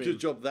 Refresh the It's a stream. good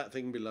job that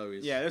thing below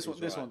is. Yeah, is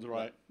this one's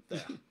right.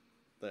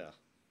 There.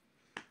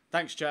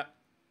 Thanks, chat.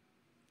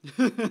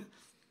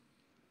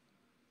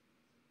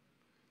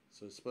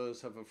 So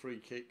Spurs have a free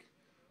kick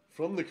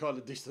from the kind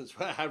of distance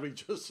where Harry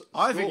just.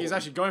 I think he's scored.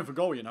 actually going for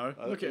goal. You know,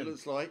 look at It him.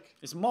 looks like.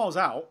 It's miles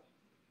out.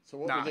 So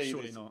what Nah, we need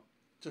surely is not.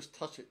 just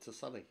touch it to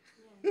Sonny.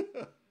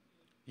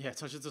 Yeah,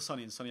 touch it to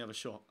Sonny and Sonny have a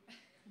shot.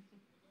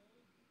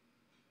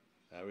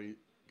 Harry.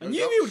 I goes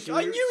knew up,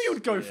 I knew he would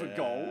shoots. go for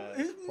goal.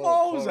 It's Poor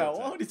miles out. attempt,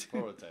 Why would he do?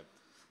 poor attempt.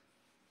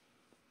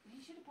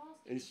 He should have passed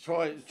it. He's He's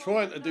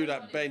trying to got do no that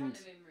one in bend front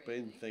of him,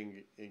 really.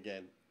 thing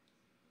again.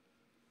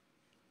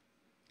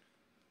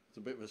 It's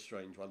a bit of a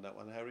strange one, that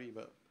one, Harry.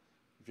 But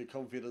if your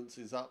confidence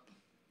is up,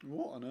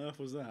 What on earth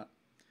was that?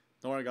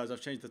 Don't worry, guys.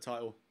 I've changed the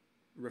title.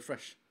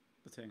 Refresh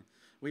the thing.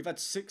 We've had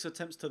 6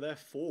 attempts to their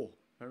 4.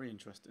 Very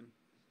interesting.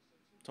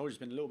 Told you it's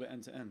been a little bit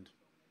end to end.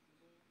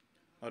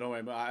 Oh, don't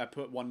worry, but I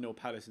put 1-0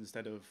 Palace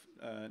instead of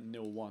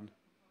 0-1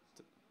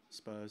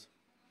 Spurs.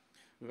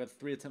 We've had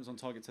 3 attempts on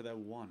target to their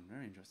 1.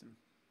 Very interesting.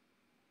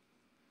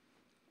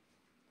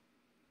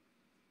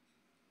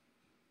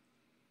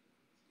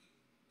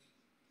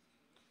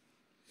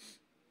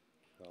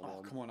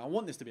 Oh, come on. I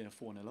want this to be a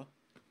 4-0.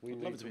 we I'd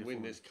love need it to to be a win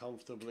 4-0. this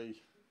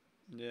comfortably.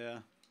 Yeah.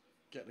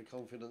 Get the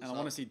confidence. And I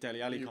want to see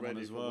Dele Alli Be come on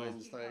ready as for well.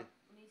 Wednesday.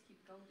 We need to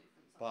keep the goal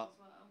difference But- up as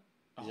well.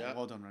 Oh, Yeah.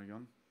 well done,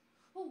 Regan.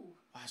 Oh,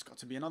 Oh, it's got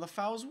to be another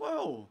foul as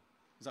well.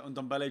 Is that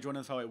Ndombele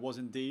joining the foul? It was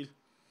indeed.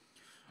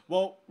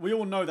 Well, we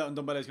all know that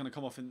Ndombele is going to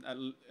come off in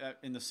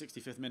the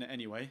 65th minute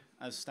anyway,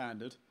 as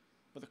standard.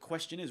 But the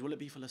question is, will it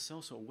be for Lo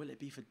Celso or will it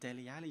be for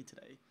Dele Alli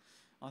today?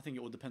 I think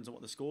it all depends on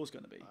what the score's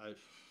going to be.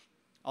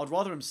 I'd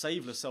rather him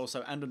save Lo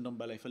Celso and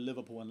Ndombele for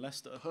Liverpool and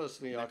Leicester.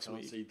 Personally, I next can't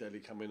week. see Delhi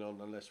coming on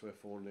unless we're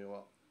 4-0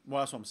 up.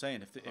 Well, that's what I'm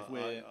saying. If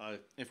we're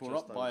just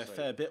up don't by a see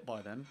fair it. bit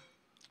by then,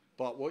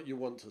 But what you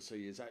want to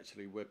see is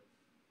actually we're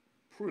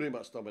pretty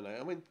much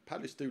dominating. I mean,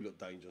 Palace do look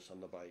dangerous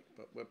on the break,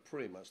 but we're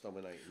pretty much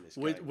dominating this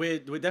game. we're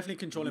definitely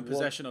controlling You want-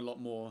 possession a lot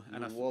more,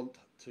 and You want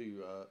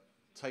to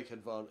take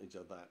advantage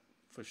of that.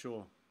 for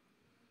sure.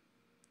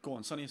 Go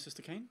on, Sonny assist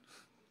to Kane.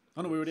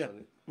 Oh no, we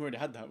already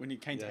had that. We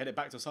need Kane to Yeah. head it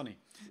back to Sonny.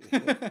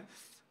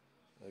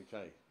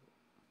 Okay.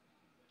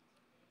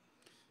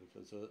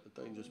 Because a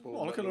dangerous ball.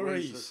 Oh, look but at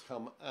Lloris Lloris. has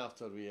come out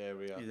of the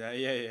area.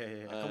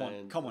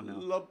 Yeah. Come on now.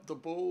 Lobbed the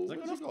ball. Has it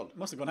Where's gone it off?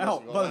 Must have gone Must out.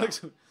 have gone By the out.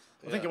 looks of,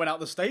 I think Yeah. it went out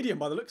the stadium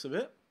by the looks of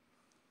it.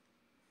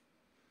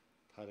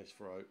 Palace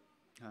throw.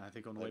 I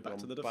think on the way They've back to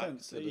gone the back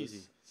defence. to the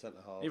Easy.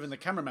 Centre half. Even the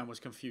cameraman was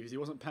confused. He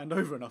wasn't panned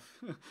over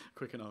enough,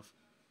 quick enough.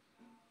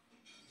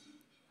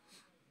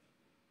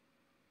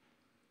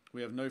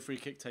 We have no free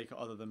kick taker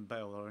other than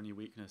Bale, our only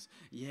weakness.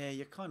 Yeah,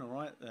 you're kind of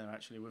right there,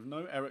 actually. With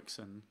no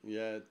Ericsson.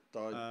 Yeah,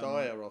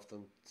 Dyer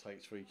often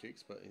takes free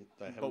kicks, but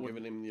they haven't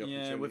given him the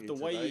opportunity. Yeah, with the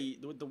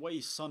today.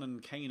 way Son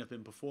and Kane have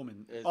been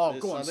performing. Is Go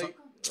on, Sonny?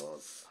 Son.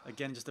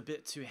 Again, just a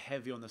bit too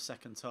heavy on the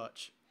second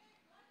touch.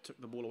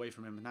 Took the ball away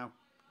from him. And now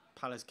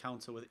Palace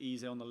counter with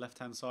Eze on the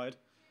left-hand side.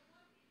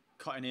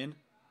 Cutting in.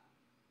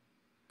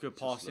 Good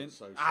passing.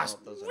 So Ah,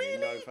 sharp, doesn't really? he?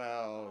 No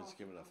foul. He's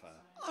given a foul.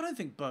 I don't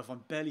think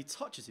Bergwijn barely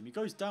touches him. He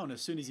goes down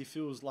as soon as he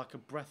feels like a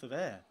breath of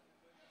air.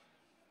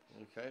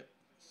 Okay,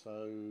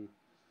 so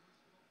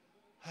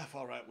how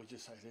far out would you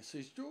say this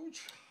is,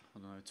 George? I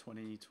don't know,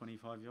 20,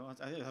 25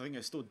 yards. I think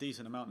it's still a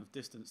decent amount of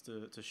distance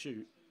to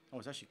shoot. Oh,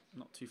 it's actually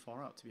not too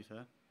far out, to be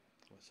fair.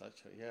 It's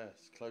actually, yeah,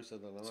 it's closer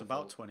than I It's thought.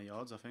 about 20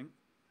 yards, I think.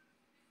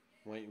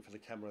 Waiting for the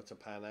camera to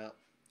pan out.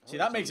 See,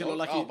 that makes it look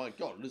like oh my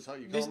god, this is how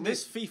you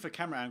this FIFA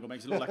camera angle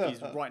makes it look like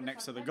he's right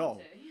next to the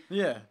goal.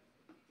 Yeah.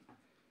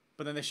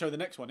 But then they show the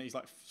next one, he's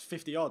like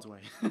 50 yards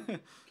away.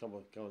 Come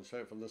on, show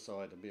it from the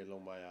side and be a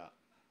long way out.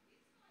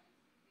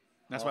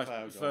 That's why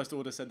First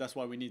Order said that's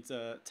why we need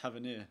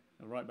Tavernier,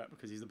 a right back,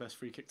 because he's the best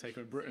free kick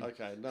taker in Britain.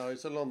 Okay, no,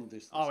 it's a long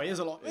distance. Oh, it is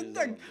a lot.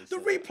 The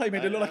replay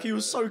made it look like he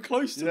was so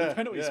close to the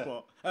penalty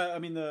spot. I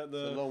mean, the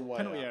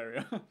penalty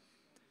area.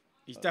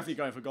 He's definitely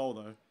going for goal,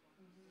 though.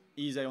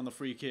 Eze on the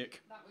free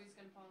kick. That was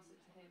going to pass it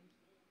to him.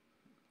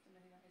 Don't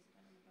know who that is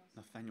again.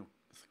 Nathaniel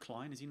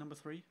Klein, is he number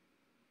 3?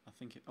 I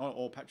think it.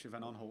 Or Patrick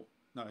Van Aanholt.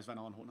 No, it's Van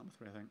Aanholt number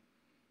 3, I think.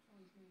 Oh,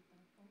 he's moved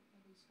then. Oh,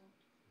 maybe he's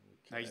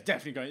swapped. No, he's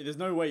definitely going. There's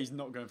no way he's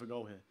not going for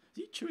goal here. Is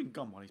he chewing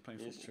gum while he's playing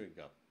football? He's chewing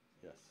gum,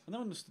 yes. I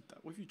never understood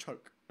that. What if you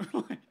choke?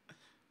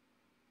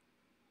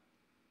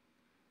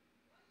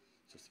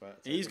 Just about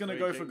He's going to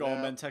go for goal,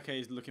 and Benteke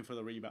is looking for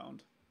the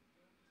rebound.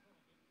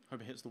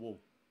 Hope it hits the wall.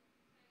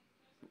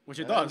 Which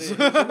it does.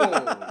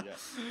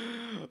 Yes.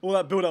 All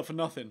that build up for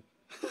nothing.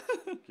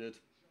 Good.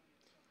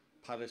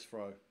 Palace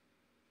throw.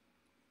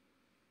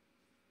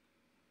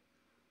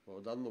 Well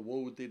done, the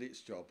wall did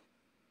its job.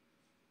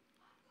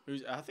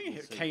 I think it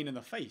hit Kane in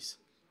the face.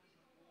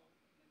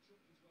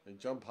 They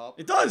jump up.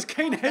 It does.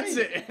 Kane heads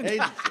it. Heads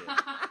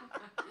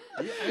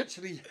it. He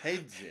actually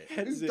heads it.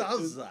 Who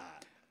does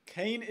that?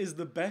 Kane is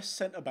the best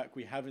centre-back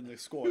we have in the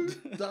squad.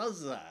 Who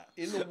does that?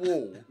 In the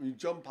wall, you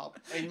jump up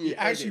and you He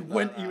actually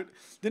went... He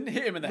didn't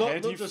hit him in the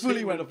head. He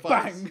fully went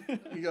bang.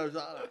 He goes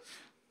like that.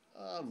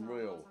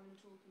 Unreal.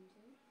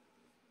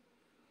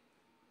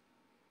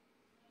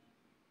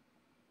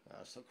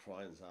 Stop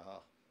crying,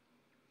 Zaha.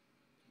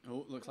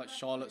 Oh, looks like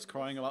Charlotte's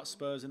crying about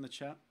Spurs in the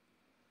chat.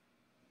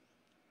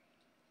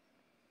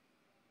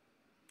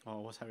 Oh,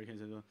 what's Harry Kane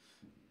doing?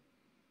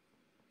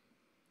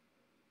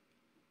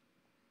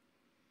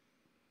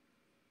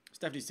 It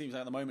definitely seems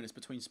like at the moment it's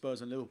between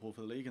Spurs and Liverpool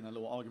for the league, and that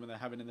little argument they're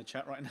having in the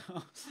chat right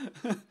now.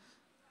 But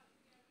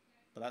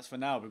that's for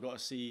now. We've got to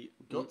see.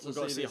 We've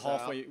got to see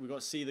halfway. We've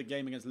got to see the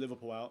game against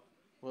Liverpool out.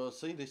 Well,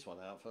 see this one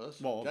out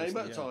first. Well, game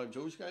at a time,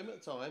 George. Game at a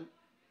time.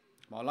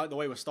 Well, I like the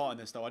way we're starting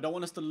this, though. I don't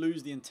want us to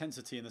lose the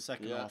intensity in the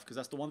second half, because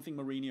that's the one thing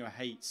Mourinho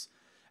hates.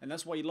 And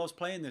that's why he loves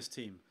playing this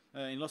team.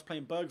 He loves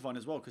playing Bergwijn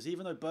as well, because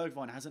even though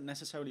Bergwijn hasn't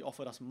necessarily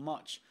offered us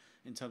much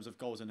in terms of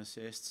goals and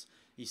assists,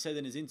 he said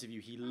in his interview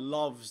he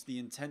loves the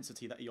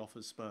intensity that he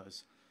offers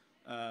Spurs.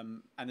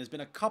 And there's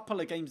been a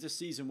couple of games this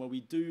season where we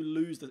do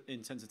lose the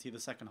intensity of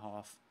the second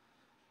half,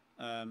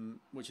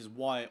 which is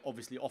why,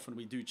 obviously, often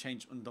we do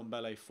change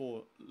Ndombele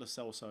for Lo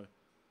Celso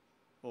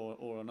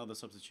or another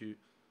substitute.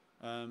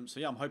 So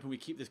yeah, I'm hoping we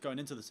keep this going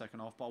into the second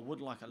half, but I would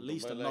like at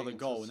least another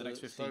goal in the next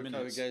 15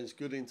 minutes. Again's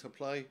good into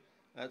play.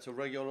 Out to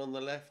Reguilon on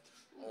the left.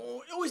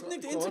 Oh, he always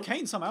nicked it into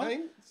Kane somehow.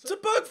 Kane. To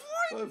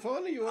Bergwijn.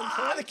 Bergwijn, you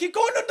on They keep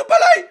going on the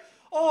belly.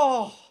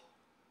 Oh,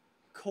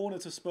 corner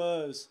to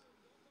Spurs.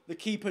 The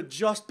keeper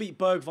just beat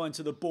Bergwijn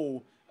to the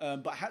ball,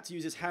 but had to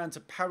use his hand to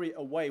parry it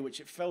away, which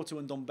it fell to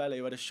Ndombele,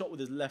 who had a shot with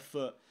his left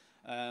foot.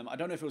 I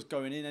don't know if it was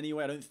going in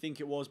anyway. I don't think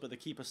it was, but the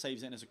keeper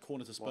saves it and it's a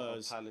corner to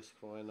Spurs. What are Palace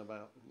crying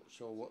about? I'm not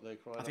sure what they're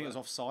crying about. I think it was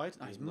offside.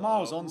 No, he's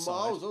miles onside.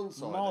 Miles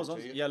onside. Miles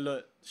on. Yeah,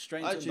 look,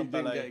 straight into Ndombele.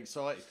 I didn't get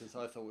excited because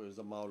I thought it was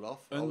a mile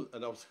off. And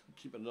I was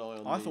keeping an eye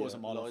on I thought it was a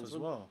mile off as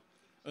well.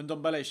 And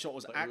Ndombele's shot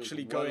was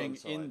actually going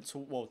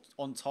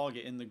on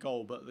target in the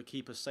goal, but the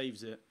keeper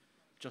saves it.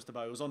 Just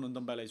about. It was on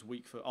Ndombele's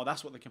weak foot. Oh,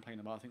 that's what they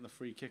complain about. I think the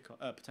free kick,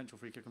 potential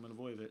free kick on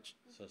Milivojevic.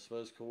 So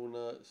Spurs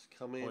corner, it's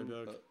coming.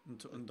 Højbjerg,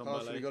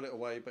 Partially got it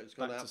away, but it's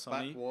gone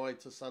back wide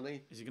to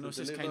Sonny. Is he going to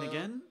assist Kane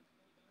again?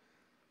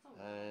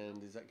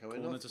 And is that going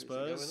corner off? to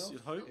Spurs,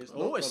 you'd hope. It's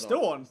it's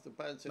still on.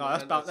 No,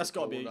 that's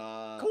got to be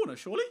corner,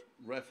 surely?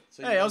 Ref,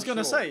 hey, I was going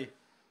to say.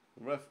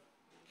 Ref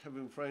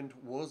Kevin Friend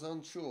was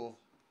unsure.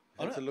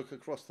 Had to look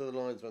across to the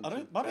linesman. I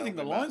don't think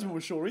the linesman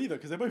was sure either,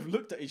 because they both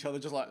looked at each other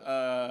just like,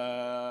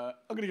 I'm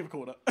going to give a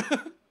corner.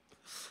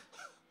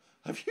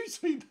 Have you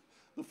seen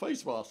the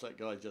face mask that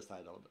guy just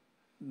had on?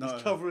 No.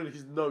 He's covering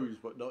his nose,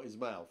 but not his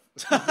mouth.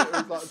 It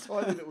was like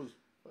a tiny little...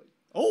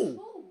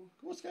 Oh!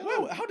 What's going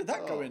on? How did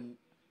that go in?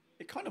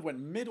 It kind of went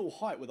middle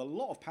height with a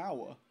lot of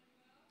power.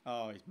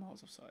 Oh, he's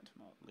miles offside.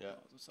 Miles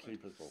offside.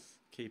 Keeper's ball.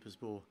 Keeper's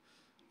ball.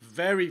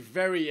 Very,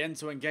 very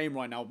end-to-end game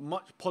right now.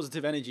 Much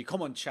positive energy.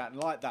 Come on, chat.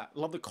 Like that.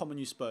 Love the Common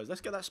You Spurs.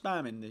 Let's get that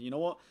spam in there. You know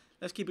what?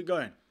 Let's keep it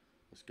going.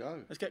 Let's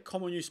go. Let's get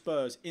Common You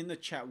Spurs in the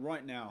chat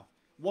right now.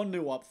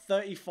 1-0 up.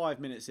 35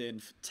 minutes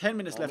in. 10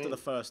 minutes left of the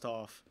first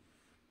half.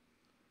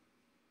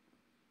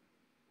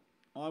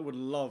 I would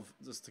love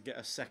just to get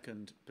a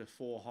second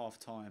before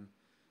half-time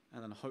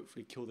and then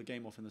hopefully kill the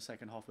game off in the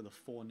second half with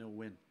a 4-0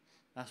 win.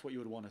 That's what you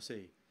would want to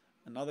see.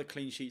 Another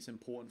clean sheet's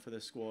important for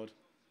this squad.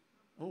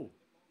 Oh.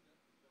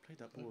 Played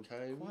that ball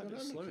quite a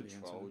bit slowly.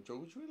 Control.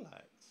 George,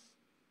 relax.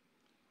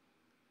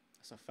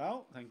 That's a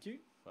foul. Thank you.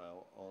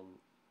 Foul on...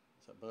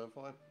 Is that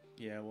Bergwijn?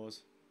 Yeah, it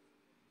was.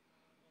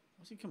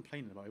 What's he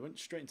complaining about? He went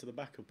straight into the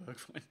back of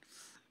Bergwijn.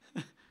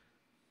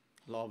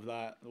 Love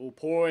that. All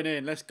pouring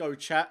in. Let's go,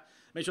 chat.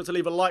 Make sure to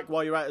leave a like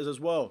while you're at us as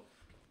well.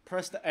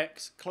 Press the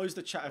X. Close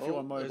the chat if you're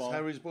on mobile. There's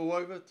Harry's ball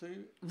over to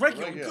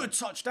Reguilon, good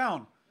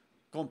touchdown.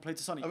 Go on, play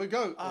to Sonny. Have a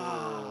go.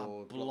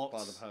 Blocked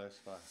by the Palace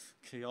player.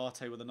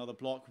 Chiarte with another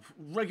block.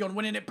 Reguilon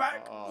winning it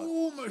back.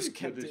 Almost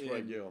kept it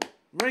in.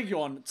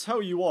 Reguilon,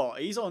 tell you what,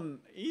 he's on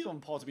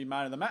par to be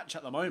man of the match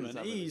at the moment.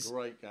 He's having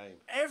a great game.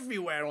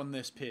 Everywhere on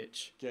this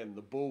pitch. Again,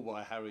 the ball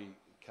by Harry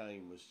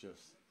Kane was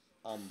just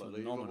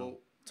unbelievable. Phenomenal.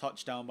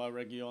 Touchdown by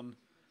Reguilon.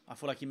 I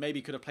feel like he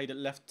maybe could have played it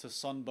left to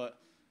Son, but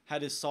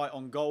had his sight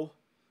on goal.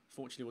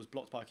 Fortunately, was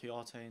blocked by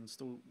Chiarte and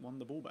still won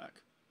the ball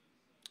back.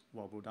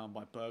 Well, ball down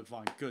by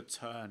Bergwijn. Good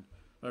turn.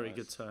 Very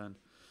good turn.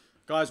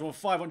 Guys, we're on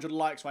 500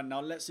 likes right now.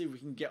 Let's see if we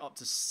can get up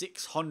to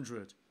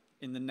 600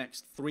 in the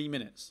next 3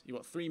 minutes. You've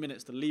got 3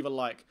 minutes to leave a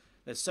like.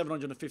 There's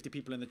 750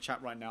 people in the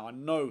chat right now. I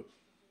know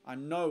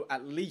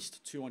at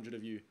least 200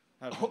 of you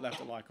have left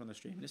a like on the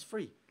stream. And it's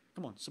free.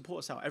 Come on, support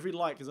us out. Every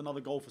like is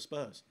another goal for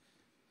Spurs.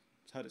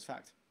 It's heard it's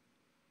fact.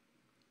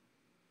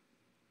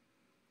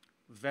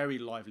 Very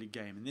lively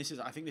game. And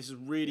I think this is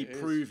really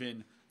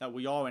proving that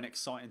we are an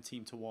exciting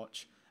team to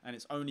watch. And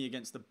it's only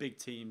against the big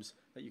teams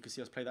that you can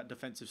see us play that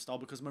defensive style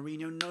because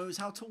Mourinho knows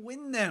how to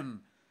win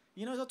them.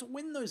 He knows how to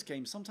win those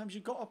games. Sometimes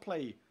you've got to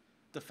play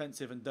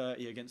defensive and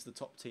dirty against the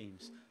top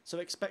teams. So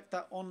expect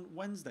that on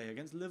Wednesday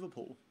against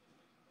Liverpool.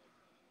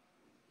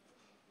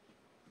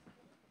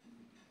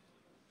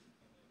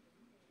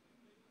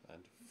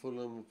 And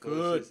Fulham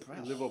versus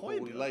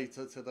Liverpool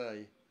later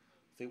today.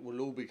 I think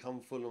we'll all become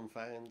Fulham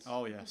fans.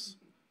 Oh, yes.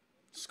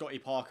 Scotty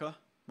Parker,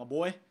 my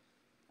boy,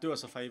 do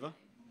us a favour.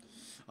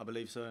 I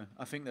believe so.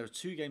 I think there are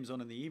 2 games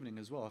on in the evening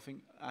as well. I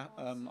think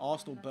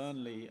Arsenal,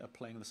 Burnley are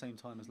playing at the same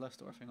time as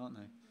Leicester, I think, aren't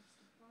they?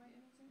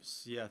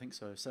 Yeah, I think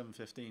so.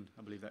 7:15,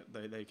 I believe that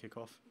they kick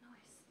off.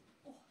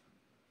 Nice.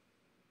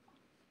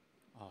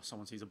 Oh,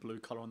 someone sees a blue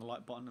colour on the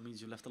like button. That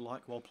means you left a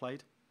like. Well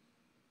played.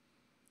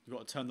 You've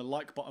got to turn the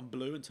like button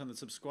blue and turn the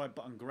subscribe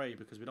button grey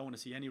because we don't want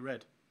to see any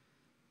red.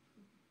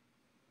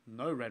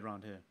 No red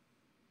round here.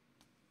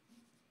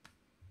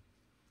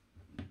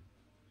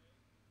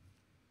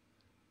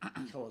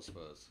 Come on,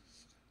 Spurs.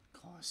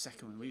 God,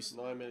 second one.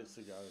 9 minutes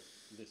to go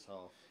this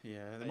half.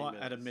 Yeah, they might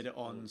add a minute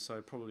on,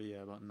 so probably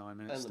about 9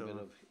 minutes and still. And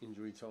a bit of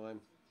injury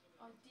time.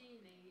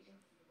 Ideally, if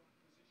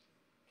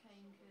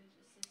Kane could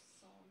assist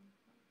Son,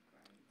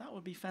 that'd be great. That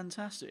would be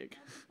fantastic.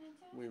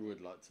 We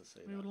would like to see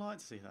that. We would like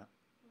to see that.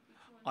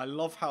 I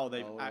love how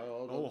they've...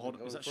 hold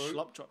on. Is that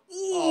Schlupp?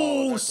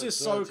 Oh,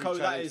 Sissoko.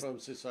 That is from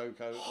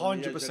Sissoko.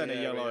 100%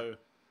 a yellow.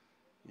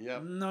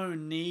 Yep. No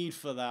need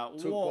for that.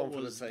 Took what one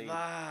for was the team.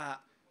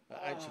 that?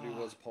 That actually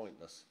was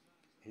pointless.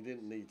 He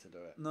didn't need to do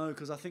it. No,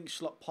 because I think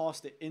Schlupp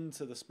passed it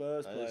into the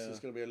Spurs player. This is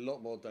going to be a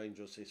lot more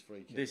dangerous, this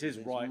free kick. This is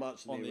right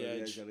much on the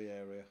edge of the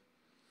area.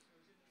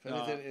 If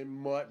anything, it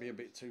might be a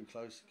bit too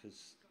close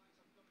because...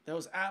 There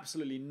was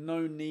absolutely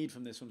no need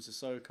from this from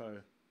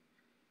Sissoko.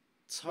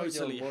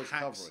 Totally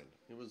covering.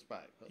 He was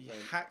back. He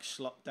hacked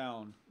Schlupp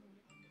down.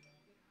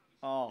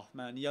 Oh,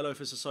 man. Yellow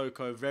for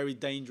Sissoko. Very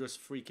dangerous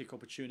free kick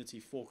opportunity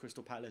for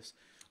Crystal Palace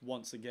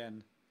once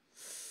again.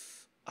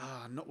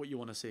 Not what you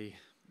want to see.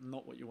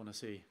 Not what you want to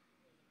see.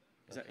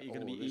 Is that going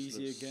to be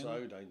easy again?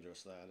 So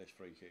dangerous there, this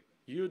free kick.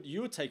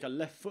 You would take a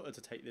left footer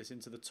to take this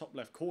into the top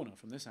left corner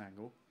from this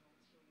angle.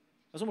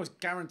 That's almost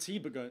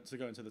guaranteed to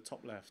go into the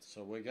top left.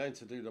 So we're going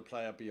to do the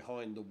player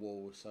behind the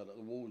wall so that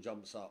the wall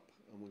jumps up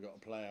and we've got a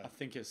player. I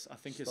think it's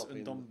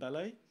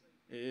Ndombele.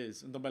 It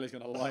is. Ndombele's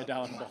going to lie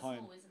down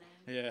behind.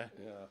 Yeah.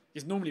 He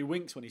normally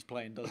winks when he's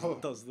playing.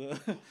 Does the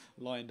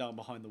lying down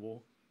behind the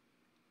wall.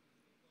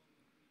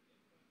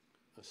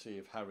 Let's see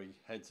if Harry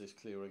heads this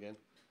clear again.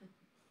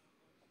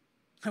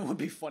 It would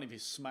be funny if he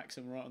smacks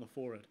him right on the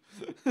forehead.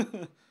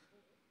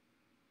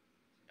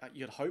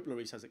 You'd hope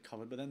Lloris has it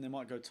covered, but then they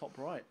might go top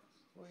right.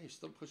 Well, he's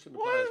still pushing the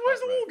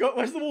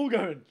Where's the wall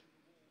going?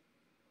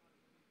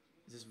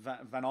 Is this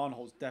Van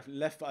Aanholt's definitely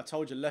left? I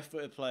told you,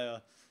 left-footed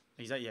player.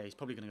 He's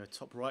probably going to go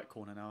top right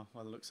corner now,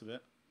 by the looks of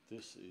it.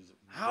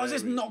 How is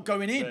this not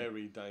going in?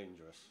 Very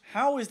dangerous.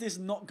 How is this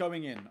not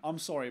going in? I'm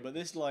sorry, but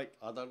this I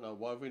don't know.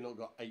 Why have we not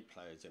got 8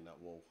 players in that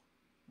wall?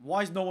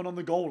 Why is no one on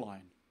the goal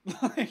line?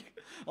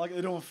 like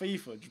they do on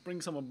FIFA. Just bring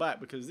someone back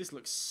because this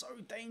looks so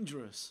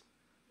dangerous.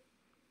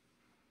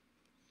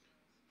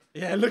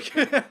 Yeah, look.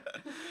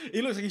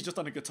 He looks like he's just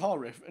done a guitar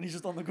riff and he's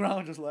just on the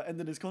ground just like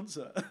ending his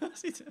concert.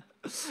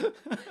 How's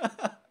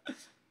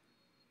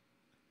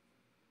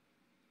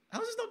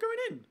this not going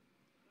in?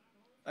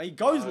 He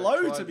goes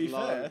low, to be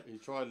fair. He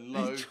tried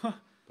low,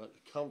 but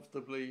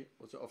comfortably.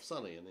 Was it off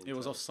Sonny? It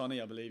was off Sonny,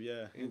 I believe,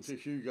 yeah. Into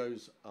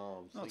Hugo's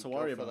arms. Not to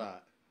worry about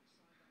that.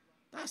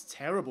 That's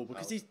terrible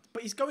because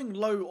he's going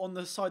low on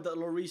the side that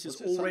Lloris is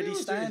already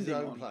standing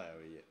on.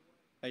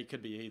 It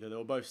could be either. They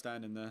were both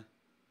standing there.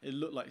 It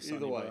looked like Sonny.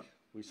 Either way,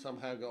 we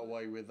somehow got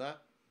away with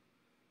that.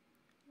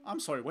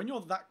 I'm sorry, when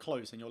you're that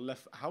close and you're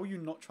left, how are you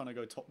not trying to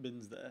go top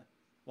bins there?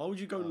 Why would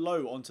you go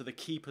low onto the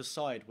keeper's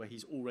side where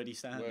he's already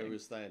standing? Where he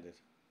was standing.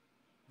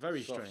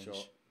 Very Soft strange.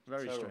 Shot.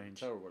 Very strange.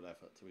 Terrible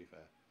effort, to be fair.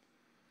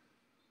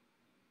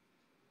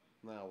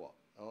 Now what?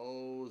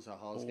 Oh,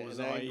 Zaha's getting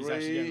angry. He's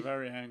actually getting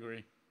very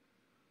angry.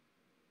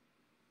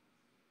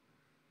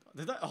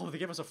 Did that? Oh, they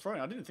gave us a throw.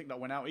 I didn't think that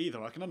went out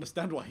either. I can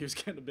understand why he was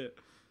getting a bit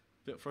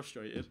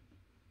frustrated.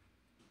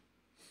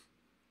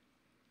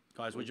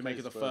 Guys, what do you make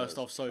of the first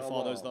half so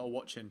far? Those that are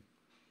watching.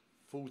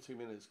 40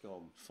 minutes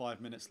gone. 5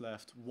 minutes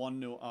left.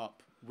 1-0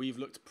 up. We've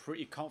looked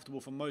pretty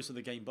comfortable for most of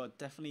the game, but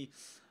definitely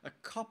a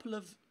couple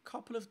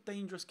of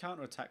dangerous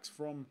counter-attacks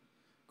from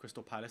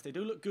Crystal Palace. They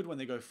do look good when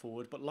they go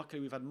forward, but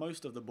luckily we've had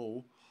most of the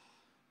ball.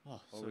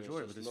 Oh, so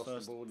Joy with his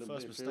first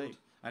mistake.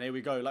 And here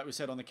we go. Like we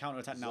said on the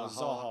counter-attack now,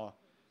 Zaha.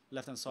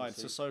 Left-hand side,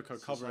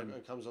 Sissoko covering.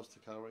 Sissoko comes off to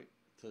Curry.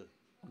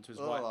 Onto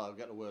his right. I'll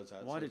get the words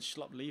out. Why did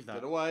Schlupp leave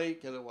that? Get away,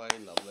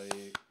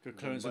 lovely. Good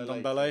clearance from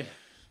Ndombele.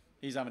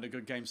 He's having a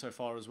good game so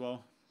far as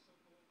well.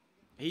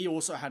 He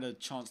also had a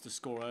chance to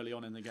score early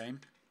on in the game.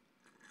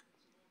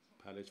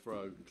 Palace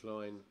throw,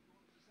 Klein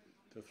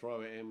to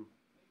throw it in.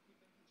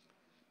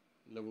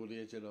 Level the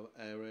edge of our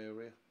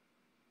area.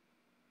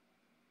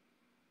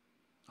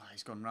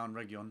 He's gone round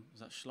Region. Is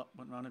that Schlupp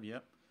went round him?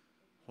 Yep.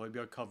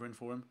 Højbjerg covering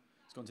for him.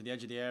 He's gone to the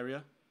edge of the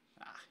area.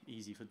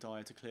 Easy for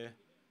Dyer to clear.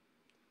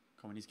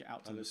 Come on, he needs to get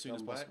out to him as soon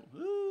as possible.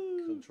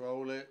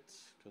 Control it.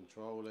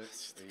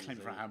 The claim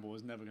for a handball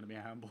is never going to be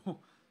a handball.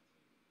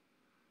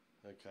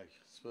 Okay,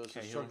 Spurs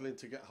are struggling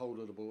to get hold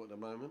of the ball at the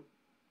moment.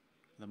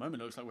 At the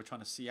moment, it looks like we're trying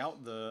to see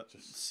out the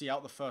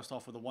first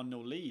half with a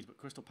 1-0 lead, but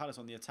Crystal Palace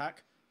on the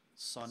attack.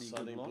 Sonny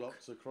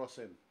blocks the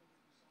crossing.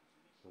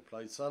 We'll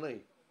play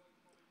Sonny.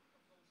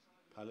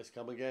 Palace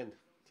come again.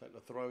 Take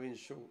the throw in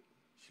short.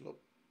 Schlupp.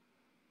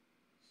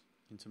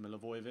 Into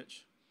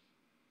Milivojevic.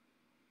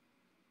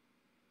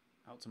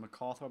 Out to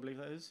MacArthur, I believe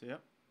that is.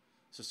 Yep.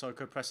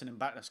 Sissoko pressing him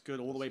back. That's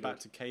good. All the way back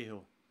to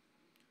Cahill.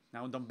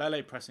 Now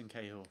Ndombele pressing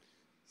Cahill.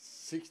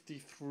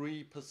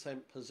 63%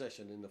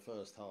 possession in the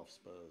first half,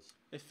 Spurs.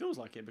 It feels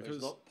like it because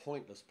it's not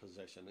pointless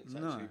possession. It's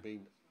actually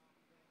been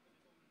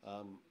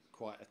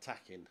quite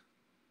attacking.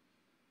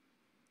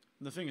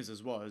 And the thing is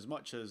as well, as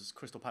much as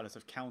Crystal Palace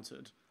have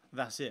countered,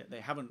 that's it.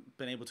 They haven't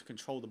been able to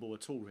control the ball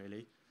at all,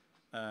 really,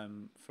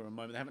 for a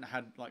moment. They haven't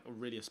had like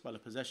really a spell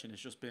of possession.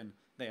 It's just been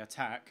they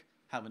attack,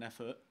 have an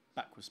effort,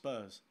 back with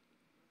Spurs.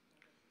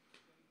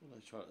 What are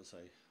they trying to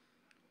say?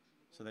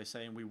 So they're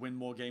saying we win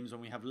more games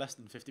when we have less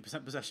than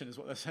 50% possession is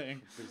what they're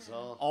saying.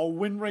 Bizarre. Our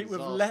win rate with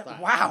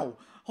wow,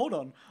 hold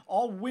on.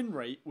 Our win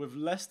rate with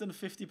less than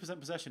 50%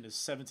 possession is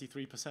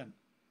 73%.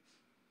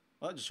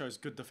 Well, that just shows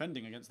good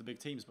defending against the big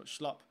teams. But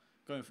Schlupp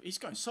he's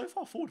going so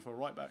far forward for a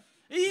right back.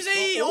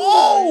 Easy!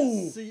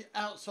 Oh! It's the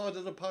outside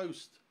of the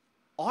post.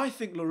 I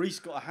think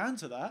Lloris got a hand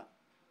to that,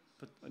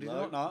 but he did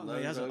not. No,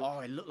 he hasn't. No. Oh,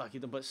 it looked like he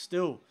did, but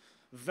still,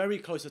 very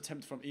close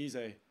attempt from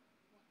Eze.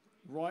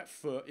 Right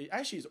foot. It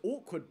actually is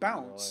awkward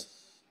bounce.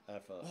 Nice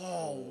effort.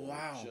 Oh,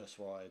 wow. Just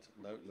wide.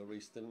 No,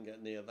 Lloris didn't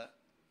get near that.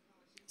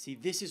 See,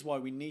 this is why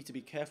we need to be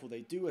careful.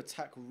 They do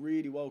attack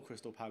really well,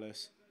 Crystal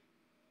Palace.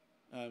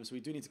 So we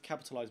do need to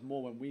capitalise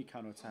more when we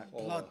counter-attack.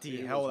 Oh,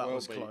 Bloody hell, that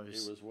was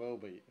close. It was well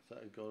beat. If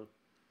that had gone...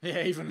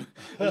 Yeah, even...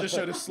 They just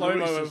showed a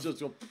slow-mo of...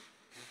 That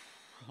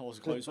was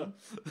a close one.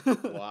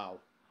 Wow.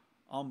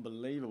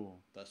 Unbelievable.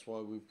 That's why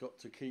we've got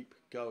to keep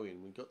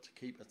going. We've got to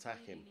keep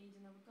attacking.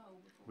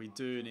 We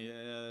do need...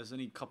 there's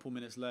only a couple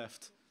minutes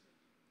left.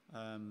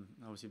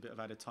 Obviously a bit of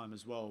added time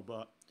as well,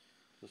 but...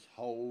 Just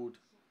hold.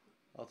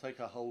 I'll take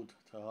a hold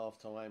to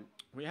half-time.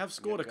 We have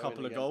scored a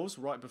couple of goals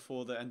right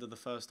before the end of the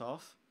first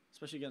half,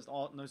 especially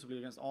notably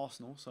against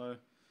Arsenal. So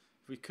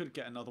if we could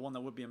get another one,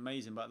 that would be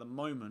amazing. But at the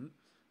moment,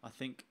 I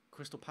think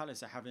Crystal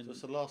Palace are having...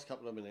 Just the last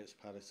couple of minutes,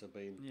 Palace have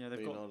been,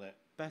 they've got on it.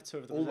 Better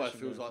of the almost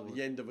feels like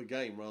the end of a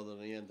game rather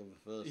than the end of the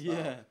first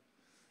half. Yeah.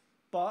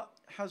 But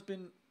has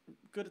been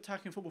good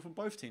attacking football from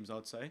both teams,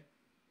 I'd say.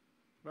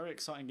 Very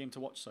exciting game to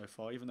watch so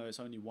far, even though it's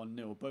only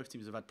 1-0. Both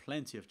teams have had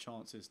plenty of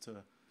chances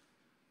to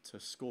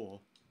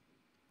score.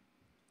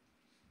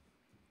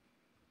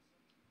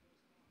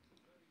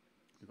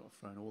 We've got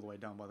thrown all the way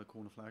down by the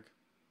corner flag.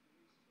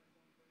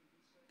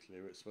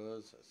 Clear it,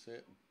 Spurs. That's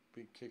it.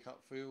 Big kick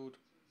upfield.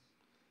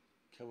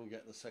 Can we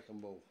get the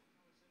second ball?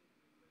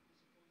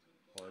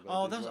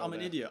 Oh, I'm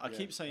an idiot. I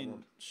keep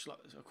saying,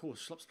 of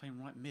course, Schlupp's playing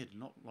right mid,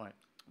 not right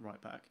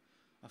back.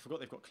 I forgot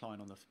they've got Klein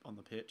on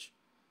the pitch.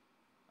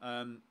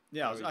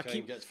 I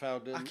keep gets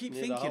fouled in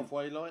near the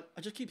halfway line.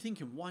 I just keep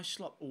thinking, why is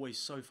Schlupp always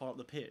so far up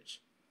the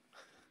pitch?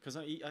 Because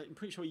I'm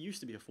pretty sure he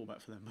used to be a fullback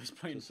for them. But he's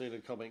playing. I've seen a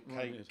comment.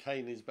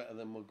 Kane is better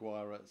than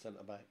Maguire at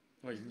centre back.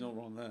 Well, he's not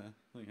wrong there.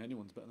 I think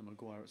anyone's better than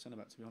Maguire at centre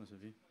back, to be honest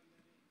with you.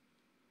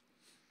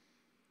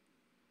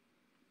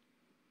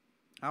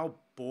 How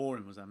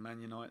boring was that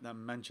that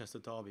Manchester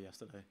derby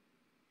yesterday?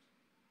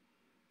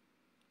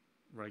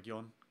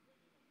 Region.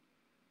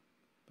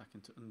 Back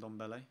into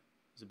Ndombele.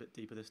 It's a bit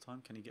deeper this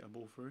time. Can he get a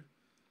ball through?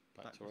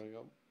 Back to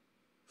Region.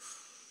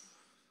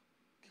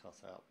 Cut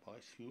out by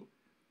Schlupp.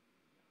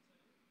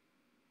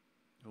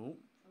 Oh.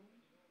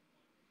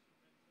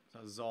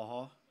 That's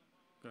Zaha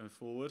going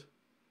forward.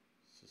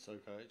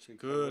 Sissoko actually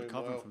good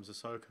covering from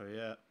Sissoko,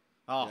 yeah.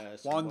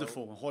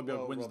 Wonderful.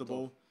 Højbjerg wins the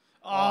ball.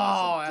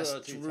 Oh, it's a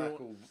that's dirty drill.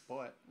 tackle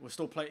by We're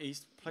still playing.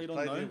 He's played on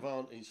played though. the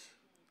advantage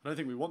I don't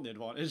think we want the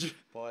advantage.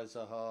 by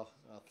Zaha.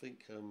 I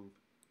think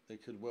there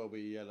could well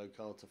be a yellow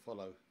card to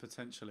follow.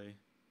 Potentially.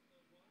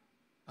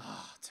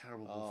 Ah,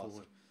 terrible ball Ah,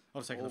 forward. it's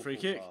I'll have taken the Awful free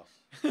kick.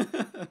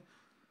 pass.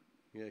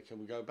 Yeah, can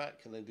we go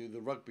back? Can they do the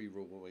rugby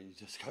rule where you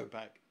just go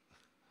back?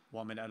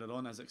 1 minute added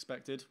on as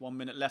expected. 1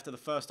 minute left of the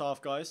first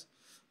half, guys.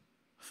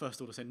 First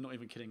of all, to say, not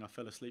even kidding, I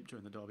fell asleep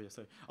during the derby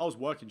yesterday. I was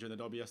working during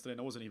the derby yesterday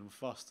and I wasn't even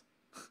fussed.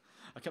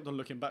 I kept on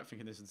looking back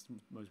thinking this is the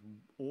most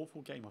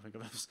awful game I think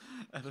I've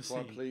ever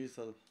Quite seen. pleased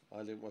that I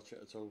didn't watch it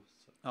at all.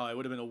 So. Oh, it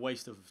would have been a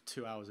waste of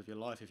 2 hours of your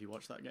life if you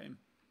watched that game.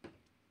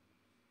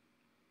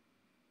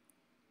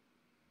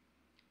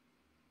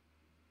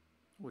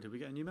 Oh, did we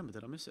get a new member?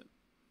 Did I miss it?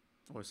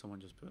 Or did someone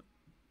just put...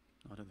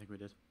 No, I don't think we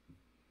did.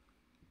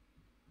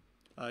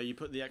 You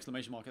put the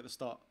exclamation mark at the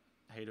start,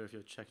 Hader, if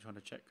you're trying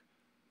to check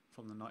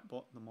from the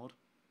Nightbot, the mod.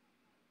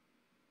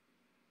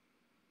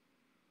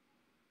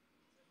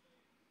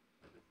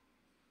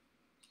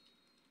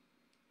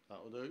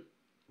 That'll do.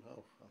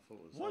 No, I thought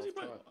it was What was he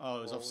half-time. playing? Oh,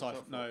 it was What offside.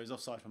 that No, for? it was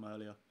offside from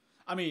earlier.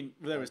 I mean,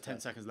 there was 10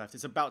 Okay. seconds left.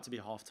 It's about to be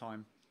half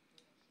time.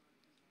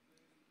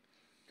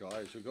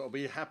 Guys, we've got to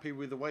be happy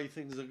with the way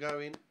things are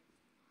going.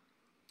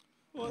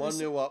 Well,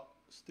 1-0 up.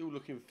 Still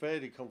looking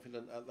fairly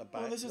confident at the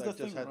back. this is They've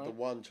the just thing, had the right?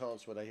 one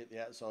chance where they hit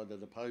the outside of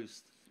the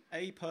post.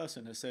 A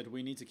person has said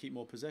we need to keep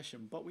more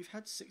possession, but we've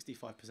had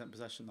 65%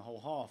 possession the whole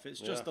half. It's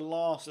just Yeah. the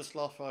last Just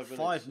last 5 minutes.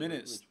 5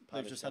 minutes. with They've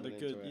Palace just had a coming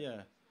good, into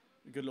it.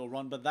 a good little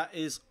run. But that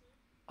is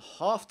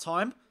half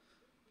time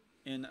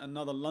in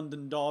another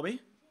London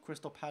derby.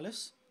 Crystal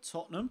Palace,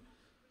 Tottenham.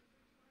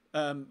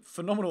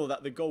 Phenomenal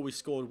that the goal we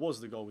scored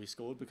was the goal we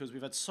scored because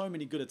we've had so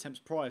many good attempts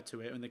prior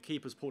to it and the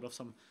keeper's pulled off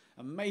some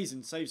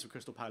amazing saves for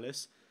Crystal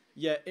Palace.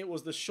 Yet it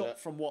was the shot Yeah.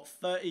 from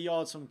 30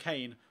 yards from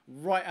Kane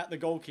right at the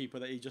goalkeeper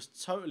that he just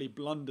totally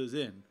blunders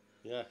in.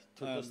 Yeah,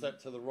 took a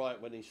step to the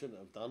right when he shouldn't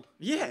have done.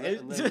 Yeah,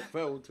 and then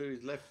fell to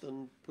his left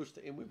and pushed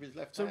it in with his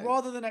left So hand.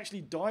 rather than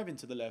actually dive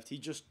into the left, he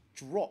just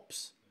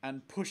drops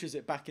and pushes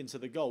it back into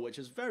the goal, which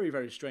is very,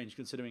 very strange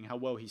considering how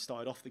well he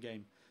started off the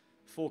game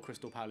for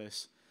Crystal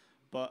Palace.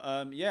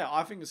 But yeah,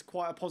 I think it's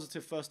quite a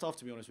positive first half,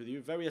 to be honest with you.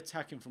 Very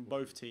attacking from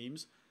both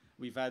teams.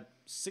 We've had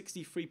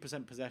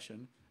 63%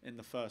 possession in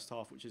the first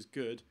half, which is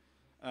good.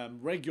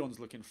 Reguilón's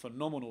looking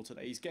phenomenal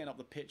today. He's getting up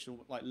the pitch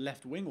like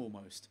left wing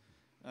almost.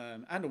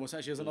 And almost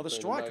actually has another been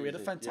striker. He had a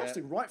amazing.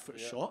 fantastic Yeah. right foot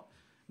Yeah. shot.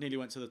 Nearly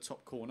went to the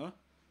top corner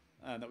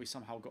that we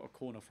somehow got a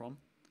corner from.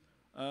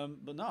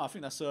 But no, I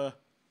think that's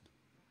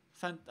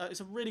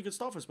it's a really good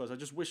start for Spurs. I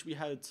just wish we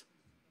had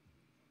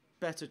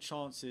better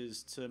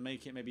chances to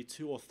make it maybe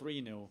 2 or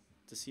 3-0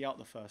 to see out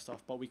the first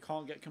half. But we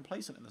can't get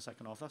complacent in the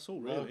second half. That's all,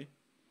 really.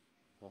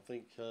 I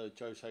think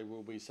Jose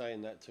will be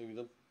saying that to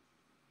them.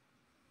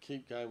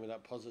 Keep going with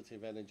that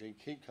positive energy.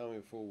 Keep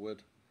coming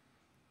forward.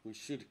 We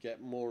should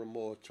get more and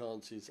more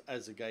chances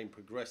as the game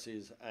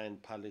progresses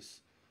and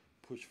Palace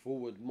push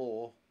forward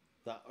more.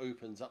 That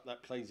opens up,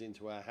 that plays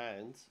into our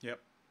hands. Yep.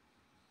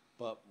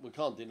 But we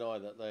can't deny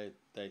that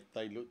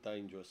they look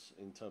dangerous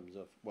in terms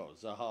of, well,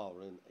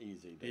 Zaha and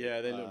Easy.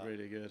 Yeah, they look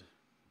really good.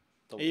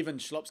 Even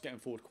Schlupp's getting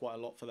forward quite a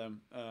lot for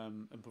them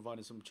and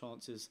providing some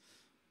chances,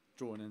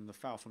 drawing in the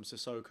foul from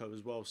Sissoko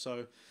as well.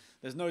 So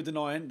there's no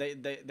denying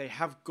they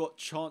have got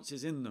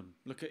chances in them.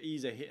 Look at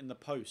Eze hitting the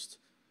post.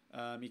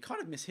 He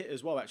kind of mishit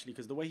as well, actually,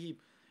 because the way he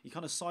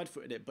kind of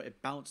side-footed it, but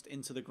it bounced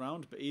into the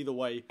ground. But either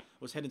way,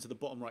 was heading to the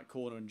bottom right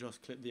corner and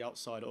just clipped the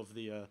outside of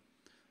the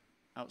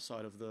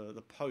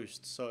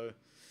post. So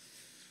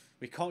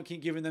we can't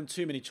keep giving them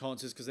too many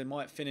chances because they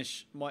might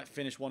finish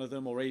one of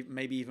them or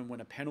maybe even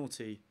win a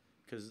penalty.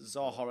 Because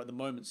Zaha at the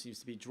moment seems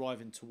to be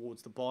driving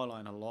towards the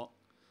byline a lot.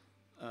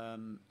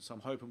 So I'm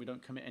hoping we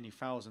don't commit any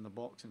fouls in the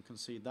box and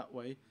concede that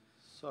way.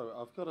 So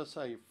I've got to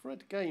say,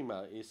 Fred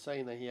Gamer is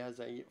saying that he has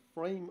a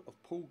frame of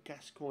Paul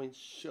Gascoigne's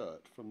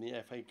shirt from the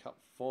FA Cup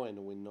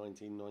final in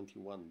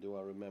 1991. Do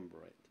I remember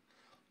it?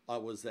 I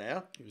was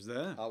there. He was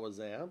there. I was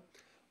there.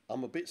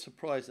 I'm a bit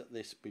surprised at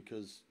this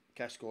because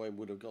Gascoigne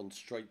would have gone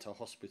straight to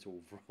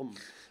hospital from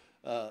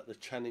the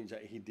challenge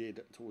that he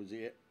did towards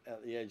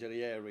at the edge of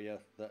the area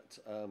that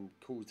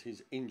caused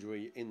his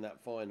injury in that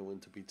final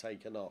and to be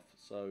taken off.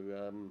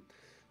 So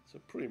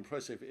pretty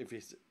impressive if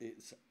it's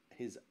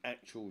his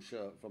actual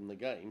shirt from the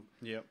game.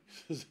 Yep.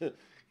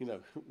 You know,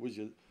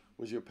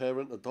 was your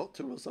parent a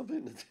doctor or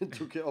something that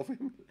took it off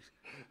him?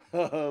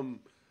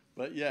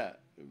 But yeah,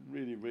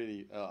 really,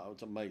 really, it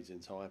was amazing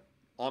time.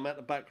 I'm at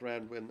the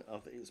background when I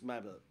think it's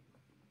Mabbott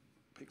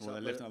picks Well, up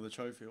they're lifting up the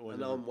trophy.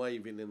 and I'm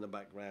waving in the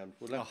background.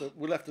 We'll have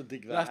to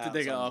dig that We'll have to out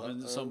dig it up sometime,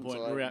 and at some point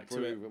so I can react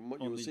to it prove and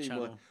on you'll the see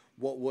channel.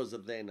 what was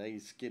it then, a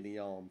skinny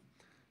arm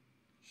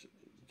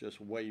just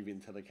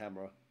waving to the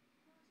camera.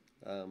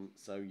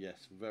 So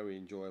yes, very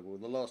enjoyable.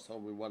 The last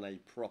time we won a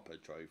proper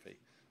trophy.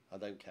 I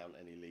don't count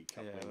any League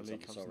Cup Yeah, wins, the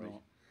League I'm Cup's sorry.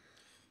 not.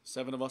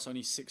 7 of us,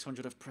 only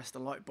 600 have pressed the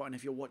like button.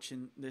 If you're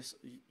watching this,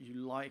 you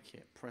like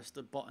it. Press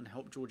the button,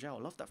 help George out.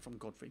 I love that from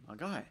Godfrey, my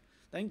guy.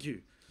 Thank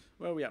you.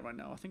 Where are we at right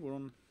now? I think we're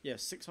on,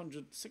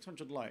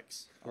 600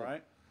 likes. All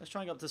right. Let's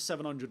try and get up to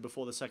 700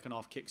 before the second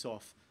half kicks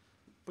off.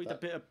 Bring a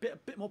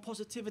bit more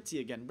positivity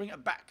again. Bring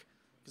it back.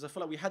 Because I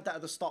feel like we had that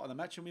at the start of the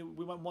match and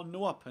we went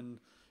 1-0 up and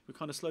we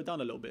kind of slowed down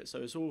a little bit.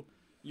 So it's all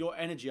your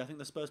energy. I think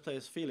the Spurs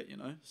players feel it, you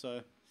know.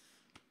 So.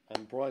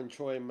 And Brian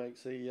Troy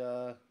makes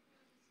the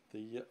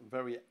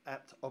very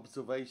apt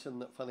observation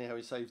that funny how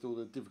he saved all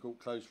the difficult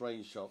close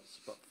range shots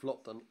but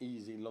flopped an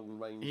easy long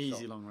range shot.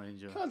 Easy long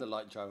range, yeah. Kind of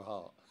like Joe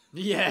Hart.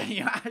 Yeah,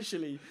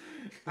 actually,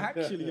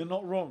 you're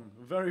not wrong.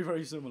 Very,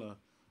 very similar.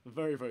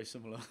 Very, very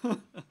similar.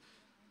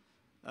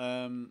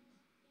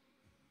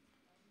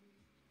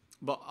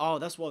 But,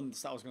 that's one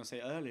that I was going to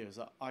say earlier, is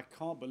that I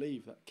can't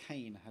believe that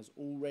Kane has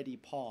already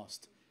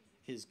passed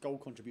his goal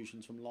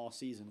contributions from last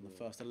season in the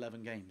first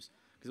 11 games.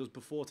 Because it was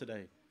before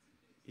today.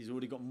 He's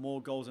already got more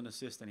goals and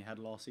assists than he had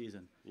last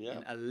season. Yeah.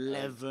 In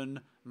 11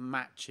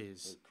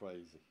 matches. It's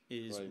crazy.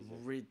 Is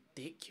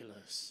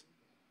ridiculous.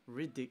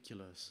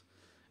 Ridiculous.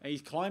 And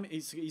he's climbing.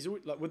 He's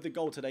like with the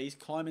goal today. He's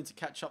climbing to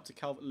catch up to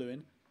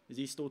Calvert-Lewin. Is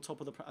he still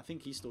top of the? I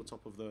think he's still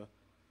top of the.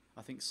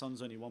 I think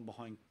Son's only one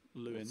behind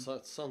Lewin.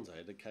 Son's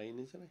ahead of Kane,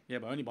 isn't he? Yeah,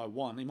 but only by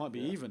one. He might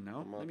be even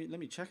now. Let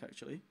me check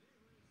actually.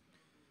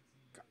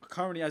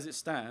 Currently, as it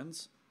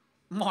stands,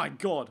 my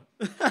God,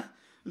 this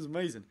is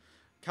amazing.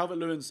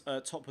 Calvert-Lewin's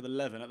top with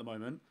 11 at the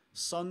moment.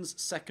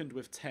 Son's second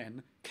with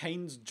 10.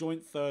 Kane's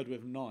joint third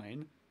with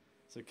 9.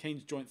 So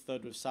Kane's joint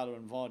third with Salah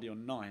and Vardy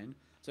on 9.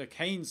 So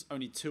Kane's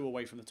only 2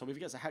 away from the top. If he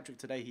gets a hat-trick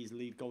today, he's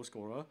lead goal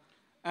scorer.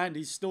 And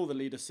he's still the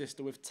lead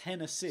assister with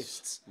 10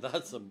 assists.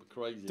 That's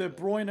crazy. De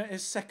Bruyne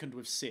is second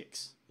with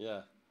 6.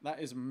 Yeah.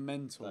 That is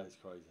mental. That is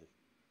crazy.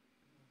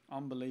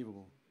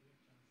 Unbelievable.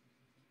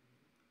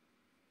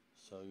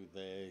 So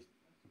they're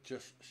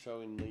just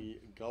showing the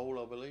goal,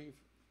 I believe.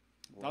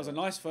 That was a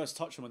nice first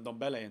touch from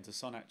Ndombele into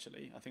Son,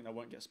 actually. I think that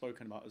won't get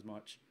spoken about as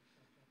much.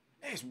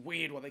 It's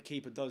weird what the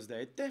keeper does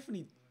there. It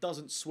definitely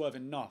doesn't swerve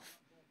enough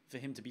for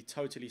him to be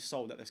totally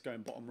sold that that's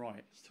going bottom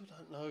right. Still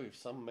don't know if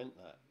some meant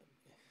that.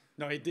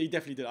 No, he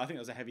definitely did. I think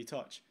that was a heavy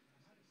touch.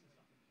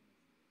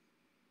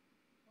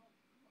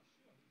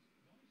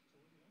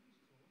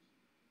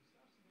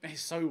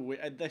 It's so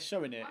weird. They're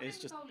showing it. It's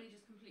just. Foley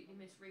just completely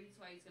misreads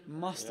where he's going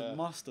to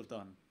must have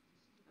done.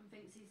 And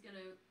thinks he's going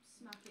to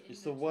smack it in.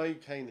 It's the way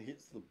Kane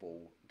hits the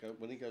ball.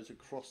 When he goes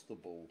across the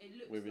ball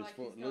with his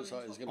foot, it looks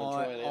like he's going to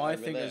try and hit I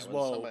think as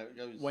well,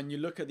 goes... when you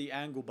look at the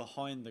angle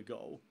behind the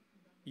goal,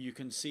 you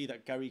can see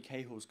that Gary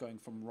Cahill's going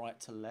from right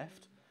to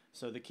left.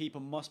 So the keeper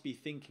must be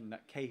thinking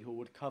that Cahill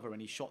would cover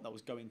any shot that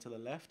was going to the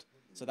left.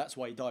 So that's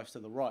why he dives to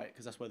the right,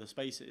 because that's where the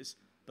space is.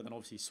 But then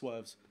obviously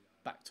swerves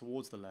back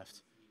towards the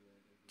left.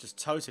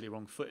 Just totally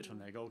wrong-footed from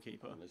their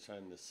goalkeeper. And they're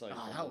showing the save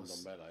from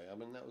Ndombele. I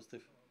mean, that was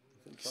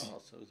different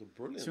class. It was a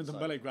brilliant save.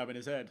 Ndombele grabbing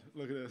his head.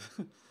 Look at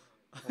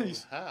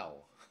this. How?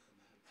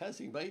 How's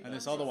he made that? And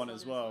this other one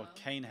as well.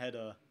 Kane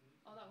header.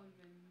 Oh, that would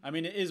have been... I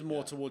mean, it is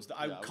more towards the...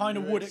 I kind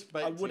of would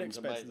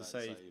expect the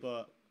save,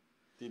 but...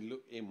 Did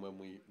look in when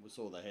we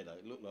saw the header.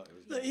 It looked like it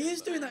was...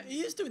 He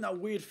is doing that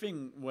weird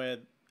thing where...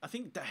 I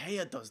think De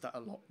Gea does that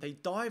a lot. They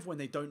dive when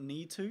they don't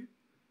need to.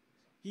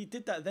 He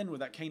did that then with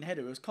that Kane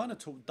header. It was kind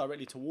of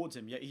directly towards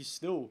him, yet he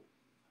still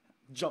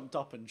jumped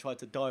up and tried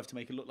to dive to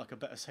make it look like a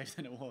better save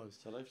than it was.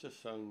 So they've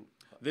just shown...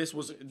 This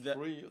was...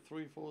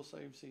 Three, 4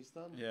 saves he's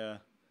done? Yeah.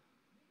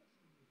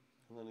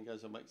 And then he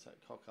goes and makes that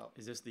cock up.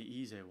 Is this the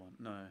Eze one?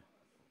 No.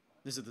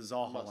 This is the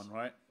Zaha one,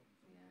 right?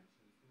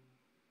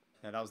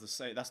 Yeah, that was the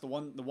save. That's the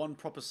one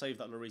proper save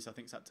that Lloris I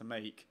think's had to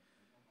make,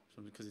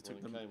 because he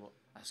took them.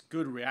 That's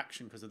good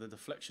reaction because of the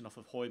deflection off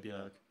of Højbjerg.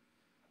 Yeah.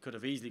 Could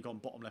have easily gone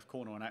bottom left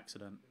corner on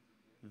accident.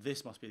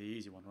 This must be the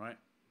easy one, right?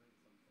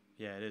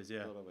 Yeah, it is. Yeah.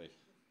 Gotta be.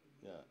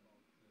 Yeah.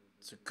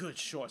 It's a good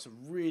shot. It's a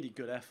really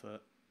good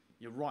effort.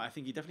 You're right. I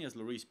think he definitely has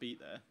Lloris beat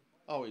there.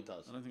 Oh, he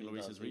does. I don't think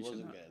Lloris has reached that.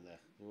 He wasn't getting there.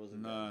 He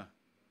wasn't. No.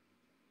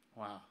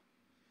 Wow.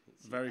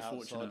 Very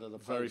fortunate.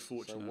 Very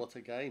fortunate. So what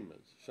a game!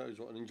 It shows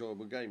what an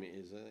enjoyable game it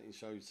is. It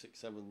shows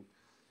 6-7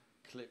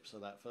 clips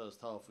of that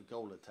first half of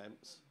goal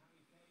attempts.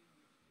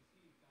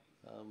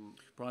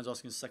 Brian's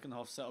asking, second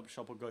half set up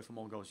shop or go for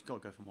more goals? You've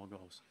got to go for more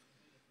goals.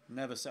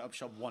 Never set up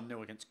shop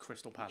 1-0 against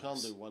Crystal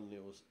Palace. You can't do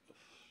 1-0s.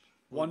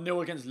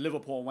 1-0 against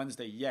Liverpool on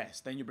Wednesday, yes.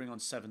 Then you bring on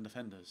 7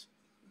 defenders.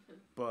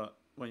 But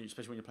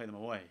especially when you play them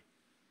away.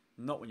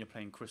 Not when you're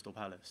playing Crystal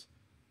Palace.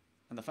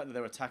 And the fact that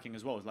they're attacking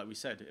as well, is like we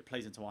said, it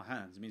plays into our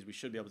hands. It means we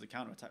should be able to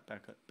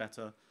counter-attack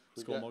better,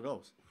 score more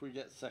goals. If we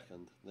get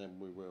second, then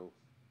we will.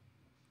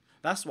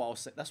 That's what I'll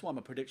say. That's why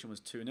my prediction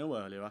was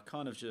 2-0 earlier.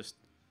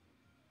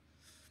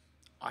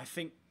 I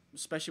think,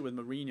 especially with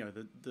Mourinho,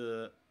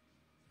 the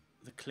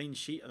clean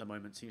sheet at the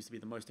moment seems to be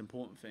the most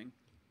important thing.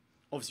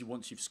 Obviously,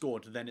 once you've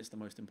scored, then it's the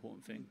most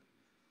important thing.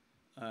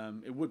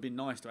 It would be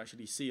nice to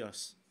actually see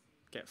us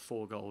get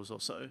 4 goals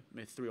or so,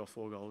 maybe 3 or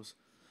 4 goals.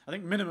 I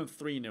think minimum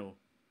 3-0.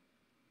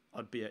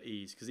 I'd be at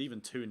ease, because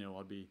even 2-0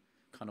 I'd be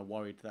kind of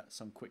worried that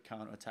some quick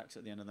counter-attacks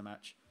at the end of the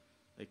match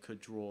they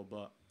could draw,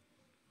 but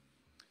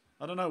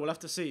I don't know, we'll have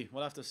to see.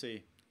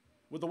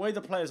 With the way the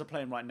players are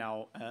playing right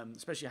now,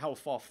 especially how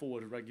far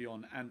forward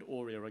Reguilon and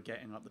Aurier are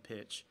getting up the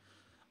pitch,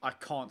 I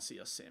can't see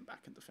us sitting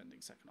back and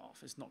defending second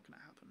half. It's not going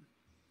to happen.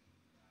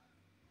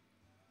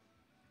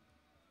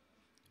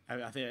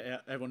 I think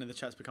everyone in the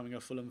chat's becoming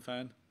a Fulham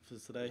fan for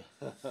today.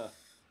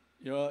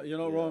 You're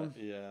not wrong.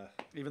 Yeah.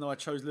 Even though I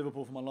chose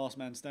Liverpool for my last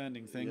man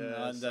standing thing,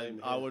 Yeah, same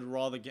I here. would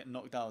rather get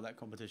knocked out of that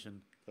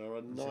competition. There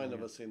are 9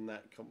 of us in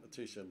that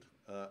competition.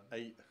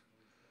 8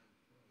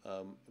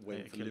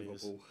 went for Achilles.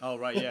 Liverpool. Oh,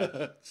 right,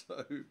 yeah.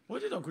 So,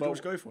 What did Uncle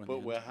George go for in the but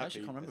end? we're I actually happy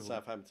can't remember. at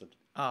Southampton.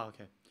 Ah,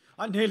 okay.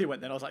 I nearly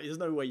went then. I was like, there's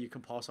no way you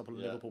can pass up on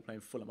Yeah. Liverpool playing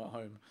Fulham at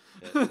home.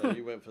 Yeah, so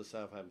he went for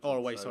Southampton. Oh,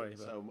 away, so, sorry.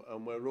 So,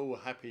 and we're all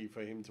happy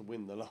for him to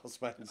win the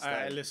last man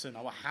stand. Listen,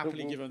 I will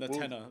happily give him the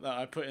tenner that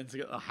I put in to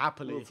get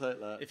happily. We'll take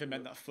that. If it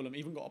meant that Fulham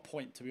even got a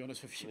point, to be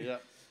honest with you. Yeah.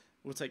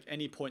 We'll take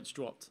any points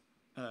dropped.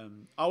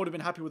 I would have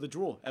been happy with a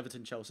draw,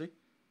 Everton-Chelsea.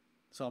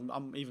 So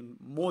I'm even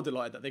more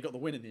delighted that they got the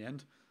win in the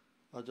end.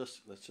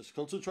 Let's just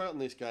concentrate on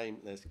this game.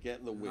 Let's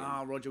get the win.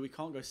 Ah, Roger, we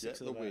can't go 6 Get at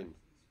the the back. win.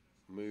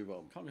 Move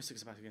on. Can't go 6 at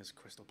the back against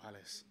Crystal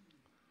Palace.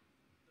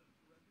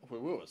 We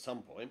will at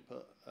some point,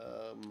 but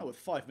With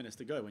 5 minutes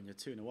to go when you're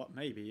 2-0 up,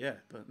 maybe, yeah,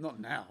 but not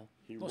now.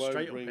 he Not won't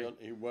straight bring away. on.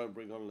 He won't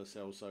bring on Lo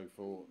Celso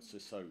for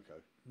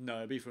Sissoko. No,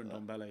 it'd be for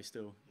Ndombele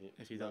still,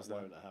 if he does that.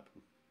 won't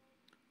happen.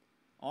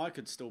 I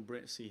could still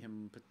see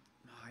him. But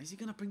is he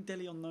going to bring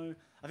Dele on though?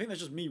 I think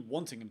that's just me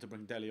wanting him to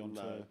bring Dele on.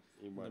 No,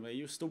 he won't.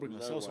 You'll still bring Lo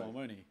Celso on,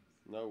 won't he?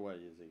 No way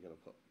is he going to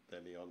put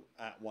Dele on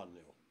at 1-0.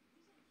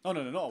 Oh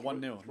no, not a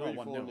 1-0, not a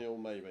 1-0.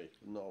 4-0 maybe.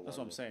 Not a 1-0. That's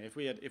what I'm saying. If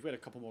we had a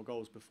couple more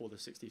goals before the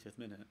 65th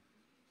minute.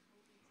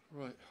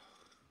 Right.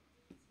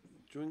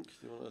 Drink?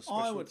 Do you want a I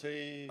special would-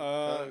 tea?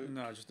 Coke?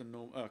 No, just a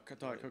normal.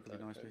 Diet Coke would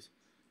be nice, please.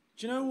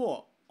 Do you know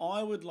what?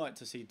 I would like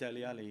to see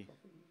Dele Alli. Can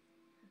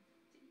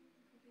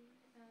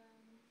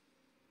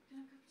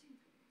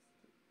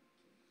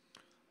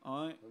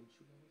I have a cup of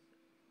tea,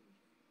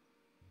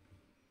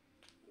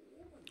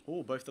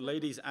 please? Both the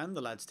ladies and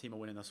the lads team are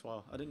winning thus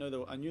far. I didn't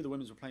know I knew the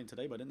women's were playing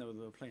today, but I didn't know they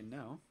were playing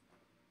now.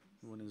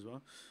 Winning as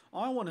well.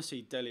 I want to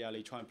see Dele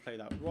Alli try and play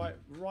that right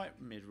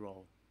mid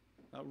role,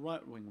 that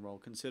right wing role.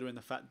 Considering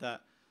the fact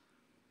that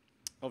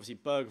obviously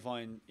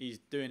Bergwijn, he's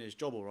doing his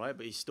job all right,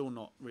 but he's still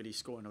not really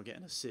scoring or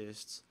getting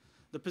assists.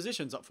 The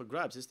position's up for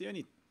grabs. It's the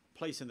only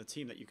place in the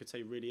team that you could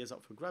say really is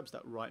up for grabs.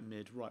 That right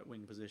mid, right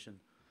wing position.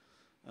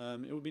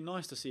 It would be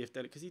nice to see if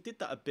Dele, because he did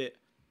that a bit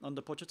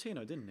under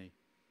Pochettino, didn't he?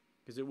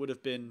 Because it would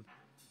have been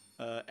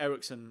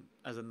Eriksen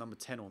as a number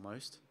 10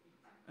 almost,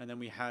 and then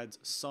we had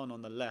Son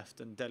on the left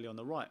and Dele on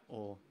the right,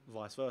 or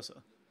vice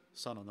versa.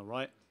 Son on the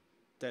right,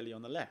 Dele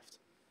on the left,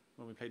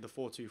 when we played the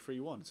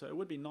 4-2-3-1. So it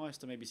would be nice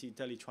to maybe see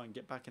Dele try and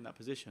get back in that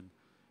position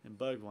in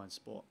Bergwijn's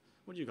spot.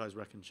 What do you guys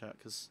reckon, chat?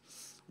 Because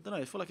I don't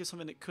know, I feel like it's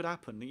something that could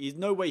happen. There's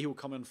no way he'll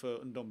come in for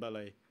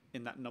Ndombele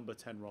in that number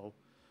 10 role.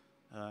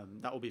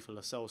 That will be for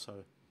Lo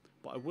Celso.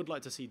 But I would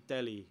like to see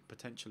Dele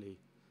potentially,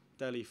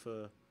 Dele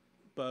for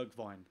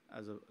Bergwijn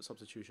as a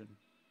substitution.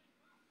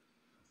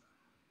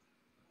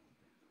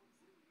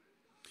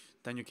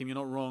 Daniel Kim, you're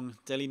not wrong.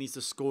 Dele needs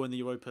to score in the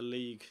Europa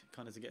League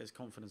kind of to get his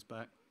confidence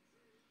back.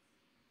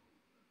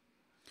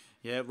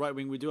 Yeah, right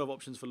wing, we do have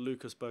options for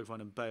Lucas,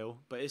 Bergwijn and Bale,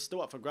 but it's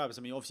still up for grabs.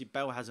 I mean, obviously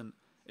Bale hasn't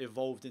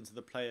evolved into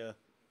the player,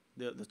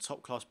 the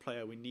top class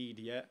player we need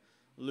yet.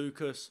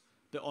 Lucas,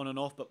 bit on and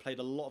off, but played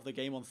a lot of the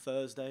game on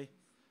Thursday.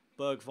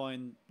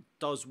 Bergwijn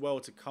does well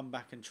to come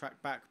back and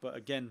track back, but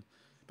again,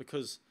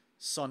 because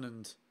Son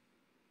and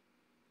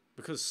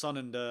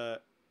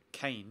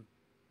Kane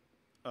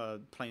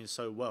playing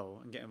so well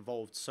and get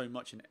involved so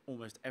much in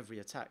almost every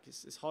attack,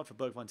 it's hard for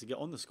Bergwijn to get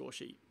on the score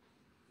sheet.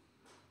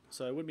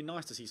 So it would be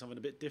nice to see something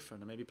a bit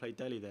different and maybe play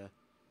Dele there.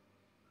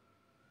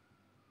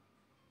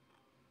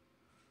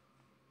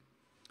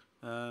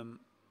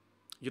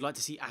 You'd like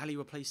to see Ali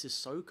replace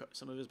Sissoko.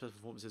 Some of his best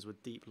performances were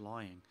deep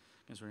lying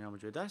against Real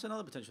Madrid. That's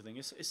another potential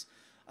thing.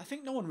 I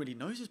think no one really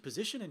knows his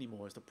position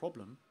anymore is the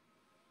problem.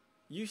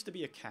 Used to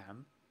be a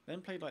cam,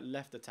 then played like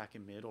left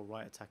attacking mid or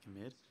right attacking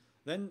mid.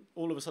 Then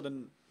all of a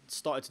sudden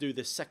started to do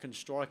this second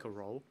striker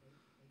role,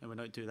 and we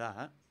don't do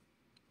that.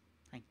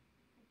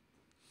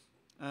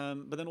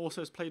 But then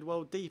also has played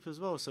well deep as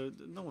well, so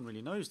no one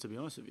really knows, to be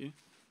honest with you.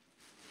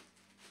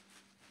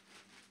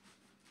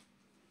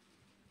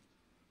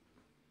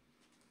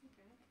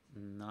 Okay.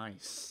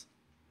 Nice.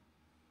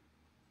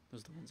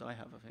 Those are the ones I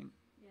have, I think.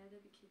 Yeah, they're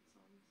the kids'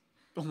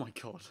 ones. Oh my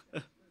god.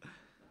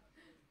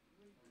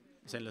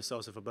 Saying Lo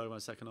Celso for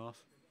Bergwijn second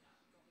half.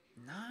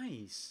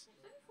 Nice.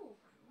 £24.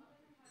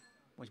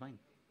 Where's mine?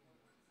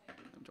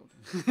 I'm joking.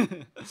 Got your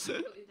dad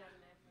in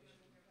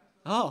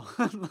there. Oh,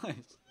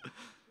 nice.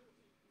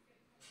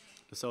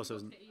 Lo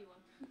Celso's... Get you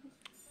one.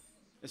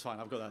 It's fine,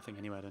 I've got that thing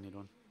anyway, I don't need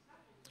one.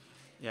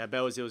 Yeah,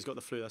 Belzil's got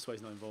the flu, that's why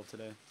he's not involved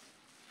today.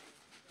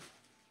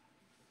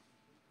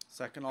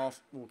 Second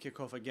half, we'll kick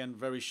off again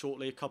very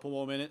shortly, a couple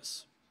more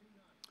minutes.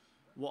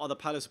 What are the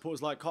Palace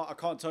supporters like? I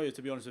can't tell you,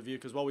 to be honest with you,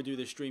 because while we do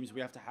these streams, we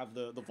have to have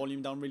the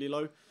volume down really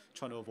low,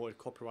 trying to avoid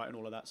copyright and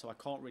all of that, so I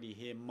can't really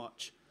hear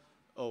much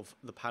of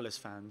the Palace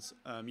fans.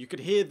 You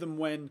could hear them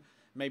when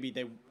maybe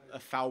a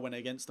foul went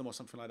against them or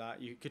something like that.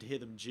 You could hear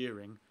them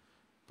jeering,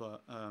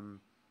 but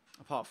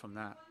apart from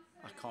that,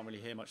 I can't really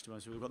hear much, to be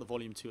honest with you. We've got the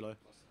volume too low.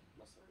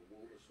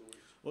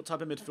 What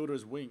type of midfielder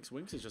is Winks?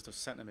 Winks is just a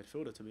centre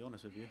midfielder, to be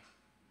honest with you.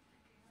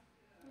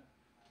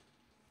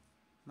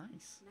 Nice.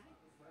 Nice.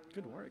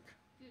 Good work.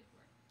 Good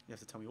work. You have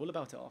to tell me all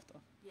about it after.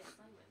 Yes,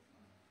 I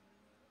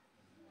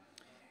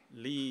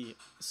will. Lee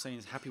saying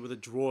he's happy with a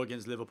draw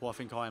against Liverpool. I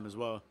think I am as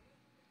well.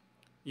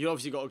 You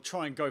obviously got to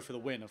try and go for the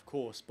win, of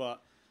course,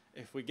 but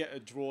if we get a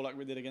draw like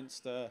we did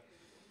against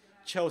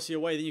Chelsea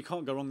away, then you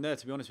can't go wrong there,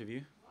 to be honest with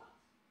you.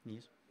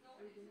 Yes. Are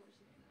we going to watch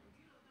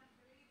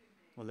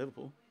the Well,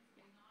 Liverpool,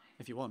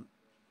 if you want.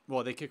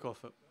 Well, they kick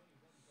off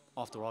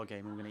after our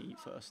game and we're going to eat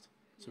first.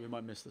 So we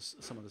might miss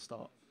some of the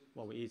start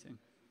while we're eating.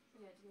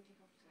 Yeah, didn't kick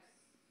off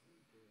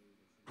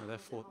till... No,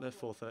 they're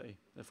 4:30.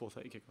 They're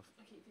 4:30 kickoff.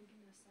 I keep thinking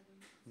they're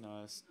 7.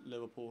 No, it's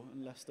Liverpool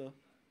and Leicester.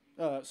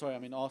 Sorry, I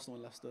mean Arsenal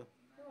and Leicester.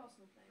 Who are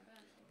Arsenal playing?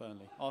 Burnley.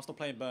 Burnley. Arsenal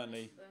playing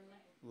Burnley.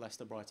 Burnley.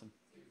 Leicester, Brighton.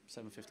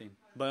 7:15.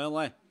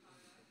 Burnley.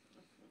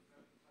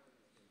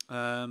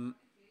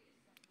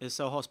 Is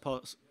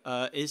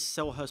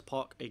Selhurst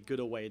Park a good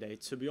away day?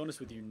 To be honest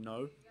with you,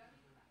 no.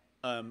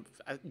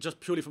 Just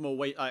purely from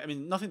away, I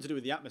mean, nothing to do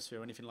with the atmosphere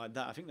or anything like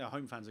that. I think their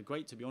home fans are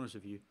great, to be honest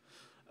with you.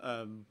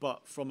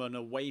 But from an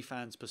away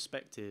fan's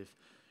perspective,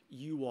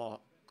 you are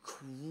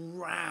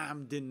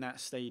crammed in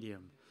that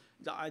stadium.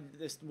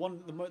 It's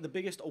the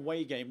biggest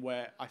away game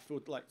where I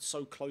feel like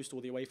so close to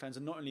all the away fans,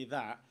 and not only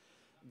that,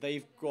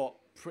 they've got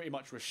pretty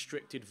much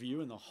restricted view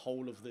in the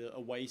whole of the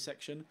away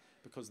section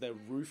because their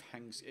roof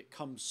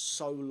comes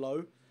so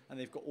low, and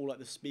they've got all like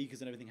the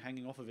speakers and everything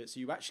hanging off of it, so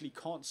you actually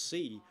can't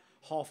see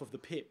half of the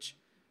pitch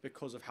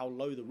because of how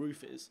low the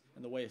roof is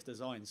and the way it's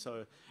designed.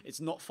 So it's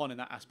not fun in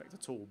that aspect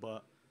at all.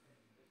 But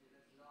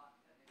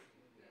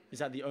is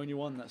that the only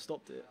one that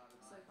stopped it?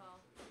 So far.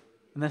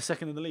 And they're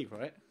second in the league,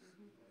 right?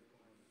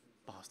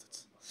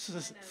 Bastards. I know.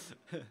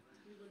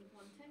 We would have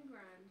won 10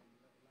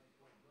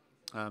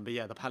 grand. But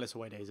yeah, the Palace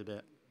away day is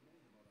a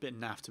bit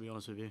naff, to be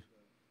honest with you.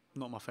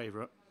 Not my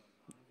favourite.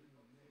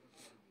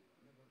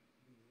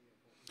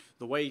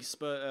 The way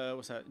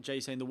Spurs,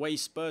 Jay saying, the way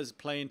Spurs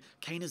playing,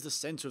 Kane is the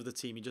centre of the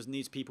team. He just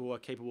needs people who are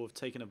capable of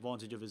taking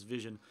advantage of his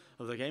vision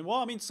of the game. Well,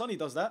 I mean, Sonny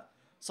does that.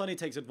 Sonny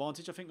takes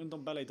advantage. I think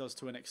Ndombele does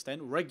to an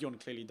extent.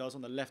 Reguilon clearly does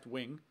on the left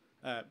wing,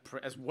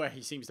 as where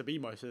he seems to be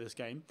most of this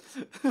game.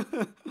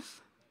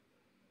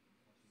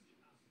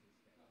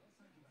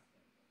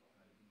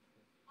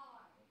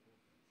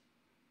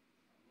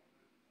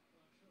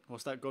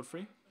 What's that,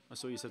 Godfrey? I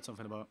saw you said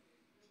something about.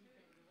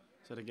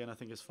 Said again, I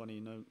think it's funny,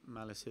 no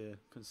malice here,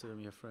 consider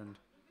me a friend.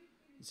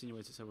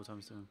 Insinuated several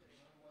times to him.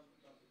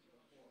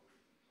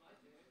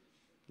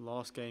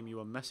 Last game you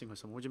were messing with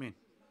someone, what do you mean?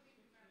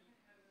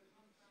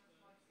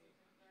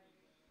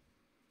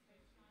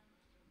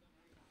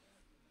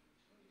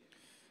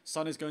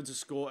 Son is going to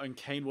score and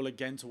Kane will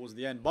again towards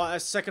the end. But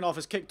second half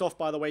has kicked off,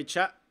 by the way,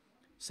 chat.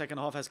 Second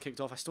half has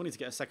kicked off. I still need to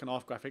get a second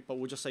half graphic, but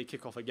we'll just say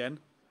kick off again.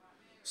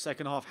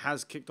 Second half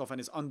has kicked off and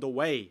is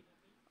underway.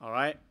 All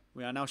right?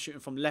 We are now shooting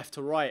from left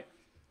to right.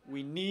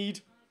 We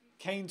need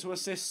Kane to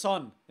assist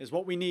Son, is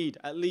what we need,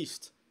 at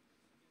least.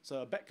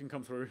 So a bet can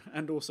come through,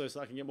 and also so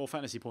I can get more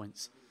fantasy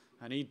points.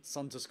 I need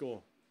Son to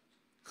score.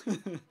 Thank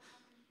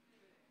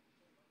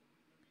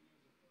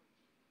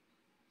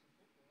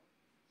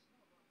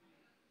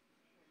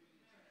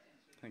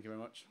you very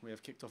much. We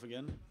have kicked off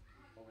again.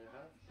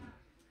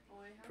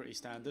 Pretty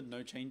standard,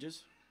 no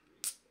changes.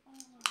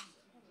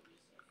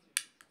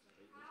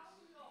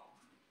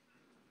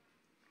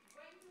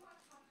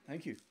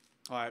 Thank you.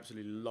 I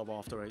absolutely love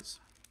After Eights.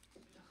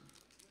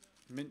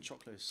 Mint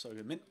chocolate is so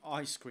good. Mint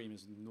ice cream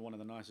is one of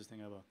the nicest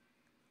thing ever.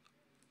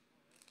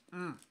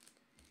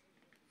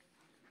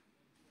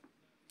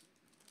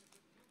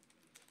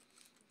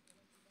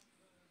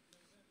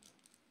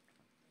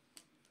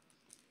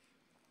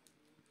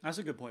 That's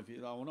a good point for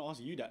you. I want to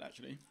ask you that,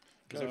 actually,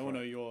 because I want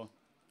to know your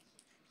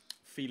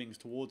feelings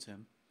towards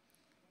him.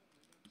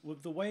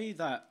 With the way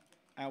that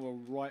our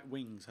right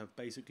wings have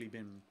basically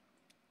been,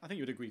 I think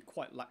you would agree,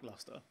 quite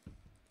lackluster.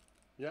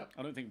 Yeah.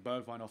 I don't think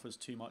Bergwijn offers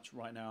too much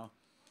right now.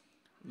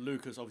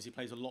 Lucas obviously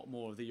plays a lot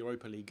more of the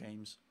Europa League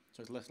games,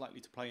 so it's less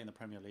likely to play in the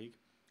Premier League.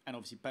 And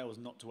obviously Bale's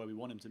not to where we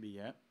want him to be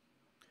yet.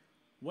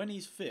 When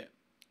he's fit,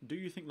 do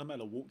you think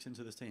Lamela walks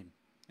into this team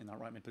in that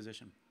right mid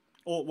position?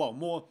 Or, well,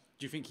 more,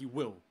 do you think he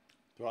will?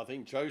 Do I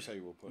think Jose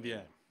will put him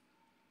in?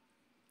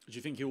 Do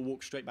you think he'll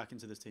walk straight back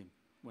into this team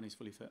when he's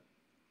fully fit?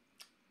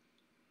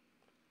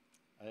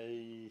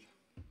 I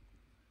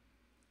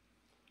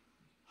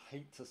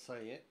hate to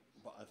say it,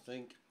 but I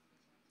think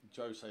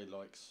Jose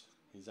likes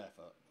his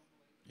effort.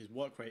 His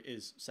work rate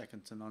is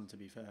second to none, to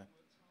be fair.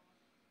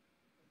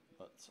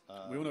 But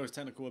we all know his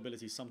technical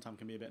abilities sometimes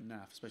can be a bit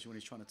naff, especially when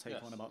he's trying to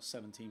take on about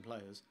 17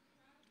 players.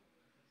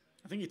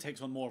 I think he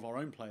takes on more of our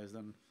own players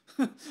than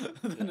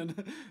an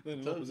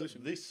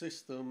opposition. This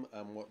system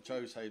and what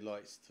Jose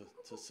likes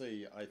to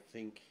see, I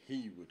think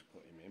he would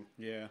put him in.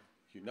 Yeah.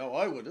 You know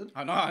I wouldn't.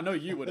 I know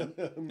you wouldn't.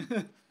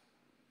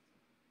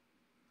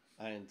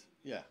 And,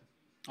 yeah.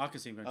 I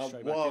can see him going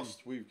straight back in.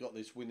 Whilst we've got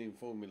this winning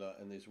formula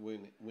and this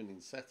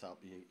winning setup,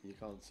 you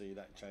can't see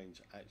that change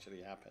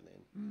actually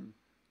happening.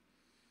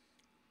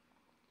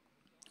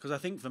 Because I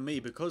think for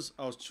me, because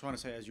I was trying to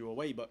say as you were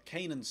away, but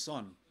Kane and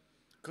Son,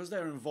 because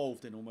they're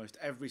involved in almost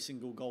every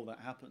single goal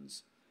that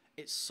happens,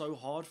 it's so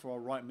hard for our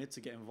right mid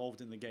to get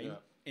involved in the game Yeah.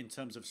 in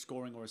terms of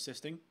scoring or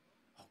assisting.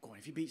 Oh, go on.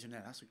 If he beats him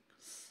there,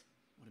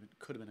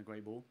 could have been a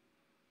great ball.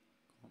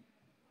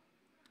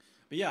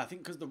 But yeah, I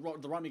think because the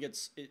right mid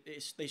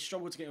they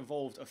struggle to get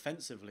involved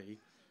offensively.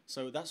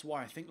 So that's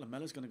why I think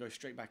Lamella's going to go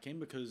straight back in,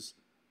 because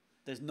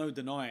there's no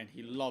denying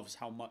he loves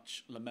how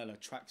much Lamella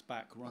tracks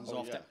back, runs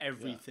after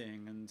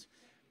everything, and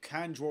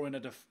can draw in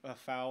a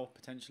foul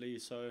potentially.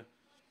 So,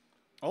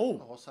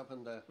 what's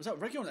happened there? Was that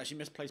Region actually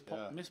misplaced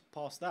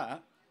past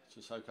that?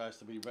 Sissoko has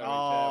to be very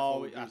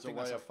careful. I Gives think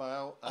away that's a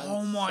foul. And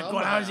oh my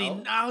God!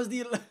 How's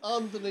the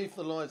underneath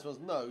the linesman's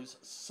nose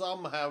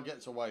somehow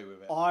gets away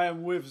with it? I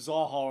am with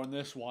Zaha on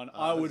this one.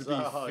 I would be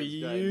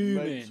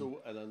fuming.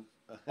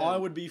 I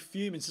would be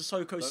fuming.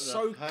 Sissoko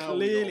so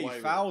clearly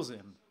fouls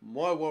him.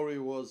 My worry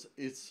was,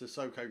 is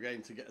Sissoko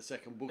going to get a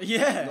second book?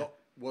 Yeah. Not,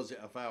 was it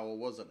a foul or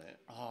wasn't it?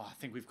 Oh, I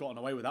think we've gotten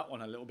away with that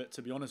one a little bit,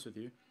 to be honest with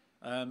you.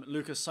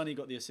 Lucas Sonny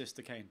got the assist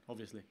to Kane,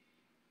 obviously.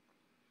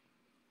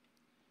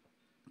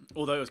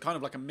 Although it was kind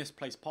of like a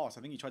misplaced pass.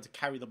 I think he tried to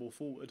carry the ball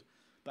forward,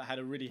 but had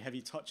a really heavy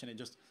touch and it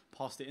just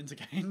passed it into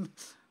Kane.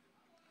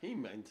 He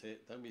meant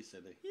it. Don't be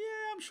silly.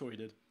 Yeah, I'm sure he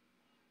did.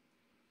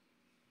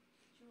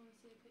 Do you want to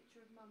see a picture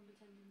of Mum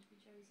pretending to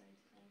be Jose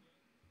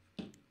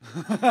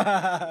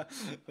today?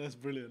 That's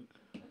brilliant.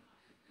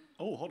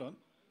 Oh, hold on.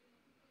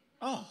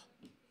 Oh.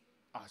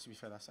 To be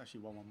fair, that's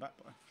actually 1-1 back,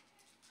 boy.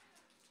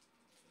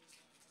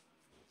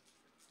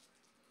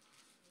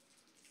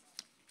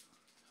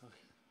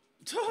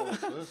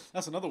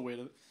 That's another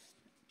weird.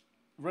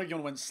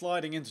 Region went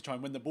sliding in to try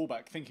and win the ball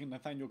back, thinking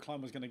Nathaniel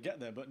Klein was going to get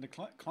there, but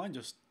Klein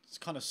just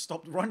kind of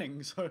stopped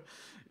running, so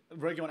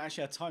Region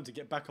actually had time to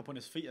get back up on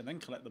his feet and then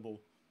collect the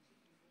ball.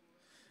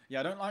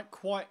 Yeah, I don't like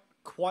quite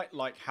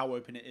like how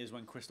open it is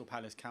when Crystal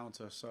Palace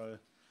counter, so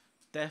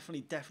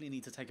definitely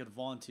need to take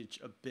advantage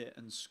a bit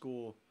and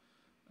score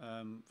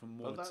from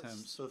more attempts.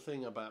 That's the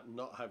thing about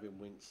not having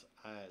Winks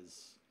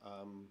as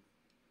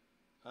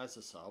a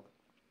sub.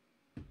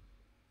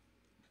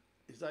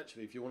 Is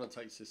actually, if you want to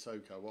take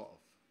Sissoko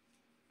off,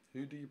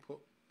 who do you put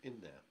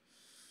in there?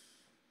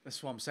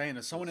 That's what I'm saying.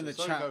 There's someone in the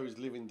chat. chat. Sissoko is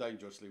living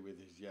dangerously with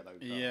his yellow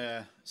card.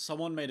 Yeah,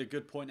 someone made a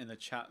good point in the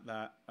chat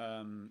that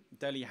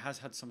Dele has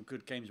had some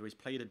good games where he's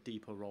played a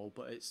deeper role,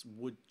 but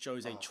would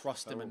Jose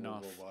trust him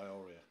enough?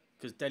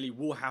 Because Dele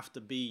will have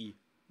to be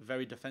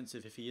very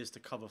defensive if he is to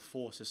cover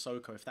for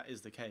Sissoko, if that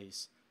is the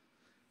case.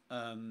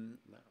 No.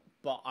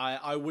 But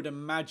I would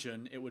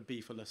imagine it would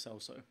be for Lo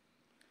Celso,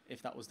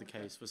 if that was the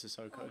case for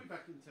Sissoko. I'll be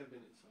back in 10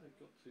 minutes. I've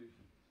got to do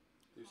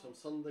some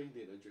Sunday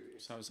dinner duty.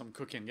 So some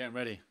cooking, getting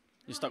ready.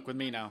 You're stuck with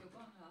me now.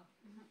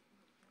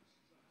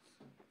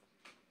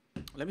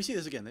 Let me see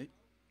this again.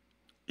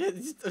 Yeah,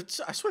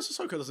 I swear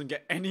Sissoko doesn't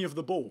get any of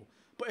the ball,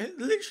 but it's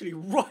literally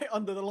right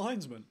under the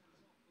linesman.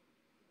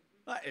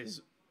 That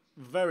is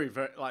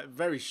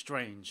very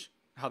strange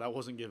how that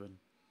wasn't given.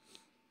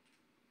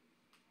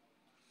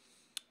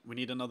 We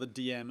need another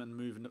DM and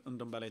move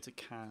Ndombele to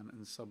Can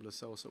and sub Lo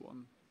Celso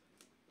one.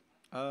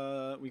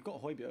 We've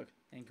got Højbjerg.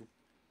 Thank you.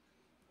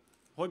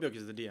 Højbjerg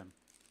is the DM.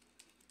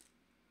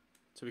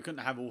 So we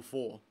couldn't have all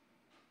four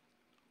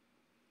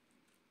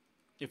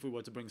if we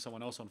were to bring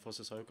someone else on for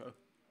Sissoko.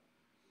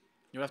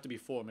 You'll have to be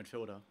 4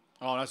 midfielder.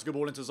 Oh, that's a good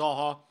ball into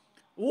Zaha.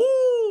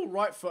 Ooh,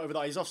 right foot over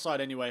that. He's offside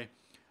anyway.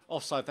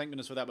 Offside, thank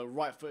goodness for that, but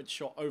right foot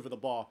shot over the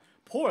bar.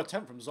 Poor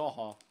attempt from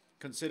Zaha,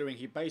 considering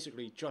he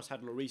basically just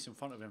had Lloris in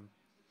front of him.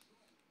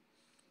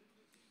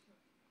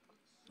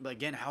 But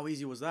again, how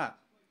easy was that?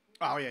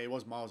 Oh yeah, it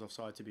was miles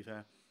offside, to be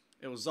fair.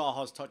 It was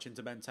Zaha's touch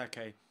into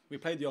Benteke. We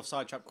played the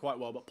offside trap quite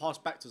well, but pass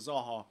back to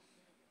Zaha.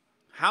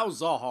 How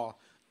Zaha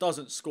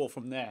doesn't score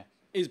from there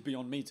is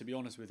beyond me, to be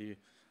honest with you.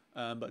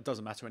 But it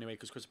doesn't matter anyway,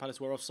 because Crystal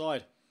Palace were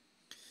offside.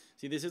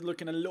 See, this is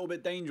looking a little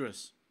bit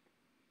dangerous.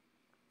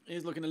 It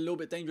is looking a little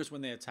bit dangerous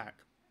when they attack.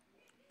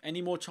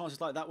 Any more chances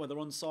like that where they're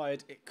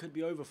onside, it could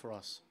be over for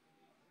us.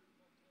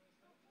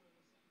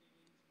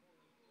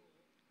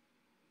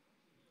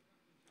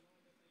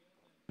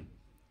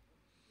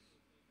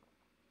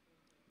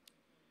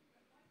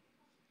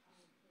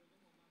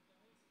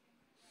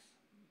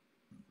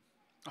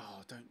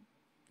 Oh, don't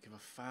give a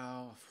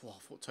foul. Oh, I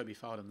thought Toby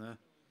fouled him there.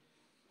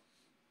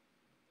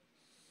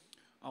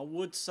 I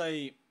would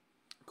say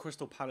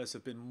Crystal Palace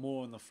have been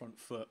more on the front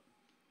foot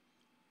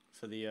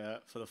for the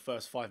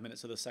first 5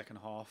 minutes of the second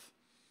half.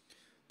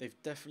 They've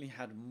definitely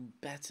had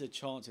better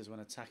chances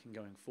when attacking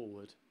going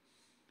forward,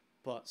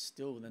 but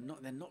still they're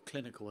not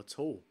clinical at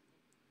all.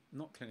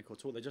 Not clinical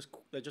at all.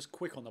 They're just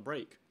quick on the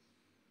break.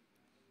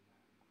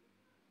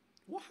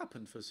 What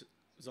happened for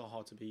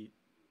Zaha to be?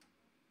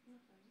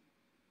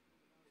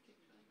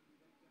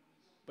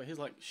 But his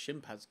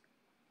shin pads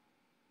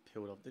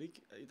peeled off. Did he?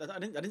 I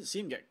didn't see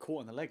him get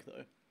caught in the leg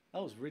though.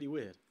 That was really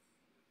weird.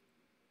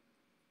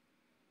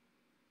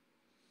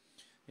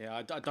 Yeah,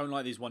 I don't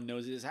like these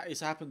 1-0s. It's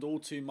happened all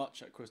too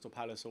much at Crystal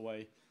Palace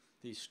away.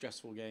 These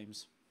stressful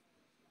games.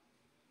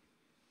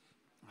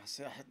 It's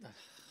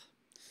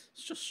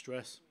just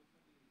stress.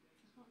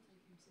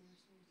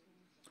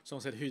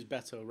 Someone said, "Who's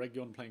better,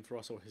 Region playing for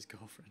us or his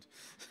girlfriend?"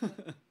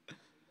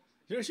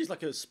 You know, she's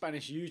like a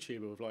Spanish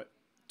YouTuber with like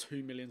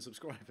 2 million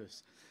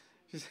subscribers.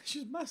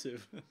 She's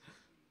massive.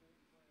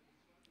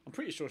 I'm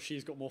pretty sure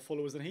she's got more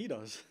followers than he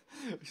does.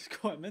 Which is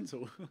quite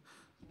mental.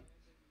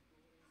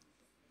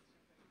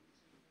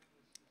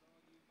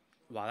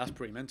 Wow, that's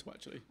pretty mental,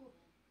 actually.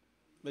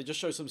 They just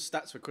show some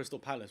stats for Crystal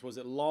Palace. Was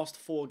it last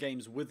 4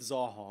 games with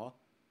Zaha?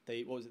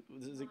 They what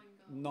was it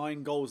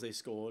 9 goals they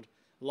scored.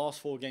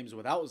 Last 4 games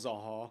without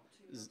Zaha,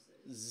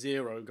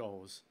 0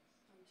 goals,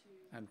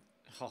 and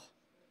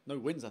no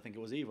wins. I think it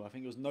was either. I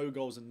think it was no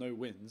goals and no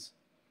wins,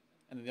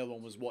 and then the other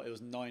one was what? It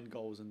was 9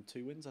 goals and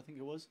 2 wins. I think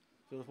it was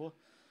for the 4.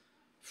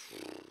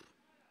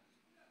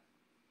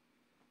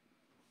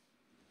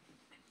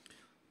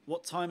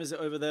 What time is it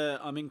over there?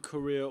 I'm in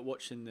Korea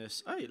watching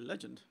this. Hey,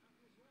 legend.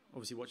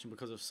 Obviously watching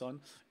because of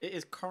Sun. It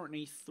is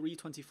currently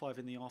 3:25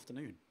 in the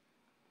afternoon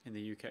in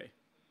the UK.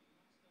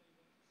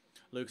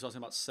 Luke's asking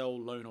about sell,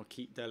 loan, or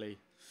keep Delhi.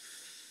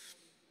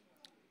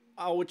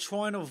 I would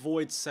try and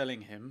avoid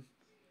selling him.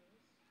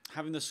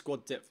 Having the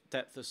squad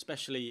depth,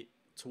 especially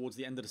towards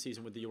the end of the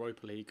season with the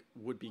Europa League,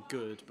 would be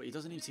good. But he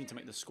doesn't even seem to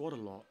make the squad a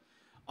lot.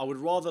 I would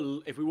rather,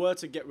 if we were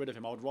to get rid of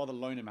him, I would rather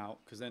loan him out.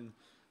 Because then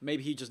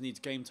maybe he just needs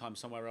game time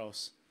somewhere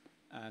else.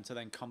 And to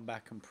then come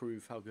back and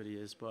prove how good he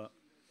is. But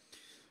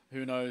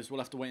who knows?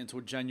 We'll have to wait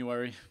until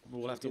January.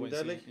 We'll have to wait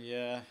and see.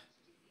 Yeah.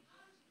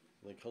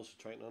 They're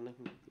concentrating on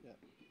him. Yeah.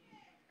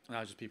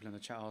 No, just people in the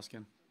chat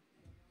asking.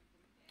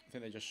 I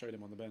think they just showed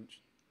him on the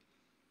bench.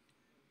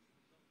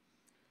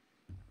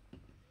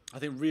 I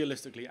think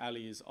realistically,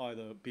 Ali is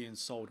either being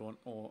sold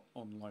or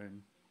on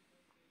loan.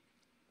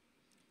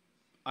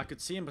 I could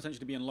see him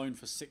potentially being loaned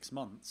for 6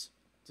 months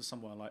to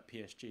somewhere like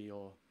PSG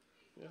or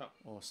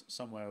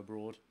somewhere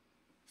abroad,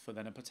 for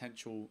then a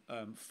potential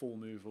full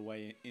move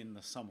away in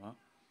the summer.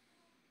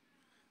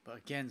 But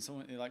again,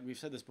 someone like we've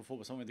said this before,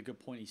 but someone with a good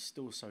point. He's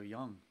still so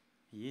young.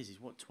 He is.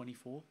 He's what,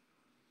 24?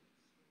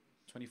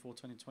 24,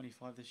 20,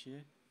 25 this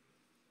year.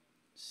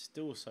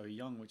 Still so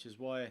young, which is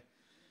why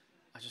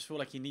I just feel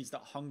like he needs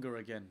that hunger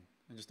again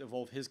and just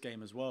evolve his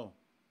game as well.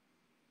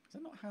 Is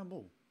that not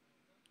handball?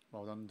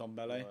 Well done,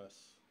 Dombele.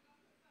 Nice.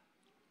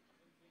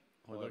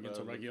 Højbjerg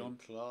into Region,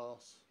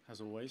 class.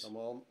 as always. Come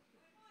on.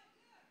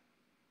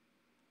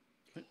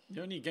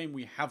 The only game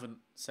we haven't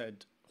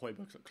said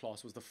Højbjerg's at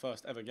class was the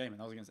first ever game, and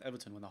that was against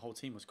Everton when the whole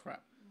team was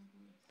crap.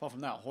 Apart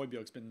from that,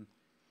 Højbjerg's been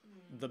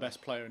the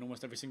best player in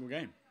almost every single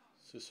game.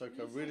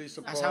 Sissoko really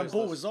surprised. That's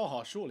handball with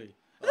Zaha, surely.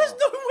 There's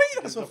no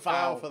way that's a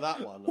foul for that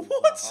one.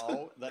 What?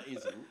 Oh, that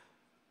isn't.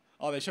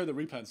 Oh, they showed the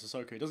replay on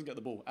Sissoko. He doesn't get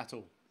the ball at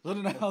all. I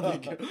don't know how they.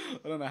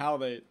 I don't know how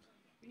they.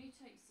 We need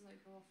to take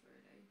Sissoko off,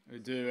 really.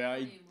 They do. Yeah,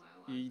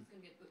 He's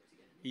going to get booked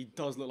again. he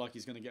does look like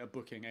he's going to get a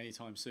booking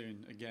anytime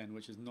soon again,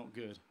 which is not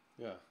good.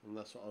 Yeah, and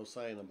that's what I was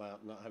saying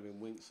about not having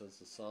Winks as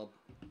the sub.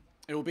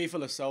 It will be for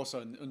Lo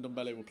Celso, and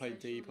Ndombele will play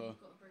deeper. You've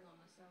got to bring on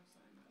Lo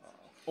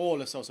Celso. Or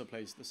Lo Celso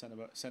plays the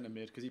centre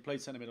mid, because he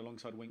played centre mid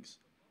alongside Winks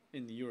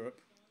in the Europe.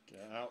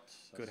 Get out.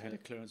 Good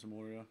headed clearance from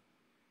Warrior.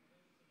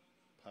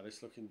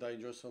 Palace looking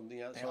dangerous on the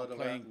They outside are of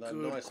playing that.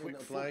 good, Nice quick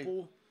interplay.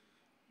 football.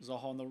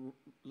 Zaha on the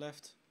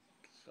left.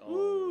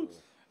 Oh.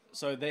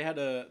 So they had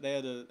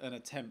an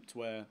attempt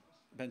where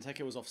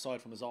Benteke was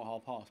offside from a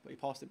Zaha pass, but he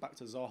passed it back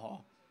to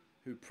Zaha,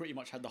 who pretty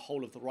much had the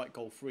whole of the right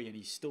goal free, and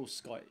he's still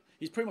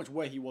He's pretty much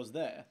where he was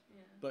there,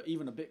 but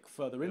even a bit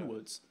further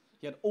inwards.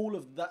 He had all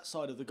of that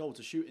side of the goal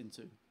to shoot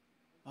into.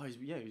 Oh, he's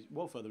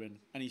well further in,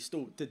 and he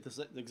still did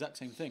the exact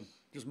same thing,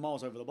 just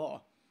miles over the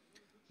bar.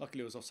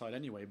 Luckily, it was offside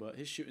anyway, but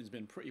his shooting's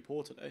been pretty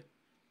poor today.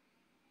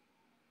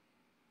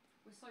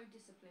 We're so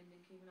disciplined in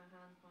keeping our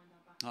hands behind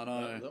our back.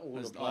 I know. All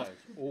the players,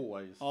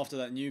 always. After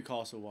that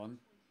Newcastle one.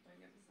 Don't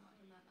get me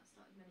started on that. That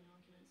started many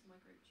arguments in my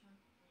group chat.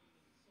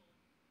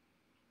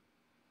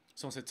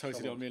 Someone said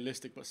totally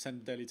unrealistic, but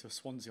send Delhi to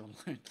Swansea on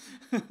loan.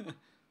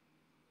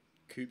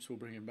 Coops will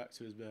bring him back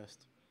to his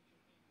best.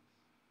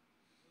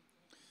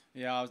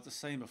 Yeah, I was just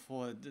saying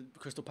before,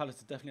 Crystal Palace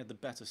definitely had the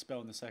better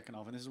spell in the second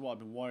half, and this is what I've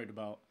been worried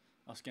about.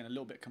 Us getting a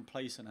little bit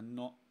complacent and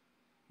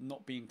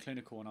not being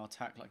clinical in our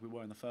attack like we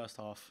were in the first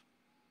half.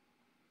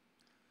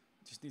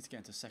 Just need to get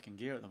into second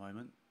gear at the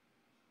moment.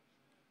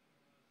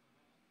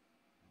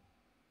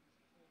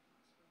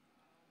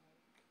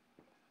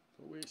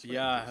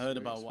 Yeah, I heard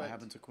about what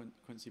happened to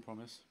Quincy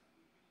Promise.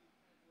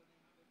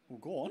 Well,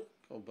 go on.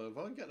 Oh, but if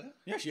I can get there.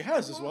 Yeah, she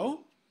has as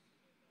well.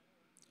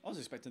 I was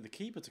expecting the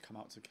keeper to come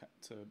out to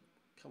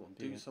come on,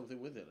 do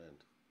something with it then.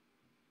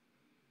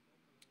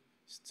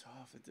 It's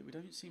tough. We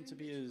don't seem to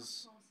be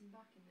as. Passing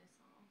back in this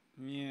half.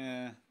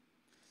 Yeah,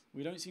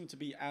 we don't seem to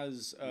be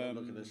as. Not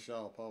looking as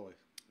sharp, are we?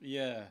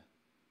 Yeah.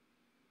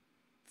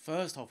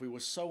 First half, we were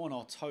so on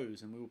our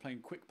toes, and we were playing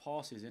quick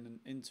passes in and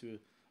into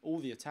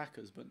all the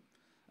attackers. But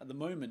at the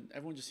moment,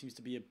 everyone just seems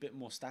to be a bit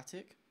more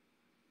static.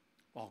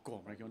 Oh, go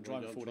on, Regulon,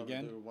 driving forward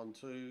again.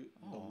 1-2.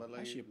 Oh,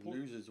 actually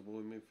loses the ball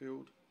in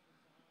midfield,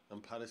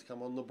 and Palace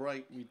come on the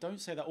break. We don't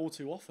say that all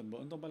too often,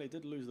 but Ndombele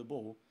did lose the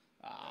ball.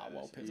 Ah,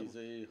 well picked up.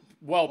 Easy.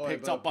 Well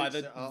picked up by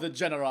the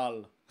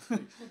general.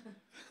 Takes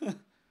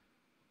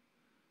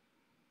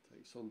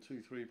on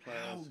 2-3 players.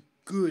 How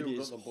good Still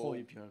is got the ball.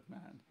 Højbjerg,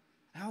 man?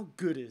 How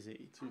good is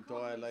he? To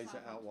Dyer lays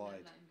it out wide. Let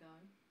him go.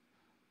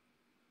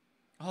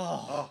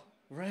 Oh,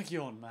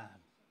 Region, man.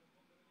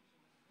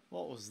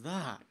 What was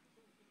that?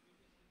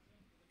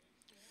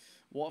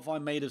 What have I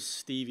made of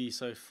Stevie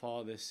so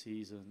far this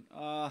season?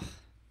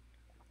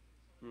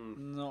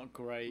 Not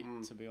great,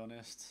 to be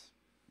honest.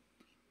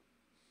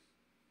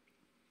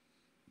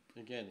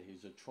 Again,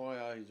 he's a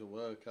trier, he's a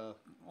worker.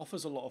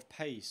 Offers a lot of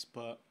pace,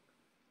 but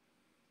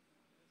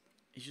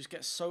he just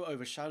gets so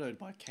overshadowed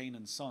by Kane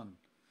and Son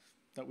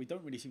that we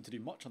don't really seem to do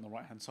much on the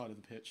right-hand side of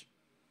the pitch.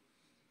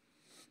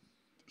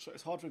 So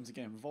it's hard for him to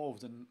get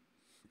involved, and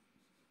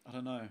I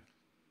don't know.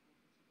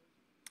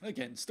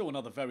 Again, still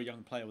another very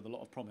young player with a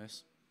lot of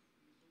promise.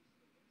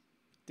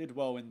 Did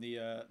well in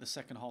the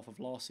second half of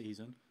last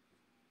season.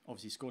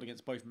 Obviously scored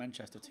against both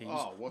Manchester teams.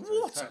 Oh, what a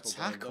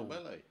tackle.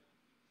 Didn't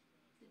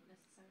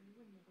necessarily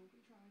win the ball,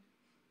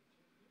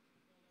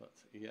 but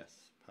tried. But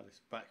yes,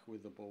 Palace back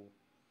with the ball.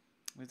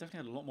 They've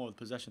definitely had a lot more of the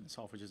possession this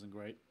half, which isn't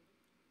great.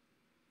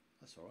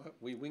 That's all right.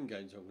 We win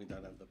games when we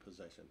don't have the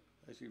possession,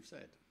 as you've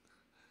said.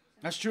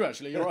 That's true,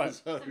 actually. You're right.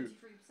 73% of them.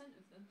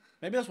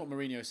 Maybe that's what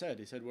Mourinho said.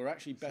 He said, we're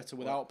actually better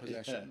without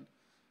possession, yeah.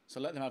 so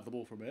let them have the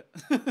ball for a bit.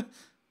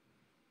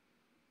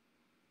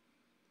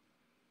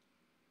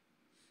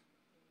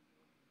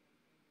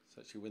 It's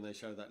actually when they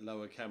show that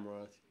lower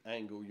camera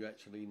angle, you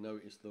actually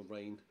notice the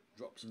rain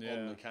drops on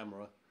the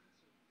camera.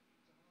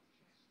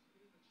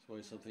 It's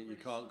always something you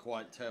can't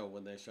quite tell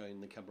when they're showing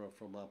the camera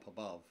from up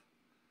above,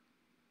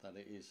 that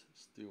it is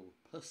still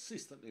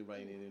persistently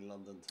raining in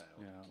London town.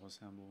 Yeah, it was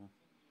handball.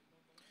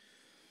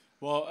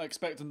 Well,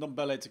 expecting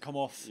Ndombele to come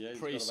off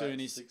pretty soon.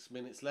 He's 6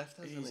 minutes left,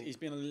 hasn't he? He's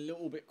been a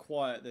little bit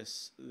quiet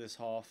this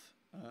half,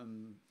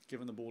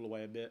 giving the ball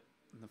away a bit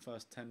in the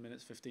first 10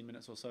 minutes, 15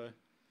 minutes or so.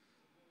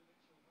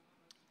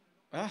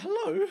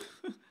 Hello? Do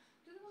they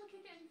want to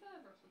kick it any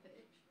further up the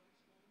pitch?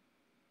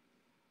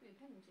 Be a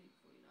penalty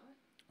before you know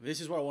it.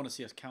 This is where I want to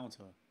see us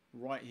counter.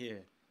 Right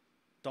here.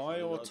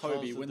 Dyer or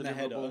Toby win the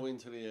header. Ball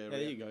into the area.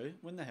 There you go.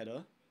 Win the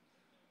header.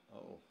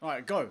 Oh. All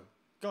right, go.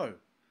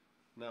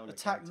 Now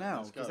attack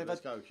now. Let's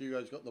go.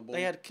 Hugo's got the ball.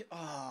 They had...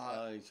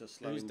 he's just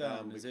slowing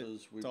down because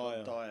we've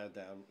got Dyer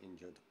down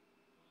injured.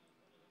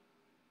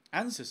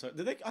 And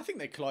Sissoko. I think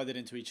they collided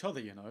into each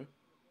other, you know.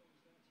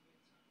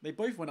 They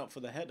both went up for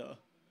the header.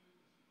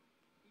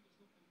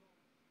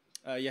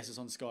 Yes, it's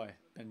on Sky.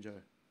 Benjo.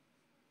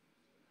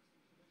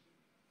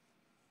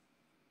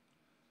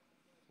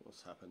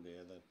 What's happened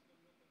here then?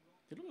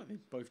 It looked like they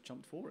both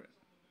jumped for it.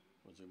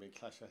 Was it a big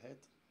clash ahead?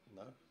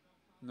 No.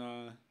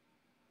 No.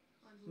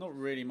 Not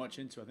really much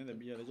into it. I think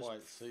they just...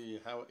 quite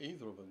see how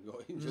either of them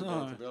got injured,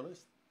 No. to be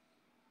honest.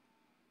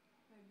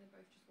 Maybe they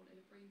both just wanted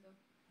a breather.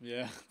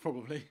 Yeah,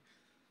 probably.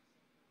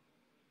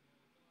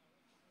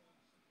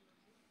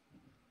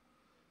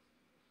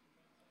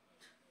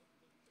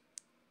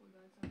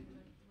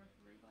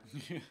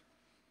 Yeah.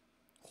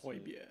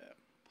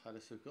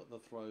 Palace have got the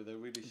throw. They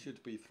really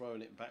should be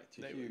throwing it back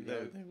to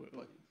Hugo. They will.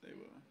 But They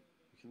will.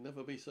 you can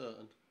never be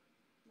certain.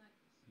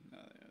 No,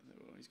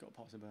 they will. He's got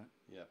to pass it back.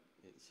 Yeah,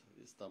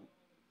 it's done.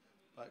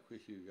 Back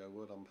with Hugo.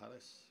 Well done,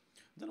 Palace.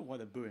 I don't know why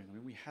they're booing. I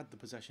mean, we had the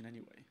possession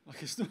anyway.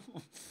 Like, it's not...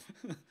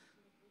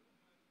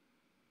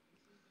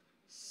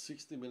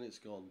 60 minutes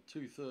gone.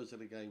 2/3 of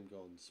the game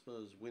gone.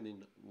 Spurs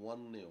winning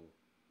 1-0.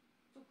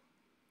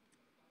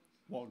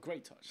 What a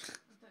great touch. I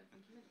don't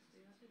think he meant to do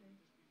that, did he?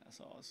 That's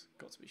ours.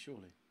 Got to be,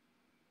 surely.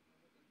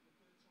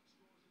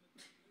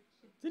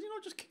 Did he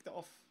not just kick that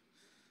off?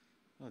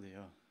 Oh dear.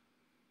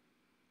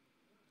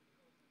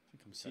 I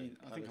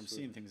think I'm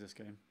seeing things this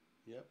game.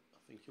 Yep, I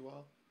think you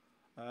are.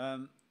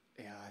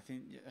 Yeah, I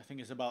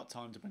think it's about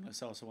time to bring Lo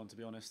Celso on, to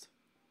be honest.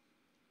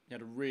 He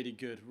had a really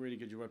good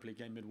Europa League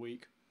game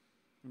midweek.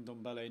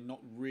 Ndombele not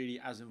really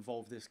as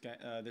involved this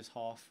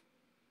half.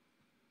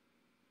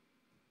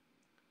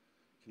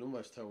 You can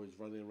almost tell he's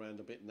running around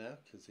a bit now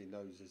because he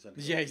knows he's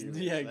only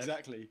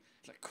Exactly.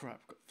 It's like, crap,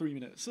 I've got 3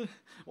 minutes.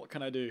 What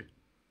can I do?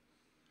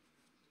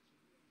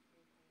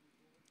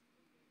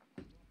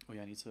 Oh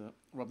yeah, I need to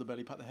rub the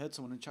belly, pat the head.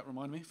 Someone in chat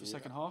remind me for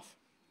second half.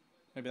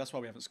 Maybe that's why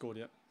we haven't scored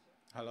yet.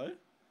 Hello? Hello?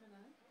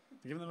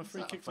 They're giving them a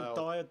free kick for foul?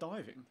 Dyer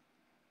diving.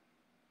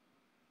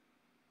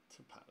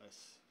 To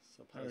Palace.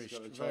 So Palace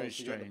got a very chance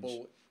to get the strange.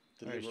 ball,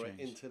 deliver Very it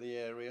strange. into the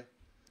area.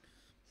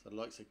 So the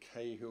likes of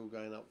Cahill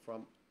going up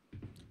front.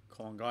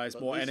 Come on, guys,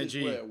 But more this energy.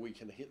 is where we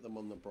can hit them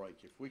on the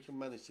break. If we can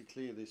manage to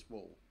clear this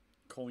ball.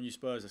 Come on, you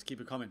Spurs, let's keep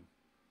it coming.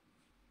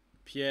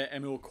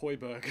 Pierre-Emile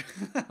Koiberg.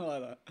 I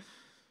like that.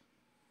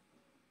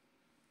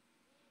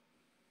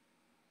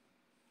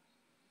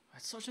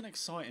 It's such an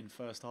exciting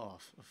first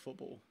half of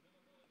football.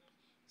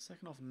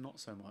 Second half, not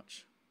so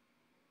much.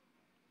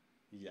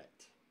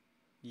 Yet,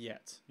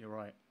 you're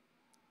right.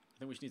 I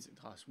think we should need to...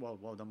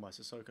 well done by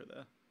Sissoko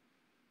there.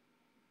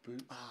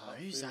 Boots.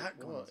 Who's that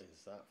gone? What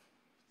is that?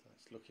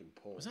 That's looking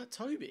poor. Was that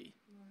Toby?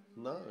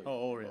 No.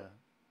 Oh, Aurea. I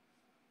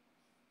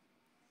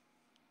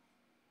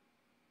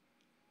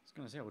was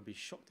going to say, I would be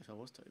shocked if I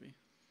was Toby.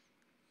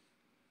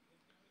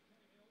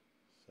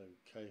 So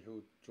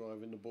Cahill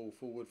driving the ball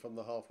forward from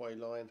the halfway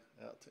line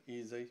out to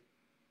Easy.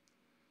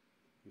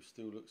 who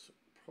still looks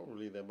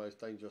probably their most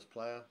dangerous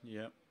player.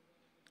 Yeah.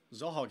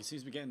 Zaha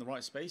seems to be getting the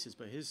right spaces,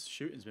 but his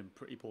shooting's been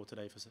pretty poor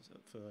today for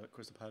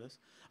Crystal Palace.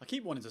 I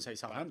keep wanting to say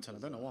Southampton. I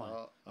don't know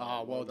why.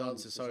 Well done,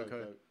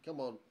 Sissoko. Come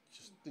on,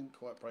 just didn't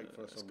quite break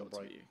for us on the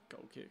break.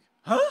 Goal kick.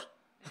 Huh?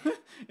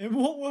 In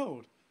what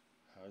world?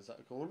 How is that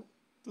a corner?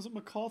 Doesn't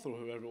MacArthur or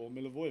whoever, or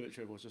Milivojevic,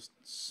 whoever was just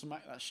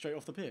smack that straight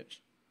off the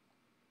pitch?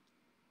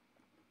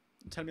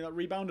 Tell me that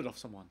rebounded off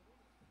someone.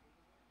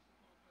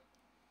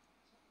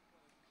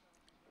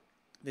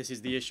 This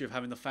is the issue of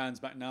having the fans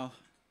back now.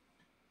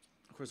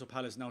 Crystal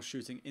Palace now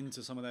shooting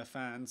into some of their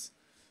fans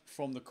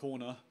from the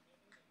corner.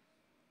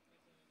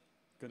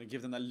 Going to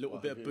give them that little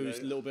bit of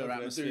boost, a little bit of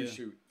atmosphere. They do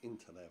shoot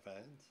into their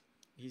fans.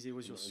 Easy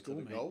was your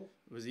school, mate.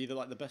 It was either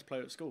like the best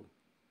player at school.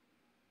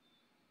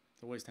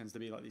 It always tends to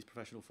be like these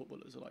professional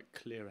footballers are like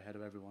clear ahead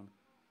of everyone.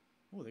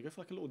 Oh, they go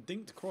for like a little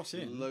dinked cross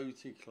in.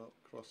 Floaty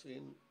cross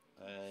in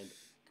and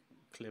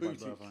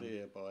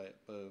clear by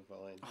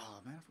Bergwijn. Oh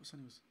man, I thought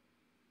Sonny was.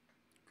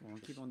 Go on,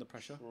 keep on under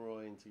pressure.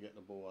 Trying to get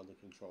the ball under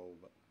control,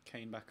 but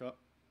Kane back up.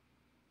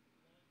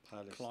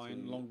 Palace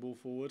Klein, long ball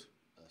forward.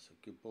 That's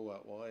a good ball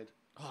out wide.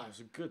 Oh, it was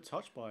a good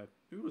touch by...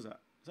 Who was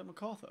that? Was that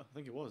MacArthur? I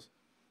think it was.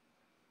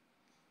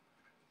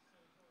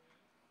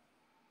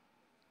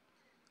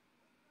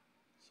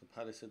 So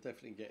Palace are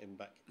definitely getting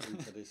back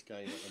into this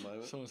game at the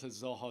moment. Someone said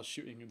Zaha's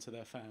shooting into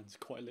their fans,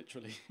 quite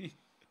literally.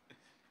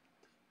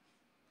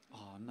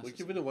 We're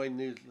giving away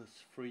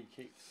needless free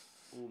kicks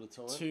all the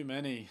time. Too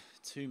many.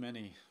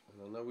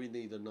 And I know we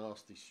need a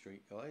nasty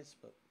streak, guys,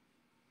 but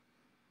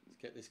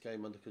let's get this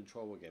game under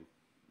control again.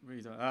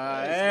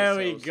 There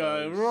we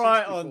go,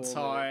 right on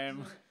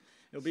time.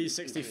 It'll be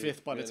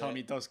 65th by the time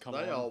he does come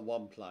on. They are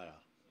one player.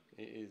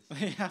 It is.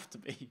 They have to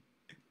be.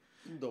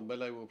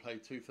 Ndombele will play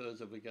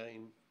 2/3 of the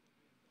game.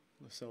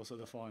 That's also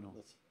the final.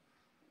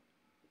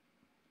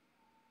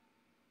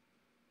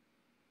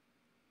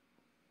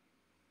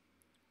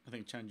 I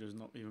think Chanjo's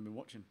not even been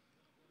watching.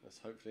 Let's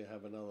hopefully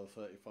have another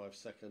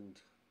 35-second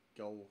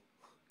goal.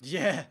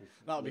 Yeah,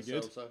 that'll be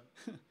good.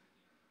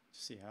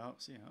 See how.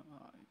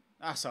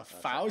 That's a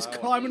foul. He's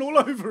climbing all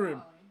over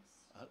him.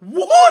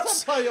 What?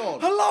 Play on.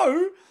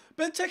 Hello?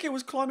 Benteke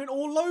was climbing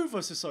all over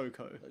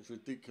Sissoko. That's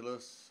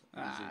ridiculous.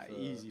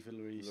 Easy for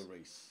Lloris.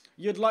 Lloris.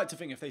 You'd like to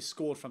think if they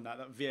scored from that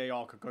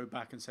VAR could go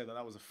back and say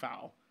that was a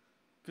foul.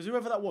 Because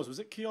whoever that was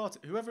it Chiarte?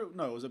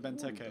 No, was it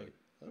Benteke?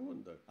 I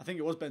wouldn't do. I think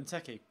it was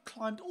Benteke.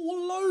 Climbed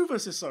all over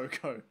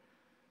Sissoko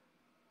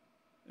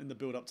in the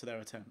build-up to their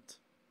attempt.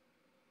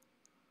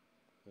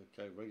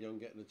 Okay, Reguilon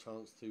getting a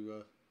chance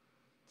to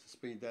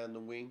speed down the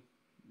wing.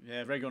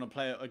 Yeah, Reguilon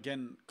play it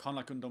again, kind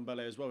of like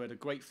Ndombele as well. We had a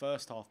great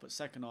first half, but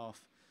second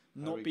half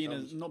not being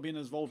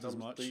involved as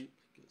much. Deep,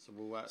 gets the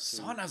ball out.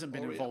 Son hasn't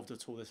been involved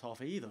at all this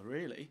half either,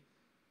 really.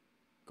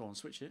 Go on,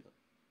 switch it.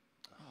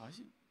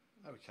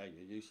 Okay,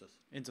 you're useless.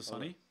 Into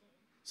Sonny.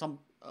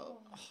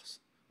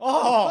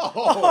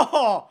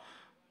 Oh!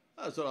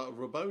 That was like a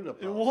Rabona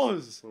pass. It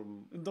was.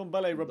 From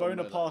Ndombele,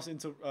 Rabona pass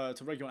into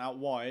to Reguilon out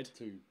wide.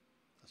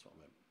 That's what I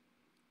meant.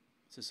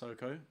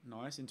 Sissoko,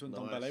 nice. Into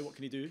Ndombele. What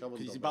can he do? Because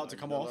he's Ndombele. about to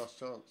come off. Last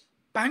chance.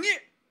 Bang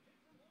it!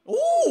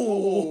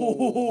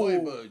 Oh!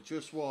 Højbjerg,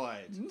 just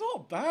wide.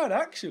 Not bad,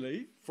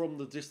 actually. From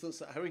the distance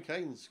that Harry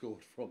Kane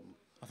scored from.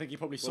 I think he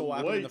probably saw what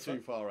happened in the way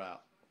too far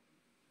out.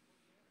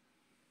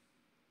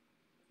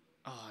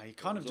 He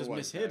kind of just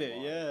mishit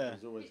it, yeah.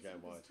 He's always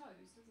going wide.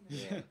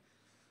 Yeah.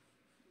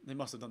 They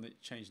must have done the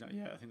change now.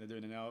 Yeah, I think they're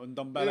doing it now. And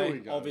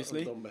Ndombele,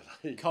 obviously,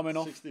 coming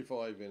off.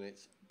 65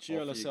 minutes.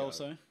 Gio Lo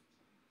Celso.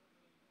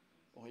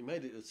 Oh, he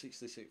made it at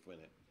 66th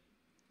minute.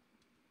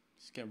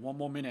 Just get one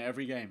more minute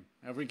every game.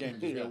 Every game,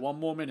 just get one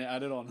more minute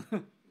added on. Until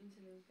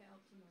he'll get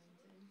up to 19.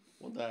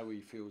 Wonder how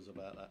he feels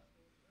about that.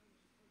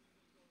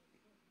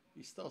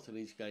 He started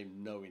each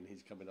game knowing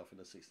he's coming off in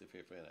the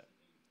 65th minute.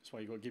 That's why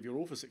you got to give your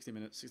all for 60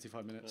 minutes,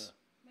 65 minutes.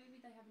 Yeah. Maybe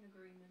they have an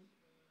agreement.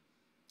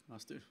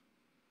 Must do.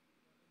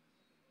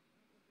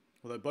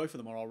 Although both of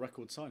them are our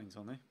record signings,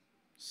 aren't they?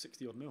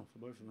 60 odd mil for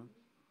both of them.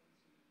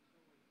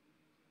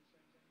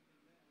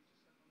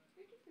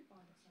 Who did we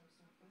buy the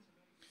Samsung from?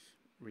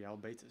 Real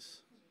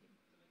Betis.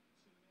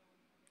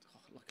 Oh,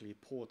 luckily, a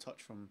poor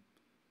touch from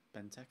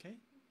Benteke.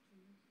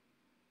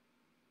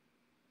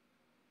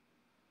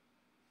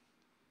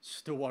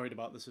 Still worried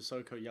about the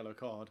Sissoko yellow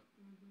card.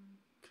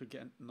 Could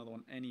get another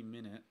one any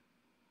minute.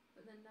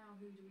 But then now,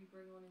 who do we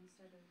bring on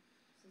instead of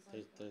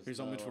Sissoko? Who's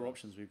on mid for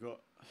options?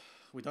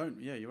 We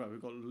don't. Yeah, you're right.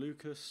 We've got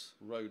Lucas.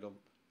 Rodon.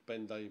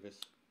 Ben Davis.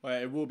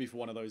 Well, it will be for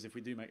one of those if we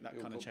do make that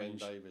kind of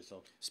change. Ben Davis on.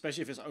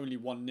 Especially if it's only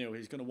 1-0.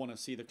 He's going to want to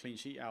see the clean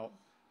sheet out.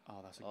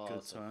 Oh, that's a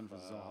good turn for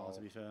Zaha,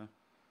 to be fair.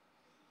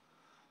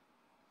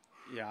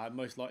 Yeah, I'd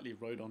most likely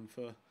Rodon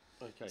for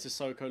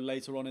Sissoko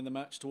later on in the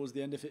match towards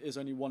the end if it is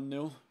only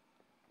 1-0.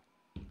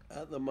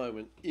 At the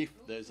moment,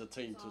 if there's a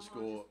team to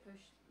score...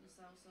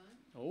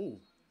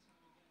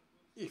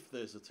 if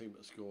there's a team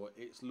to score,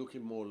 it's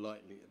looking more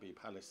likely to be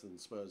Palace than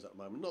Spurs at the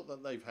moment. Not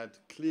that they've had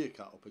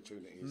clear-cut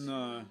opportunities.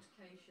 No.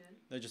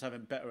 They're just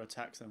having better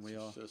attacks than we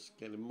are. Just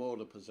getting more of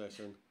the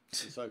possession.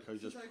 Sissoko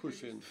just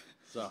pushing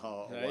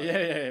Zaha Yeah,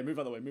 away. yeah. Move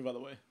out the way. Move out the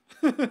way.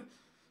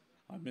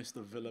 I missed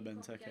the Villa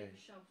Benteke.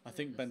 I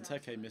think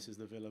Benteke misses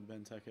the Villa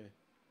Benteke.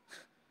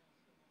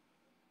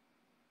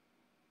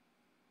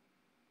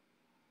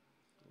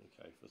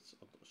 Okay,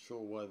 I'm not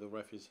sure why the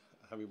ref is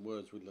having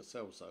words with Lo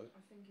Celso.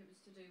 I think it was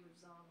to do with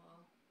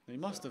Zaha. They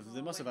must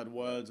have had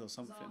words or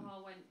something.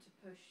 Zaha went to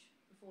push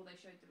before they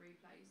showed the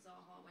replays.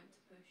 Zaha went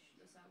to push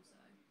Lo Celso.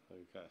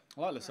 Okay.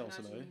 I like Lo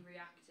Celso though. He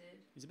reacted.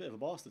 He's a bit of a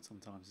bastard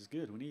sometimes. It's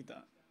good. We need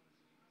that.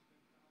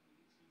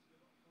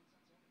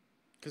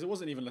 Because it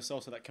wasn't even Lo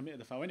Celso that committed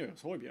the foul anyway.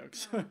 It was Højbjerg.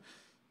 So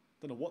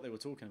don't know what they were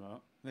talking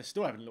about. They're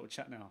still having a little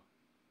chat now.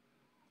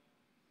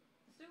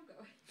 Still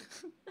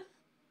going.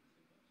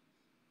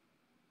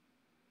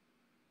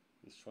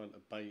 He's trying to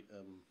bait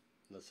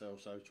Lo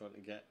Celso, trying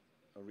to get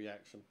a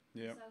reaction.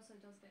 Yeah. Celso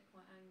does get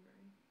quite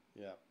angry.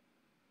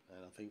 Yeah.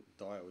 And I think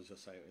Dyer was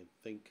just saying,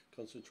 think,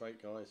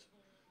 concentrate, guys.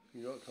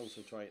 You got to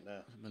concentrate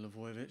now.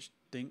 Milivojevic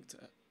dinked.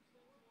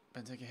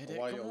 Benteke hit it.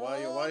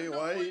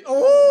 Away.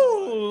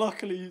 Oh,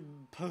 luckily,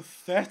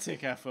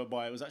 pathetic effort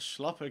by it. Was that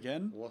Schlupp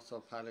again? What's our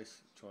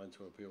Palace trying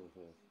to appeal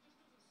for?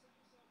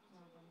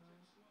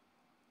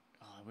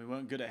 Oh, we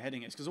weren't good at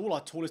heading it. It's because all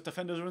our tallest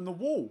defenders are in the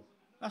wall.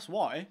 That's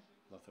why.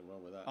 Nothing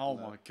wrong with that. Oh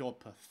my God,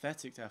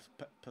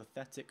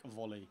 pathetic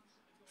volley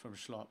from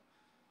Schlupp.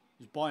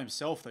 He's by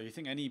himself though. You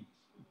think any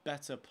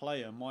better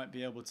player might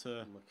be able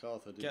to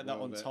get that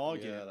on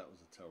target? Yeah, that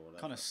was a terrible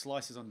effort. Kind of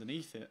slices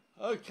underneath it.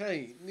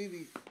 Okay,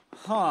 nearly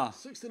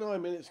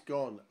 69 minutes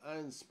gone,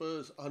 and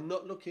Spurs are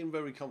not looking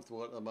very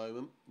comfortable at the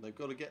moment. They've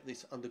got to get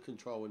this under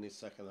control in this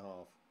second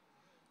half.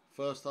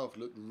 First half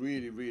looked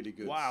really, really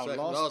good. Wow,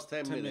 last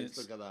 10 minutes,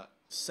 look at that.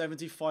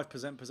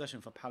 75%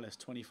 possession for Palace,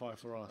 25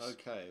 for us.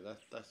 Okay,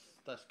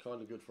 that's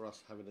kind of good for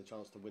us having a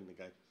chance to win the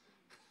game.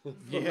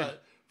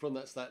 From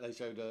that stat they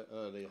showed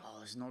earlier.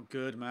 Oh, it's not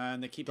good,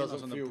 man. They keep hitting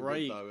us on the feel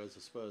break. good, though, as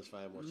a Spurs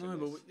fan watching No,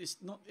 this. but it's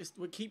not.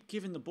 We keep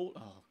giving the ball.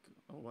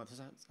 I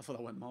thought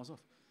that went miles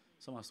off.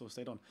 Somehow still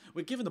stayed on.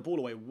 We're giving the ball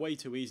away way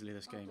too easily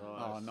this game.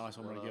 Nice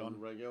one, Reguilon.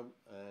 Reguilon,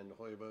 and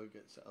Højbjerg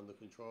gets it under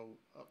control.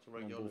 Up to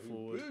Reguilon,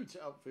 forward. who boots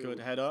it upfield. Good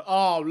header.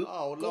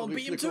 Go on,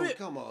 beat him to it.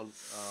 Come on.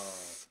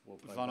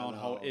 Van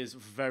Aanholt is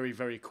very,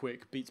 very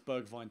quick. Beats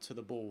Bergwijn to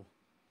the ball.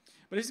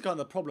 But this is kind of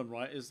the problem,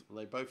 right?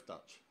 They both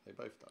Dutch.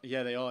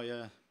 Yeah, they are,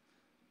 yeah.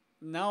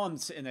 Now I'm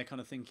sitting there kind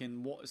of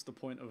thinking, what is the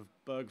point of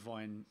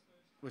Bergwijn?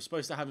 We're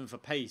supposed to have him for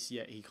pace,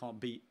 yet he can't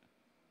beat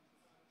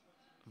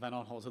Van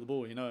Aanholt to the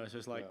ball, you know? So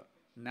it's like,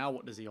 now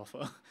what does he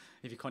offer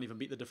if he can't even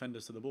beat the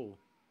defenders to the ball?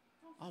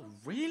 Oh,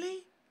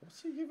 really?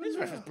 What's he giving? This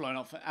ref is blown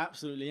up for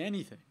absolutely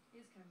anything. He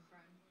is Kevin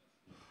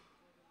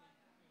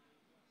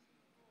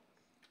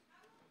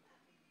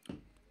Brown.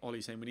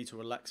 Ollie's saying we need to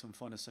relax and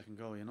find a second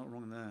goal. You're not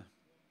wrong there.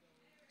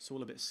 It's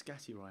all a bit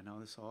scatty right now,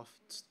 this half.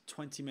 It's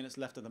 20 minutes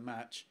left of the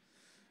match.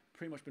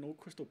 Pretty much been all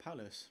Crystal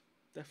Palace.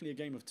 Definitely a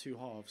game of two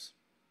halves.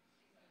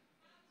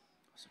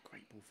 That's a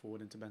great ball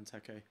forward into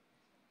Benteke.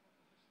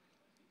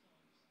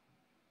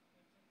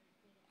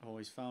 Oh,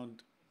 he's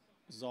found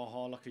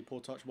Zaha. Luckily, poor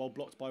touch. Well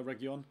blocked by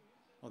Reguilon.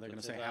 Oh, they're going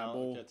to say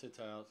handball. Get it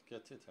out.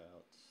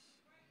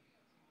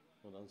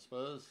 Well done,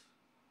 Spurs.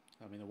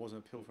 I mean, there was an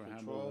appeal for a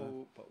handball there.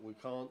 But we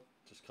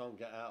just can't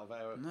get out of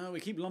our... No, we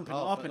keep lumping it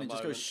up and it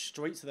just goes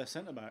straight to their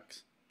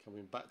centre-backs.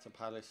 Coming back to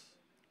Palace.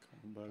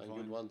 Bergwijn.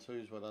 Good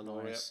 1-2s. Well done,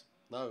 Nice.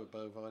 No,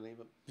 Bergwijn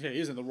even. Yeah, he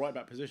is in the right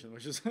back position,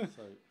 which is...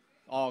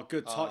 So,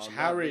 good touch,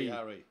 Harry.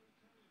 Harry.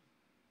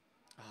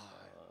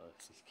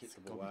 He's kicked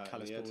the ball out.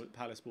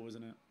 Palace ball,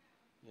 isn't it?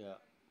 Yeah.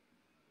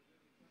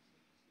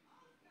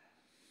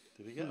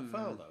 Did he get a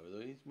foul though?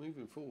 He's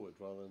moving forward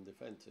rather than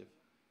defensive.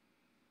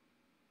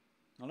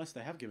 Unless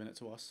they have given it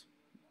to us.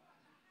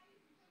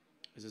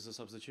 Is this a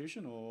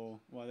substitution or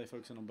why are they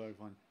focusing on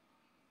Bergwijn?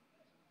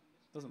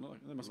 Doesn't look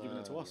like they must have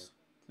given it to us.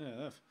 Yeah,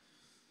 they have.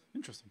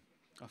 Interesting.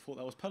 I thought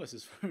that was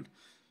Palace's phone.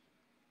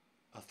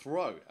 A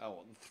throw.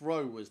 Oh, the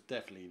throw was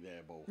definitely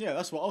their ball. Yeah,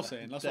 that's what I was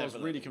saying. That's why I was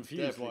really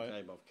confused by it.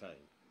 Came off Kane.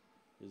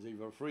 It was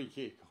either a free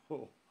kick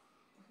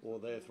or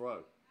their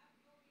throw.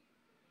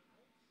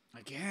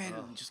 Again,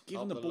 just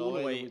giving the ball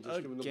away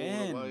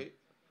again.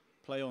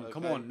 Play on. Okay.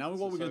 Come on. Now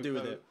what are we going to do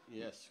with it?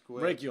 Yes.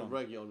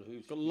 Reguilon,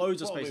 who's got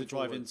loads of space to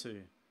drive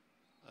into.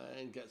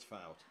 And gets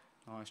fouled.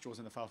 Nice. Draws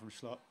in the foul from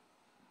Schlupp.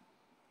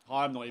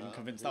 I'm not even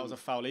convinced that was a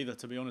foul either,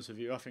 to be honest with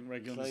you. I think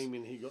Reguilon...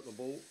 Claiming he got the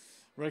ball.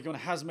 Reguilon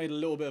has made a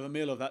little bit of a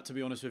meal of that, to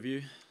be honest with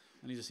you.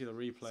 I need to see the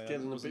replay. It's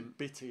getting a bit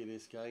bitty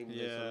this game.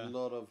 Yeah. There's a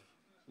lot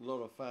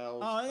of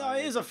fouls. Oh,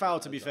 it is a foul,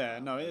 to be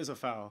fair. No, it is a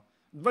foul.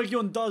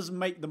 Reguilon does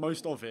make the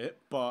most of it,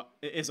 but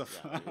it is a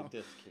foul. He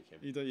does kick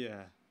him.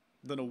 Yeah.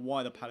 Don't know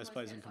why the Palace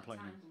players are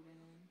complaining.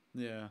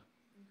 Yeah. You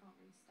can't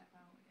really step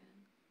out again.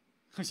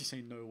 As you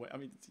say, no way. I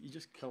mean, you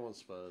just... Come on,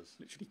 Spurs.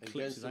 Literally clips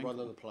Against his the ankle. run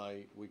of the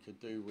play, we could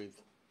do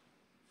with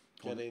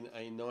getting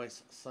a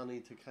nice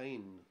Sonny to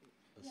Kane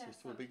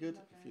assist would be good.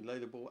 If you lay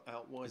the ball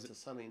out wide to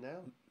Sonny now.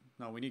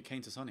 No, we need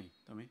Kane to Sonny,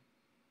 don't we?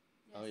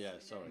 Oh yeah,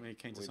 sorry. We need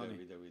Kane to We Sonny.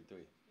 do.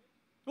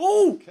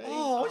 Oh! Kane?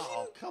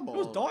 Oh, Come on. it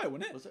was Dyer,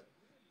 wasn't it? Was it?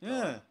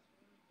 Yeah. Dyer.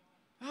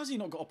 How's he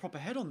not got a proper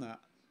head on that?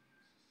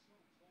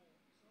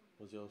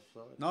 Was he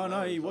offside?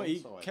 No, he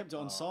onside. kept it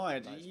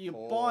onside. That's You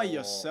poor. by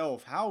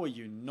yourself. How are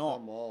you not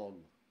Come on.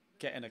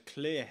 getting a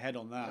clear head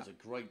on that? That's a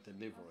great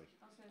delivery.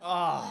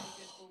 Ah.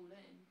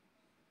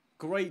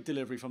 Great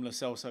delivery from Lo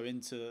Celso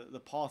into the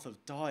path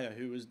of Dyer,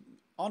 who was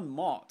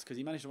unmarked because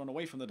he managed to run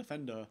away from the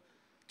defender.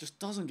 Just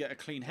doesn't get a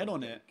clean head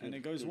on it, and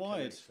it goes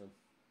wide. Connection.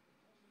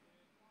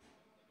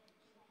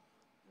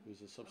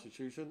 Who's a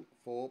substitution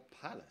for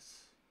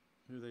Palace?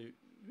 Who they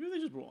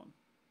just brought on?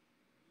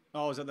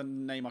 Oh, is that the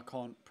name I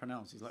can't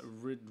pronounce? He's like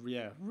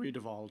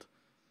Riedewald.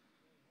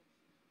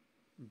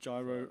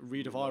 Gyro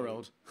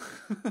Riedewald.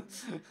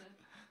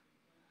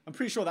 I'm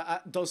pretty sure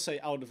that does say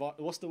Aldevar.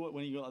 What's the word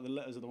when you got like the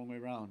letters are the wrong way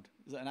around?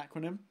 Is that an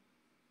acronym? I'm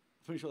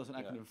pretty sure that's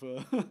an acronym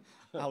for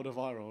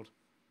Aldevarald.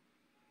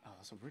 Oh,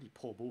 that's a really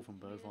poor ball from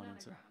Bergwijn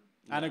into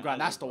anagram.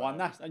 That's the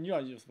one. And you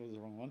just was the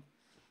wrong one.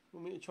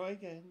 Want me to try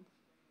again?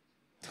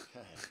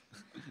 Okay.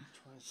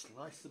 Try and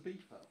slice the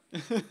beef out.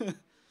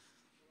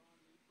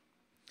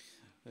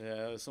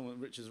 Yeah, someone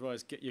Richard's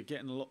right. You're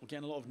getting a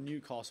lot of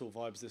Newcastle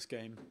vibes this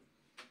game. Don't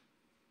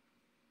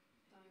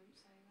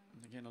say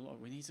that. Again, a lot.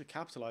 We need to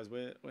capitalise.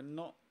 We're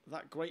not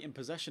that great in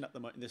possession at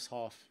the moment. This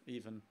half,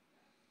 even.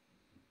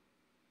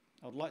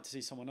 I'd like to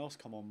see someone else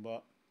come on,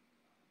 but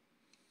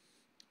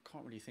I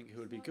can't really think who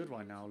would be good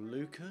right now.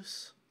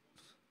 Lucas.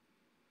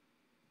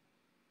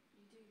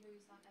 You do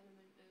lose that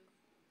element of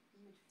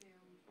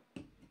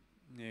midfield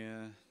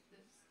Yeah.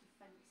 that's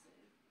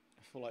defensive.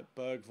 I feel like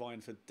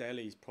Bergwijn for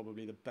Delhi is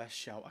probably the best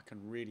shout I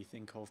can really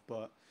think of,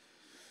 but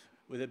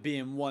with it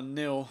being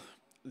 1-0,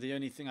 the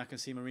only thing I can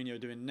see Mourinho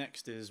doing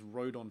next is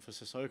Rodon for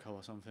Sissoko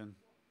or something.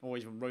 Or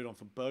even Rodon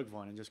for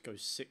Bergwijn and just go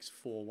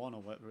 6-4-1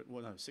 or whatever.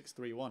 Well, no,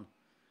 6-3-1.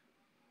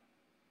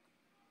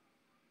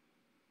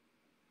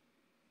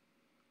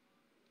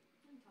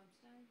 Time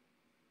today.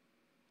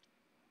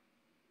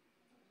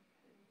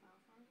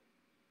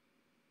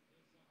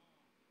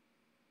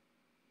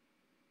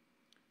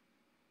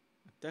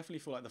 I definitely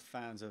feel like the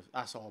fans of...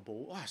 That's our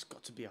ball. Oh, it's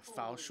got to be a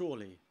foul,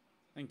 surely.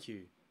 Thank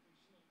you.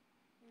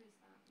 Who is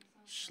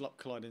that? Schlupp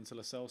collided into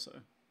Lo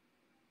Celso.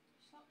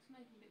 Schlupp's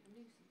making a bit of a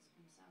nuisance of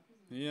himself,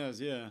 isn't he? He has,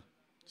 yeah.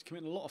 He's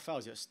committing a lot of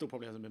fouls yet. Still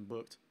probably hasn't been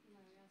booked. No,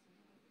 he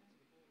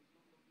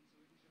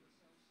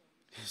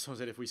hasn't. Someone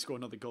said if we score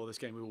another goal this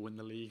game, we will win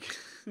the league.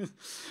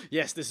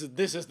 Yes, this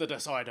is the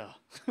decider.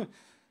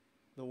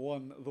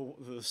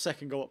 The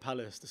second goal at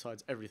Palace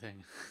decides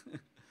everything.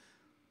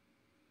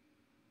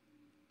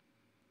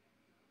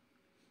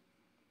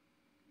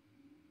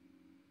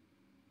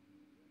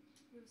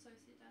 Real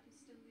Sociedad is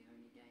still the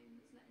only game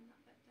that's letting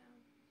that bet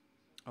down.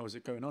 Oh, is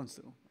it going on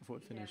still? I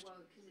thought it finished. Yeah,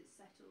 well, because it's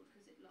settled,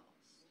 because it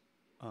lost.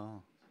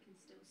 Oh, I can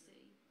still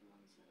see the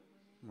ones that are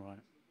winning. right.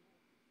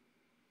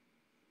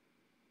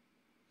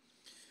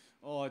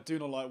 Oh, I do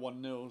not like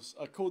 1-0s.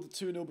 I called it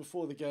 2-0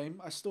 before the game.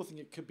 I still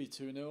think it could be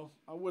 2-0.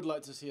 I would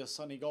like to see a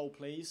sunny goal,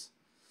 please.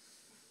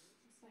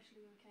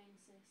 Especially with Kane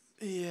assist.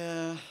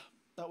 Yeah,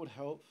 that would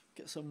help.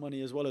 Get some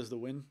money as well as the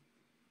win.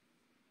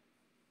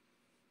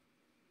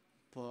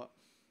 But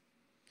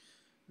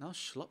now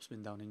Schlupp's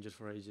been down injured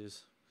for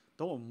ages.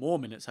 Don't want more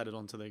minutes added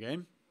onto the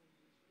game.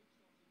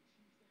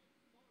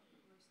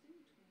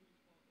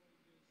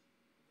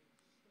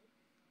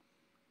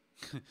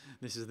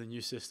 This is the new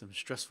system.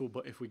 Stressful,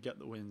 but if we get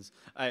the wins.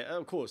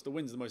 Of course, the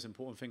win's the most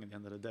important thing at the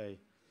end of the day.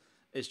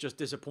 It's just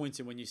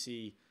disappointing when you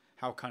see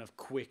how kind of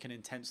quick and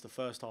intense the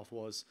first half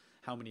was,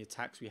 how many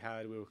attacks we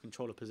had, we were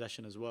control of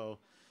possession as well,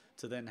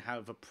 to then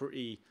have a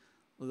pretty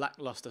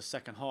lackluster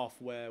second half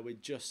where we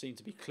just seem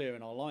to be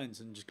clearing our lines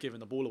and just giving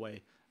the ball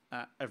away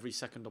at every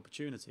second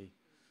opportunity.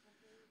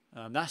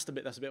 That's a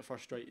bit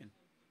frustrating.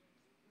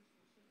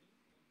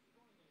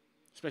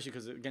 Especially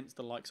because against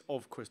the likes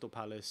of Crystal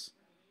Palace,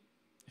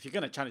 if you're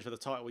going to challenge for the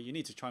title, you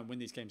need to try and win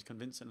these games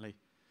convincingly.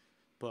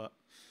 But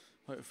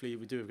hopefully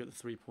we do get the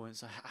 3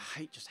 points.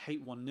 I just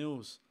hate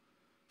 1-0s.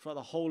 For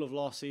the whole of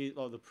last season,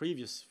 or the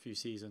previous few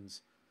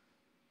seasons,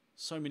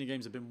 so many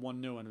games have been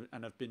 1-0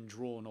 and have been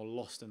drawn or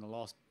lost in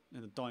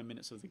the dying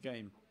minutes of the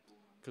game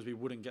because we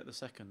wouldn't get the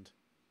second.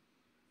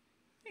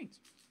 Thanks.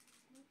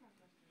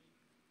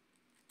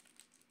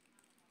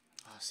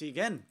 See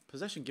again,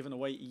 possession given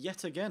away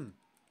yet again.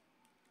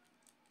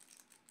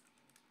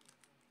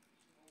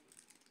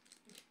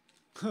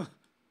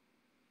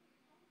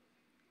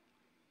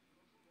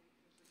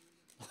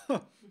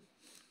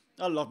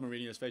 I love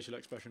Mourinho's facial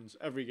expressions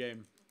every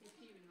game. He's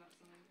fuming about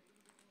something.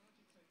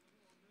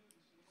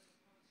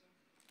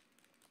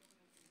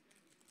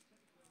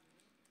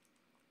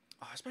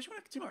 Especially when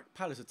a team like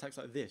Palace attacks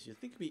like this, you'd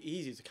think it'd be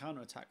easy to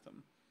counter-attack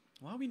them.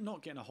 Why are we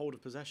not getting a hold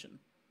of possession?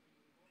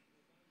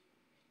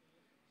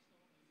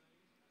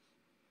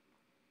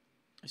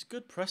 It's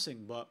good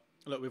pressing, but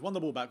look, we've won the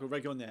ball back with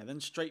Regu on there, then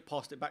straight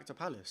past it back to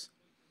Palace.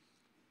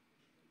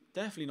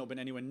 Definitely not been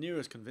anywhere near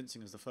as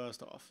convincing as the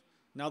first half.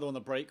 Now they're on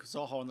the break,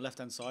 Zaha on the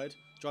left-hand side,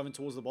 driving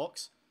towards the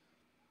box.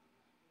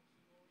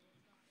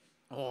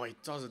 Oh, he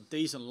does a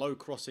decent low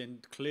crossing,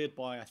 cleared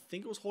by, I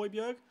think it was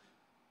Højbjerg.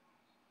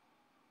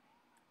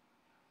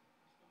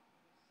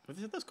 I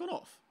think that's gone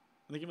off.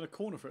 And they're giving a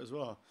corner for it as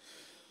well.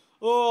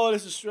 Oh,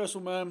 this is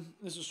stressful, man.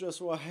 This is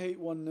stressful. I hate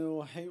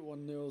 1-0. I hate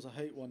 1-0s. I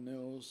hate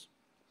 1-0s.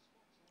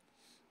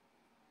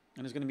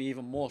 And it's going to be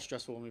even more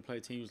stressful when we play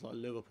teams like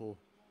Liverpool.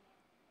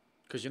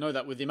 Because you know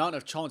that with the amount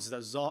of chances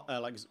that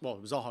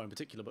Zaha in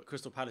particular, but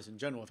Crystal Palace in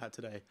general have had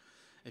today,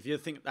 if you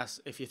think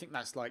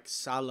that's like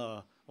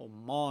Salah or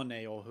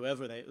Mane or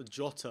whoever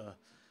Jota,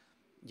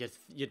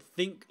 you'd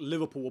think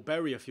Liverpool will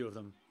bury a few of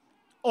them.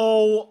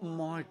 Oh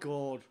my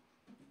god!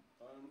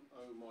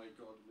 Oh my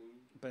god!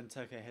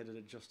 Benteke headed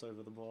it just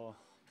over the bar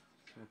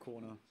in the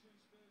corner.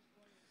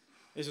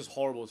 This is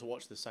horrible to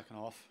watch this second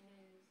half.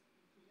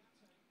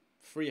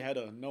 Free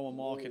header, no one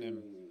marking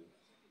him.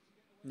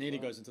 Nearly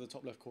goes into the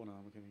top left corner.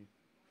 I'm giving you.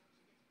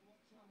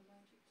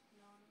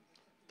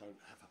 Don't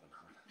have a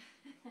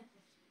banana.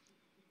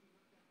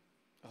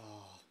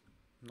 Oh,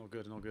 not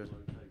good, not good.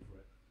 Okay for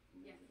it.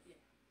 Yeah.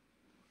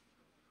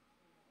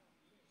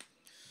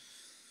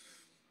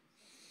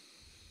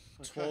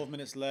 12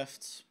 minutes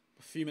left.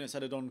 A few minutes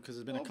added on because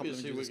there's been a couple of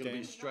Obviously, injuries we're this going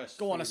game. to be stressed.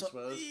 Go on, for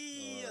I Spurs.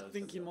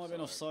 think he might have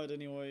been offside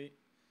anyway.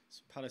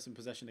 It's Palace in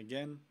possession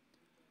again.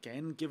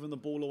 Again, giving the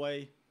ball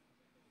away.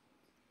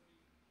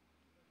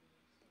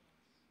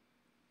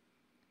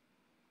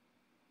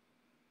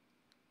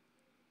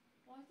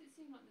 Why does it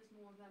seem like there's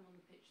more of them on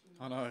the pitch than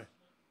I know.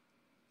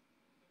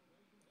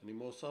 Any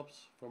more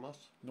subs from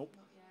us? Nope.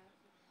 Not yet.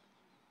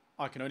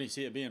 I can only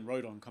see it being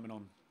Rodon coming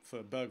on for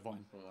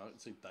Bergwijn. Well, I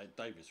think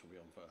Davis will be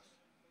on first.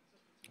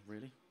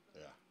 Really?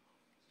 Yeah.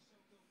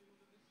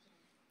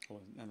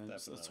 Well, and then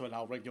Definitely. to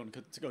allow Region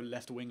to go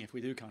left wing if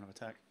we do counter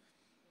attack.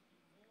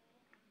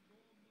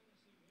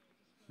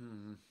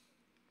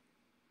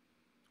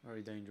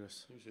 Very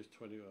dangerous. Who's this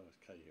 20? Oh, it's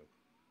Cahill.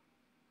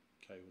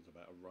 Cahill's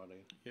about a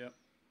running. Yep.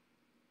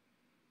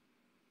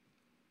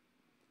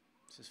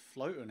 This is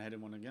Floater and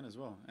heading one again as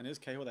well. And here's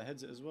Cahill that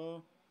heads it as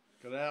well.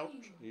 Get out.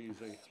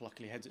 Easy.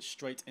 Luckily heads it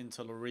straight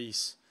into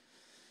Lloris.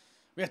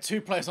 We had two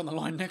players on the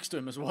line next to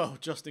him as well,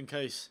 just in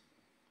case.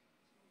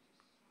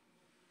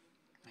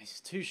 It's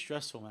too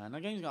stressful, man.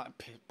 That game's got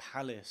like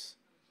Palace.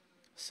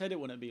 I said it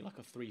wouldn't be like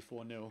a 3-4-0.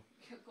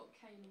 You've got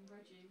Kane and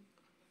Reggie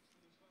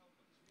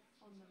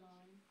on the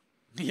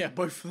line. Yeah,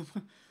 both of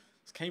them.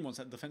 Kane wants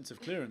that defensive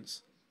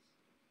clearance.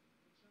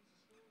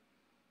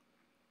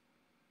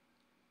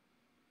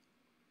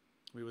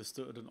 We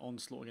withstood an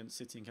onslaught against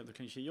City and kept the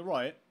clean sheet. You're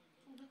right.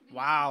 Oh, look at these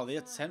Wow, the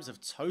ones attempts now.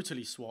 have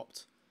totally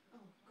swapped. Oh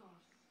god.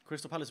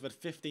 Crystal Palace have had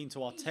 15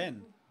 to our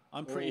 10.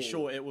 I'm pretty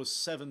sure it was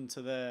 7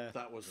 to their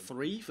That was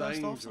 3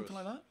 first half, something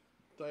like that.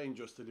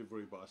 Dangerous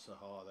delivery by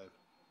Sahar then.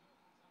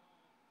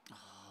 Oh,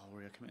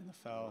 we're committing the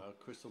foul.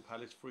 Crystal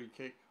Palace free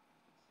kick.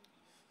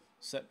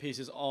 Set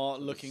pieces are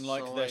looking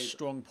like their side.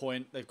 strong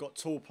point. They've got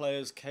tall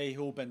players,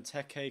 Cahill,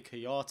 Benteke,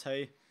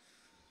 Kayate.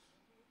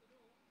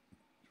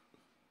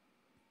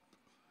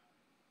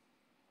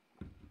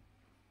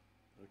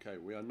 Okay,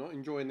 we are not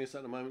enjoying this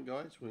at the moment,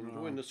 guys. We're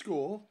enjoying the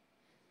score.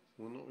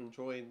 We're not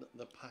enjoying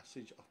the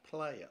passage of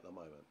play at the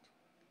moment.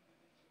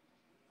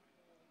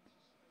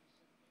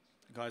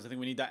 Guys, I think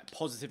we need that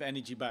positive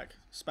energy back.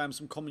 Spam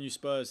some common you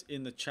Spurs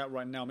in the chat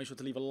right now. Make sure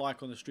to leave a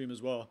like on the stream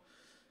as well.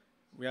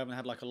 We haven't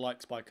had like a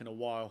like spike in a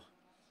while.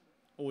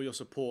 All your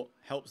support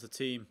helps the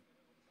team.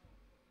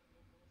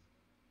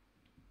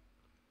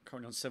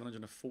 Currently on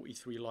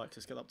 743 likes.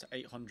 Let's get up to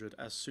 800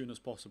 as soon as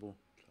possible.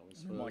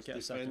 Spurs might get a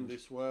defend second.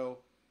 this well.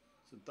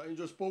 It's a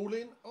dangerous ball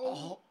in.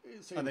 Oh,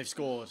 it's in. And they've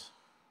scored.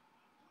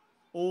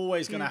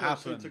 Always going to Hugo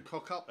happen. seemed to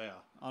cock up there.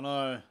 I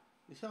know.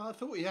 He said, I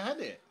thought he had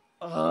it.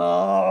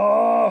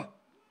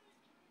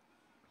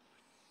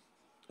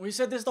 We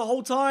said this the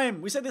whole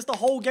time. We said this the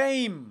whole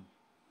game.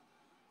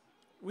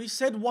 We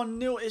said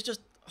 1-0. It's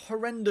just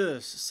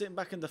horrendous. Sitting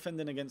back and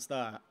defending against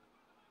that.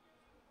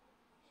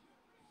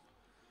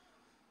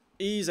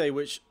 Eze,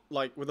 which,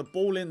 like, with a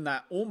ball in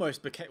that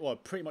almost became, well,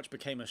 pretty much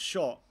became a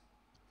shot.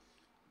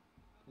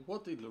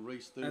 What did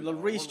Lloris do? And though? I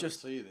Lloris wanna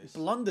just see this.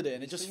 blundered it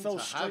and He it just seemed fell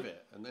to straight. have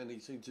it, and then he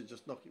seemed to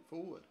just knock it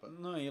forward. But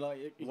No, he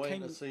waiting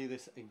came. to see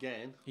this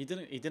again. He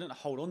didn't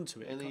hold on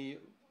to it. Any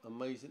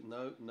amazing?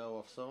 No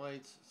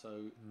offsides.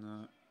 So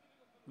No.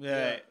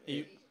 Yeah, he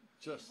It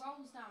just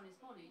rolls down his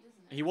body,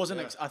 doesn't it? he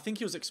wasn't. Yeah. I think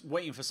he was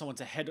waiting for someone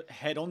to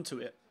head onto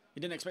it. He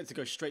didn't expect it to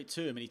go straight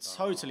to him, and he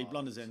totally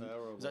blunders in.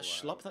 terrible, Was that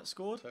wow. Schlupp that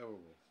scored? terrible.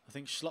 I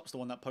think Schlupp's the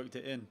one that poked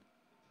it in.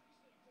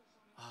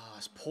 Ah,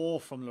 it's poor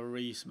from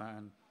Lloris,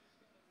 man.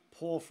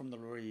 Poor from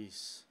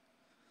Lloris.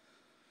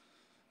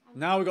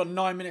 Now we've got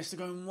 9 minutes to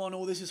go and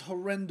 1-1. This is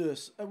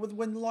horrendous.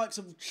 When the likes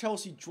of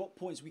Chelsea drop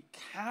points, we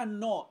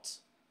cannot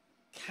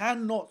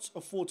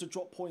afford to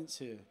drop points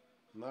here.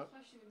 No,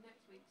 Especially with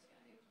next week's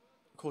game.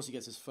 Of course, he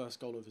gets his first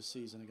goal of the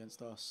season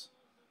against us.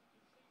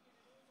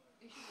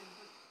 He should have been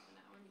booked for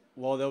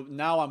now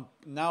anyway. Well,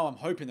 now I'm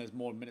hoping there's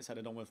more minutes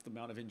added on with the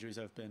amount of injuries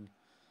there have been.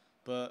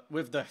 But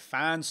with the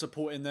fans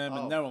supporting them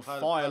and they're on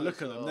fire,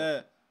 look at them.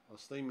 They're are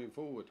steaming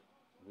forward.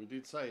 We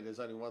did say there's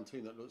only one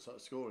team that looks like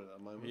scoring at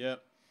the moment.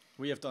 Yep.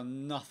 We have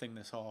done nothing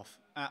this half.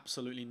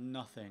 Absolutely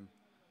nothing.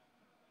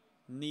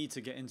 Need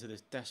to get into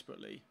this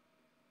desperately.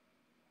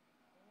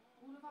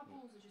 All of our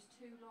balls are just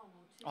too long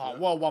or too.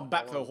 Oh, well, one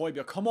back though,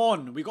 Højbjerg. Come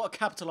on, we got to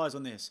capitalise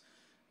on this.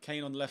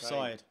 Kane on the left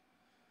side.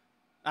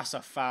 That's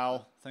a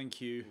foul.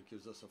 Thank you. It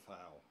gives us a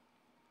foul.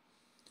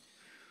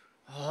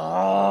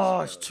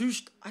 Oh, it's too...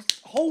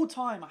 whole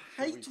time,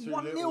 I hate Too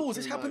 1-0s. little,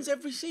 This too happens late.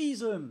 every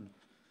season.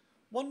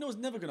 1-0's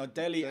never going to...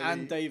 Dele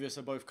and Davis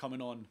are both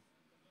coming on.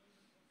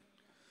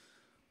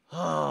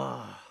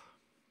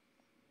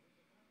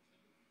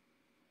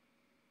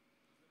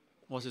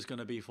 What's this going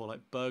to be for? Like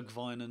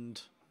Bergwijn and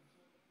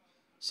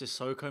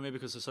Sissoko maybe,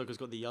 because Sissoko's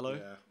got the yellow?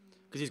 Yeah.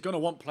 Because he's going to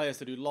want players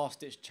to do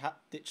last-ditch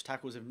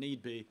tackles if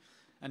need be.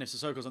 And if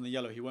Sissoko's on the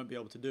yellow, he won't be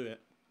able to do it.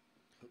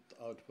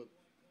 I would put...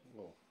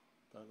 Well,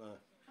 don't know.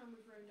 And we've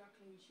ruined our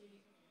clean sheet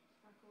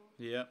record.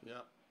 Yeah.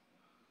 Yeah.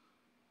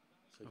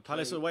 So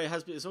Palace away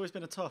it's always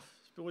been tough.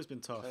 It's always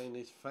been tough. Kane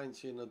is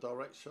fancying a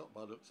direct shot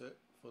by the looks of it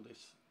for this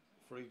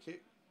free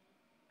kick.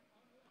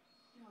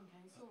 Come on,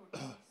 Kane, score it,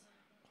 please.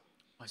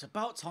 It's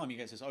about time he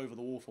gets this over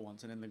the wall for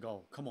once and in the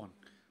goal. Come on.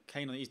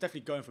 Kane, he's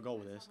definitely going for goal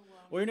with this.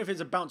 Or even if it's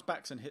a bounce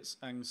backs and hits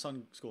and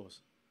Son scores.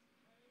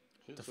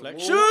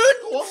 Deflection!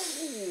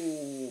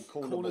 Oh,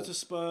 Corner to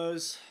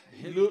Spurs.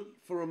 He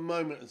looked for a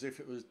moment as if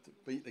it was to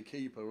beat the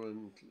keeper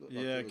and looked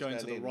like it was going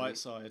to the in. right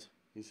side.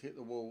 He's hit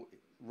the wall,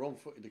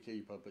 wrong-footed the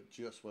keeper, but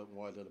just went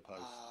wide of the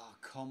post. Oh,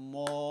 come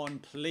on,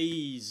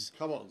 please.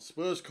 Come on,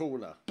 Spurs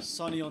corner.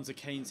 Sonny onto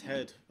Kane's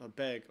head. I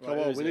beg. Come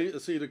on, we need to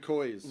see the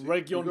coys.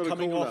 Reguilon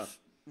coming off.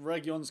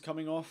 Reguilon's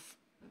coming off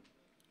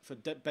for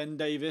Ben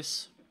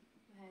Davis.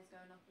 The hair's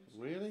going up and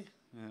shit. Really?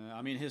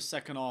 I mean, his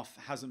second half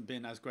hasn't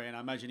been as great, and I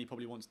imagine he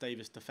probably wants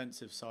Davis'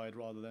 defensive side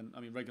rather than... I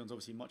mean, Reguilon's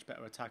obviously much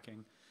better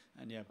attacking.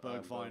 And yeah,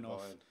 Bergwijn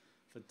off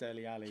for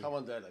Dele Alli. Come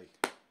on, Dele.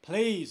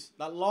 Please,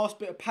 that last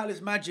bit of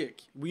Palace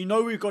magic. We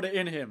know we've got it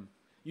in him.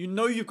 You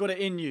know you've got it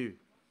in you.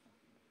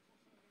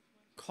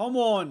 Come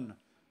on.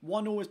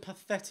 1-0 is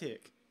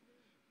pathetic.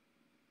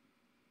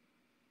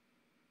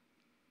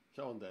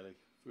 Come on, Dele.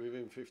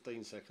 Within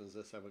 15 seconds,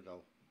 let's have a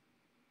goal.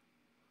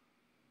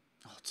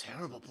 Oh,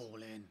 terrible ball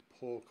in.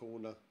 Poor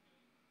corner.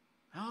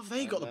 How have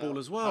they got the ball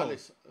as well?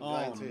 Palace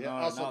Oh,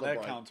 no, now they're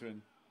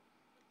countering.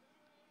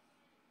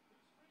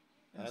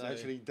 And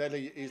actually,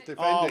 Dele is Oh,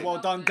 defending.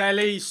 well done,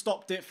 Dele.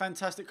 Stopped it.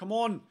 Fantastic. Come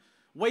on.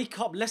 Wake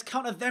up. Let's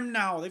counter them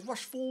now. They've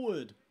rushed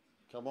forward.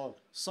 Come on.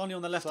 Sonny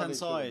on the left-hand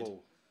Sonny to the side.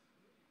 ball.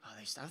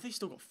 Oh, have they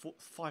still got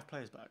 5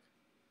 players back?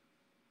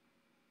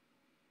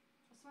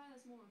 I swear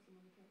there's more of them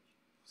on the pitch.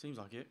 Seems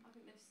like it. I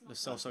think they've The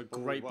snuck Celso, out.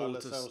 great ball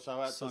to So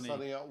out Sonny. to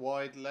Sonny out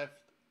wide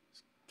left.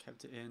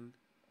 Kept it in.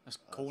 That's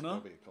That's corner.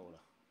 gotta be a corner.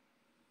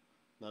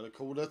 No, the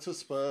corner to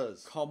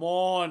Spurs. Come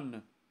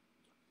on.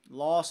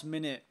 Last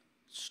minute.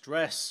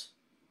 Stress.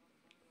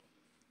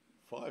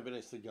 5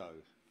 minutes to go.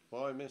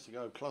 5 minutes to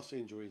go, plus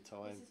injury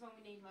time. This is when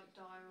we need like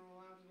Dyer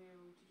or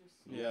Alderweireld to just.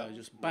 Yeah,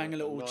 just bang a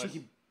little nice.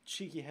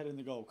 cheeky head in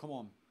the goal. Come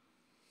on.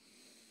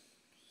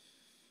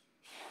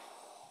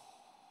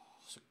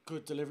 It's a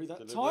good delivery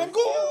that time.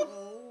 Goal!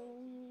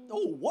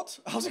 Oh, what?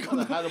 How's it gone?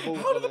 How did the ball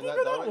How did the go ball in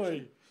go that that way?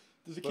 direction?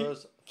 Does the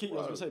Spurs keeper? I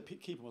was throw. going to say,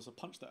 keeper must have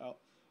punched that out.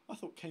 I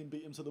thought Kane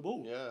beat him to the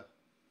ball. Yeah. That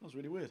was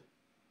really weird.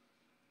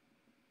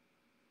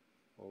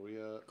 Come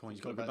on, he's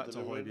got to go back to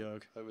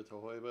Højbjerg. Over to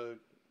Højbjerg.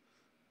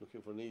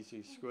 Looking for an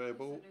easy square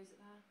ball. Lose it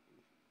there.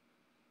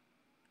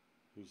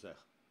 Who's there?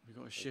 We've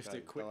got to shift Okay,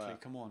 it quickly. Dyer.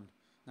 Come on.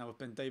 Now with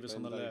Ben Davis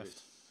Ben on the Davis.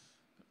 left.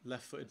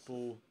 Left-footed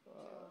ball.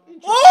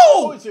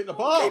 Oh! It's hit the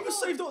bar. Keeper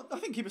saved it. I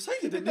think keeper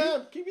saved it, Keep it didn't he?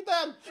 down. Keep it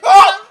down.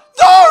 Oh!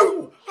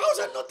 No! How's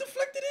that not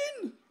deflected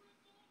in?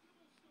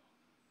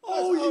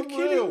 Oh, That's you're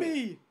unreal. kidding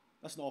me.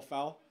 That's not a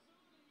foul.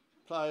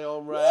 Play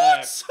on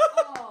ref.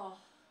 Oh,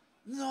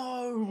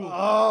 No.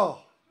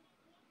 Oh.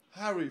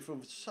 Harry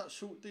from such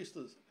short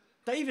distance.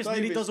 Davis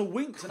nearly does a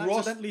wink and crossed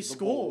accidentally the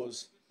ball,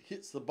 scores.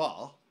 hits the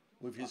bar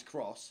with his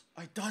cross.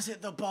 He does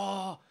hit the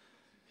bar.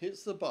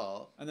 Hits the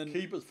bar. And then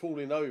keeper's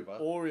falling over.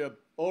 Aurea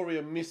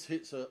Aurea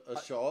mishits a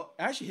shot.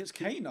 actually hits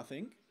Kane, I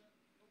think.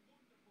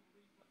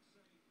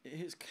 It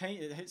hits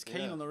Kane. It hits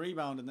Kane Yeah. on the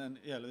rebound, and then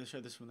let's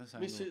show this from this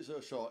angle. Mishits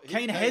a shot.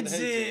 Kane heads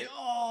it.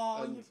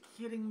 Oh, and you're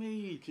kidding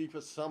me.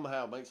 Keeper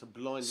somehow makes a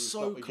blinding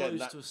So stop again.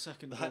 close to a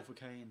second goal for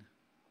Kane.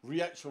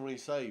 Reactionary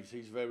saves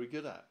he's very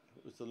good at.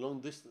 It was the long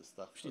distance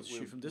stuff. Just need to that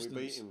shoot from we distance.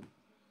 beat him.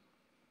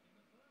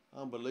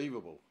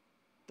 Unbelievable.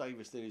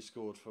 Davis nearly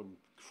scored from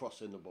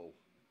crossing the ball.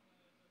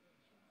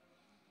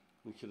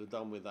 We could have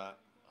done with that.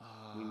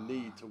 We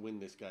need to win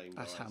this game.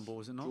 That's guys.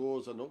 handball, is it not?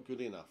 Draws are not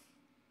good enough.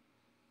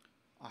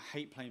 I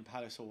hate playing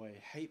Palace away.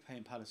 Hate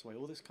playing Palace away.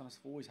 All this kind of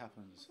stuff always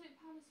happens. wasn't it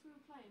Palace we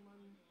were playing when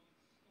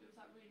it was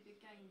that really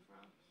big game for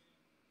us?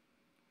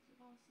 Was it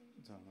last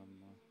season? Don't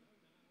remember.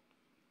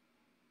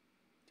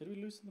 Did we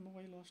lose to them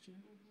away last year?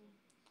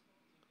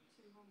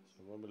 2-1.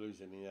 So when we're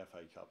losing the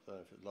FA Cup, I don't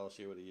know if it's last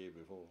year or the year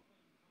before.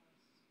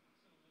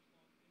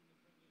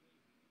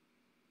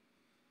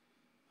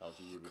 That was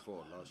the year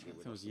before. Last year. I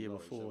think it was the year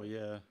before,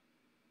 yeah.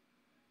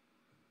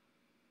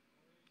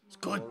 It's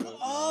good.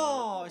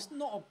 Oh, it's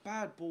not a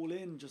bad ball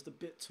in, just a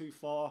bit too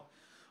far.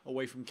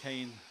 away from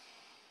Kane.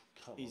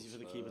 Come Easy on, for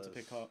the keeper to Spurs.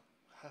 pick up.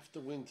 Have to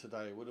win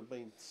today. It would have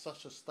been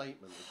such a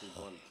statement if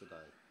we won today.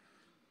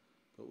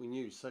 But we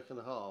knew second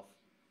half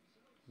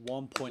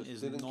 1 point just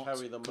is didn't not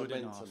carry the good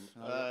momentum.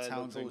 enough. And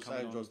Townsend of course,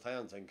 coming Andros on.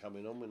 Townsend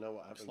coming on. We know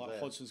what It's happens like there.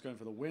 Hodgson's going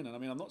for the win, and I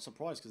mean, I'm not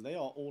surprised because they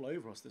are all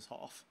over us this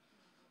half.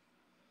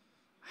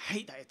 I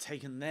hate that it's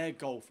taken their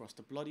goal for us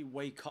to bloody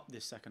wake up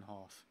this second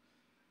half.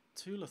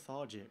 Too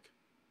lethargic.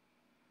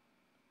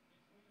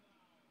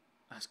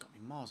 That's got me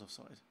miles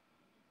offside.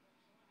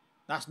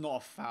 That's not a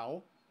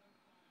foul.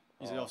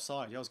 Is it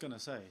offside? Yeah, I was going to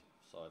say.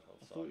 Offside,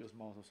 I thought it was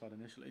miles offside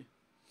initially.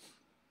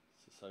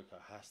 Sissoko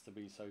has to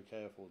be so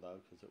careful though,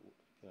 because it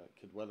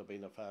could well have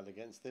been a foul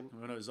against him.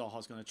 I know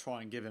Zaha's going to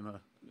try and give him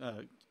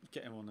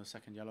get him on the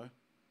second yellow.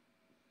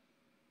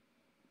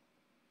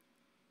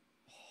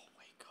 Oh,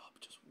 wake up.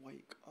 Just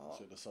wake up.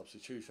 So the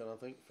substitution, I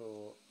think,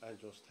 for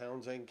Andros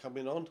Townsend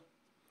coming on.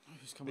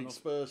 Who's coming Big off?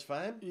 Spurs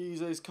fan.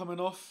 Easy's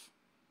coming off.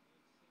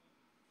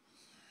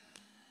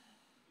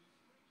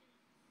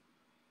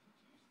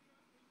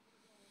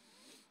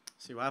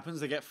 See what happens.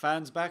 They get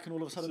fans back, and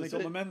all of a sudden they This got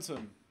is it.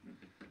 momentum.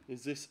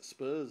 Is this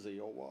Spursy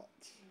or what?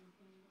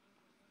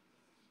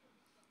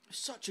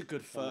 Such a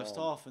good Come first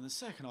on. half, and the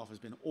second half has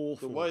been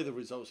awful. The way the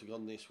results have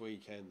gone this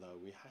weekend, though,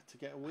 we had to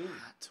get a win.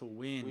 Had to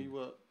win. We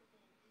were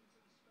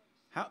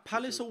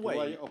Palace it's a away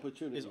great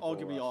opportunity is for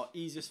arguably us. our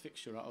easiest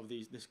fixture out of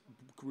this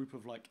group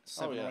of like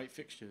 7 yeah. or 8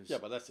 fixtures. Yeah,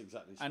 but that's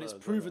exactly Spurs, and it's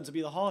isn't proven it? to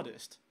be the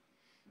hardest.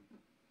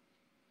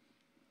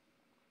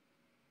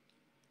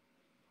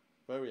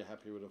 Very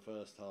happy with the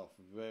first half.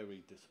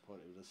 Very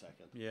disappointed with the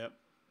second. Yep.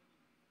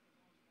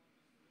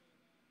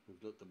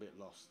 We've looked a bit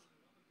lost.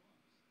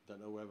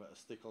 Don't know whether to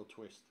stick or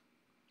twist.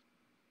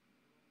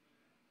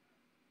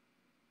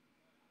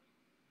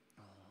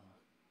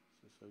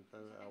 So go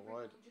out Every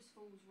wide. ball just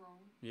falls wrong.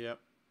 Yep.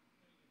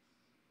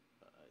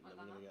 Like Never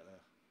that. going to get there.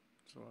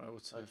 So I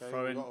would say Okay,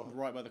 throw we've in got a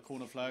right by the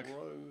corner flag.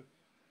 Throw.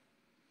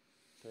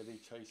 Delhi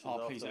chases Oh,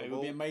 after please. the It ball.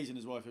 would be amazing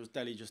as well if it was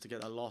Delhi just to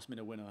get that last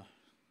minute winner.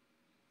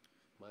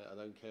 Mate, I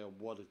don't care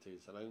what it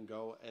is. I don't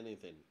go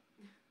anything.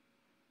 The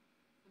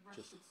rest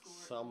Just would score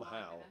it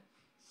somehow, right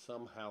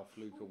somehow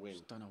fluke a win.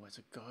 Just don't know where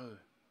to go.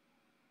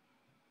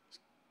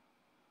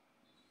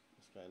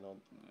 What's going on?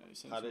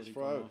 It's Palace already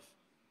throw. gone off.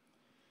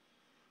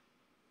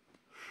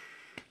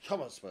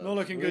 Come on, Spurs. Not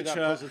looking We good, need that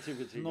chat.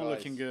 positivity, Not guys.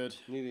 looking good.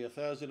 Nearly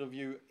 1,000 of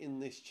you in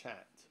this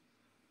chat.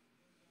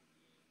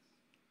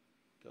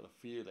 Gotta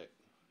feel it.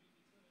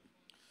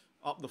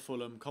 Up the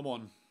Fulham. Come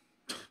on.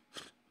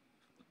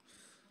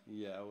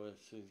 Yeah, we're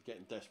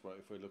getting desperate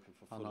if we're looking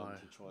for I Fulham know,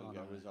 to try and I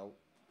get a know. result.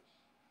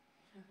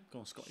 Go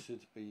on, Scotty.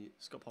 Should be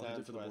Scott Parker, do down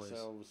it for to the boys.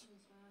 ourselves. there.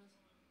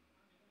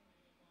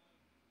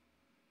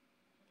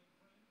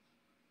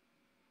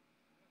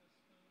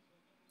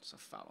 It's a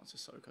foul on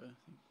Sissoko.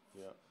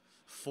 Yeah.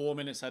 4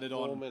 minutes added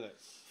 4 on.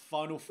 minutes.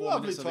 Final 4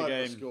 Lovely minutes of time the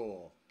to game.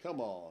 score.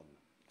 Come on.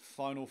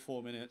 Final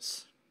 4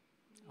 minutes.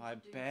 I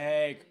Do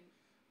beg. something.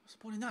 What's the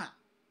point in that?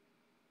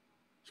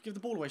 Just give the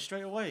ball away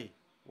straight away.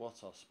 What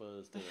are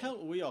Spurs The doing?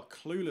 hell, we are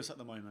clueless at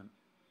the moment.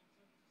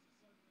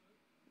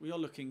 We are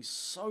looking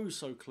so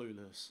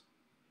clueless.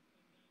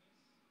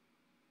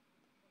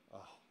 Oh,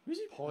 Who's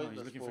he?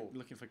 pointless he's ball.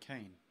 looking for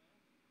Kane.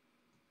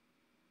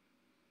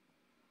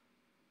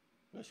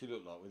 We actually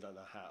look like we don't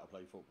know how to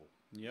play football.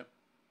 Yep.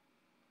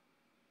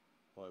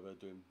 Right, we're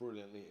doing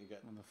brilliantly to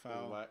get On the the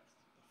ball foul. back.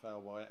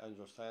 Foul by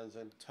Andros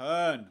Townsend.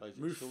 Turn. Plays it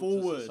Move short to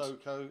forward.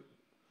 Sissoko.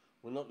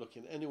 We're not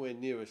looking anywhere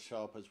near as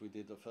sharp as we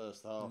did the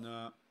first half.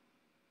 No.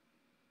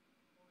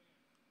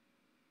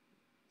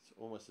 It's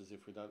almost as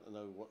if we don't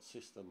know what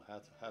system,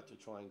 how to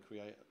try and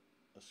create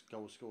a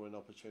goal scoring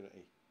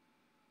opportunity.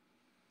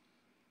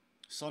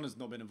 Son has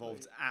not been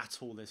involved at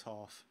all this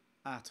half.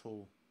 At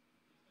all.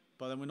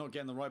 But then we're not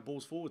getting the right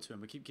balls forward to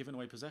him. We keep giving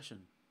away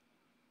possession.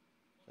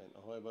 Into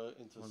Hoiberg,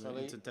 into Hoiberg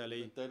Sonny, into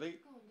Delhi. Go on,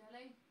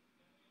 Delhi.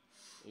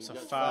 He It's a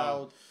gets foul.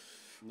 fouled.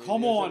 Near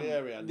Come the edge of on. the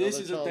area. This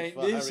Another is a chance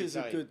for this Harry is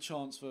a Kane. good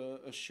chance for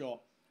a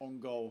shot on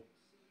goal.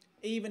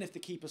 Even if the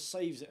keeper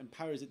saves it and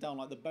parries it down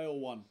like the Bale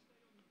one.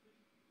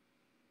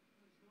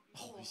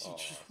 Oh, this is Oh,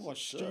 just, what a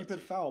it's stupid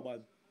dirty. foul by,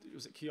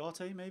 was it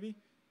Chiarte maybe?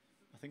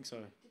 I think so.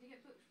 Did he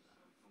get booked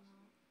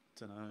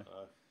for that? Or not? Don't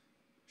know.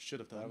 Should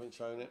have They done. haven't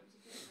shown it.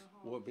 It was a bit of a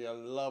hard- Would be a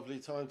lovely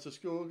time to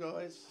score,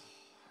 guys.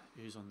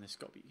 Who's on this?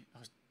 Got to be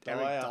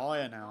Derek Dyer.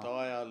 Dyer now.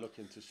 Dyer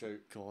looking to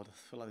shoot. God, I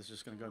feel like this is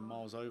just going to go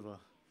miles over.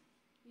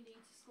 You need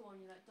to score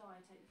and you let Dyer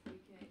take the free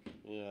kick.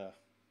 Yeah.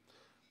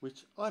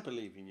 Which I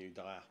believe in you,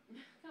 Dyer.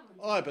 Come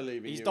on. I believe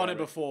in you. He's done it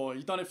Eric. before.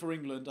 He's done it for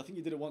England. I think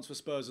he did it once for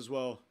Spurs as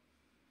well.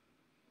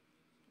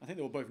 I think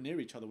they were both near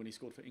each other when he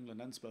scored for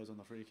England and Spurs on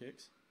the free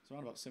kicks. It's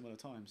around about similar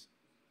times.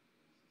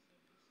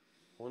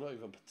 We're not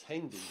even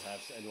pretending to have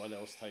anyone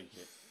else take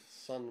it.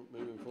 Son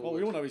moving forward. Well,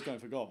 we all know he's going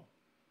for goal.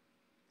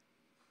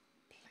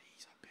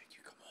 Please, I beg you,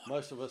 come on.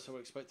 Most of us are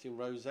expecting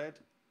Rosed.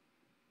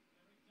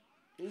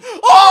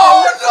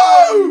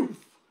 Oh no!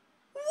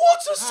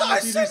 What a How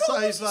did he save!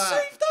 save that?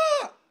 Save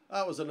that!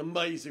 That was an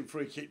amazing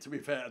free kick, to be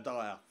fair to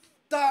Dyer.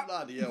 That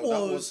Bloody hell, was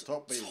that was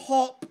top bin.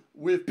 top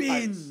with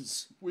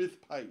bins. pace.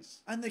 With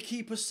pace. And the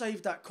keeper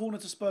saved that corner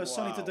to Spurs.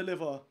 Sonny to Wow.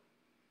 deliver.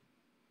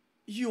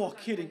 You are I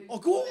don't kidding. know Oh,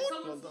 who go scored it.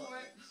 on. Someone score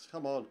it.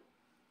 Come on.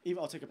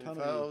 Even I'll take a Any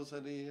penalty. fouls?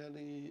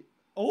 Any...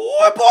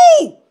 Oh, a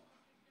ball!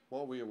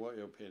 What were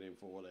you appealing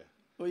for there?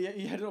 Oh, yeah,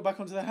 he headed it back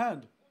onto the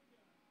hand.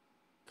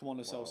 Come on,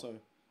 Lo Celso. Wow.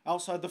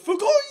 Outside the foot.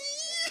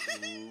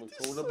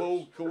 Call the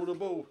ball. Call the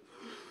ball.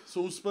 It's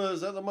all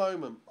Spurs at the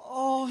moment.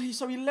 Oh, he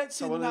lets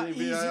in Someone that in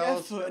the easy VAR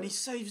effort still. and he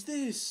saves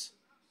this.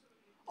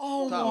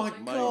 Oh That was my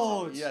amazing.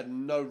 God. He had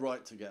no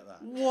right to get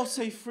that. What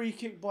a free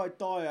kick by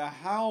Dyer.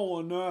 How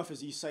on earth is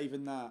he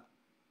saving that?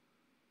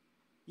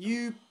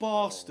 You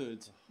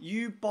bastard.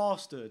 You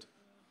bastard.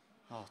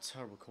 Oh,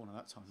 terrible corner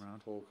that time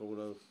round. Poor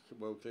corner.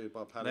 Well cleared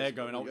by Palace. They're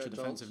going We ultra get a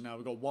defensive chance. now.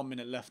 We've got 1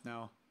 minute left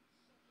now.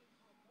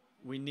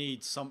 We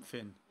need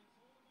something.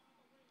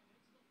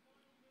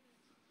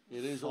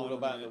 It is all Final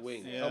about minute. the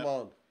wing. Yeah. Come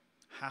on.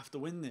 Have to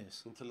win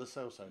this. Into Lo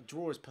Celso.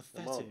 Draw is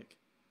pathetic.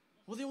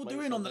 What are they all Make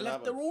doing on the something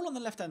left? happen. They're all on the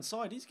left-hand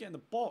side. He's getting the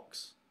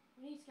box.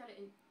 We need to get it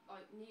in,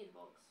 like, near the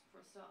box for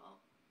a start.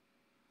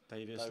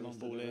 Davis, Davis long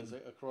ball in delivers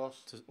it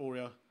across. to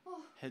Aurea.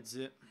 Oh, Heads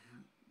it.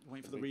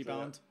 Waiting for the Big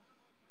rebound.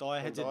 Dyer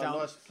heads it Dyer, down.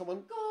 nice. Come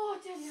on.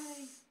 God,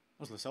 Dele. That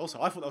was Lo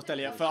Celso. I thought that was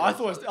Dele at first. I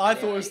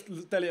thought it was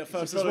Dele at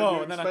first as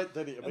well. And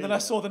then I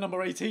saw the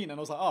number 18 and I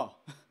was like, oh.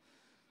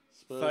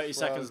 Spurs 30 throw.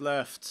 seconds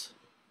left.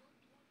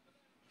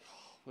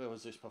 Where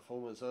was this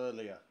performance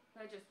earlier?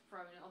 They're just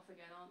throwing it off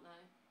again, aren't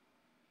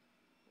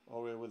they?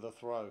 Aurea with a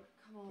throw.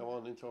 Come on. Come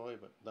on into Aurea.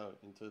 No,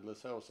 into Lo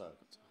Celso.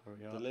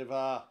 Hurry up.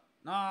 Deliver.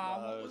 No, No,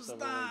 what was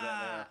someone will get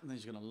that? there. And then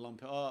he's going to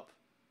lump it up.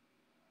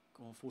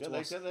 Go on, full Get to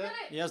there, us. get there. Get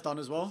He has done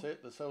as well. That's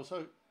it. Lo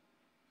Celso.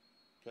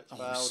 Gets Oh,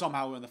 fouled.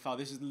 somehow we're in the foul.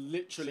 This is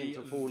literally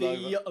Seemed to fall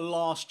the over.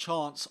 last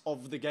chance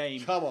of the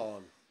game. Come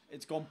on.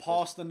 It's gone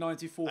past the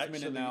 94th minute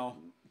Actually now.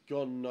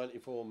 Gone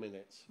 94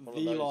 minutes. One of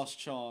The those. last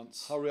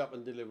chance. Hurry up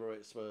and deliver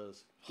it,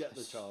 Spurs. Get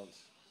the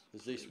chance.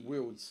 Because this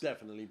will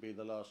definitely be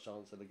the last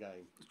chance of the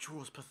game. The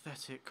draw's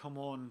pathetic. Come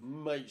on.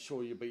 Make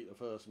sure you beat the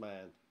first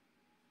man.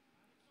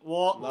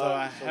 What No,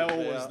 the it's all hell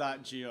clear. was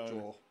that, Gio?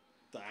 Draw.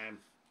 Damn.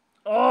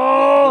 Oh!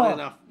 Not good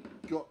enough.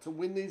 Got to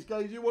win these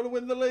games. You want to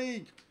win the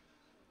league.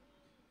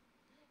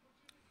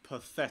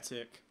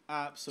 Pathetic.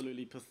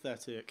 Absolutely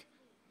pathetic.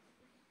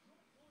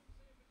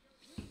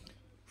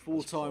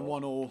 Full time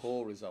Poor. 1-1.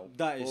 Poor result.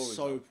 That is Poor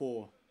so result.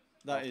 poor.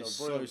 That After is a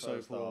so, brilliant so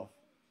first poor. half.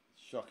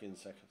 Shocking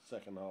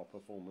second half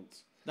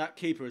performance. That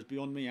keeper is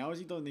beyond me. How has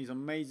he done these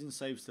amazing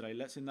saves today?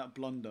 Lets in that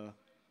blunder.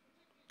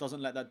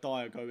 Doesn't let that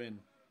Dyer go in.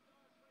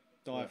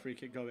 Dyer Yeah. free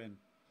kick go in.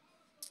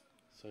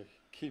 So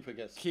keeper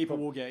gets Keeper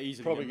will get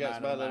easily probably get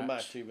gets man man of of the the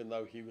match, even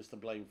though he was to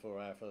blame for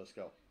our first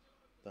goal.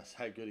 That's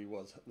how good he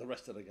was the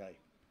rest of the game.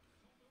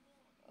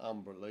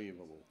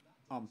 Unbelievable.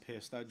 I'm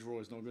pissed. That draw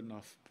is not good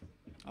enough.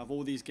 Of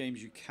all these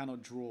games, you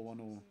cannot draw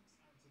 1-1.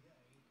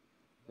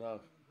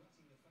 No.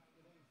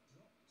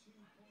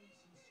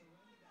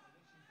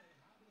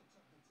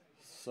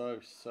 So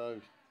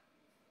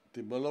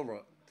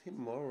demoralizing.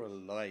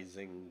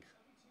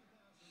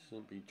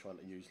 Shouldn't be trying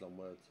to use long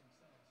words.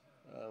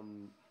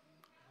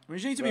 We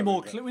need to be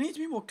more. We need to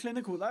be more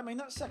clinical. I mean,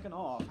 that second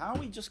half, how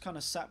we just kind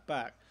of sat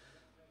back.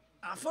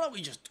 I feel like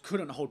we just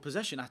couldn't hold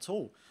possession at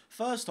all.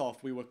 First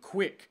half, we were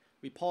quick.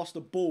 We passed the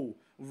ball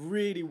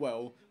really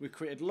well. We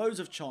created loads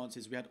of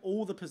chances. We had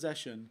all the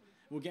possession.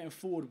 We were getting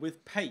forward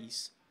with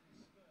pace.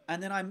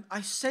 And then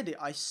I said it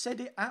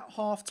at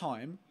half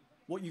time.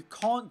 What you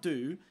can't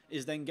do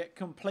is then get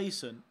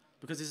complacent,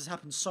 because this has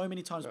happened so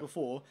many times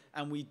before,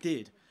 and we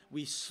did.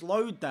 We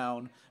slowed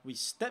down, we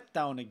stepped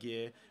down a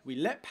gear, we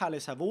let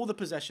Palace have all the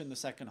possession the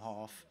second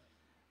half,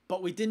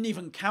 but we didn't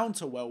even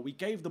counter well. We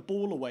gave the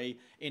ball away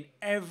in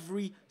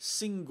every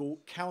single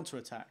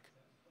counter-attack.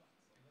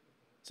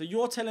 So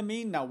you're telling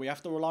me now we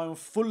have to rely on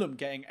Fulham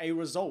getting a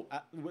result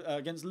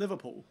against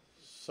Liverpool?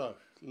 So,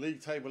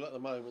 league table at the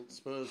moment,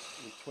 Spurs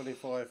with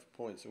 25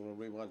 points. I'm going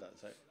to rewind that a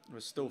sec. We're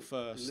still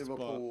first.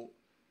 Liverpool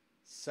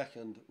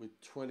second with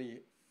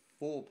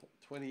 24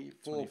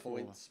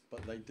 points,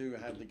 but they do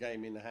have the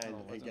game in hand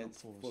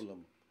against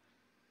Fulham.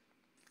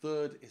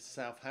 Third is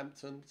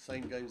Southampton,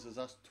 same games as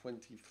us,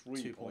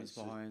 23 2 points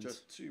behind.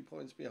 Just 2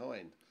 points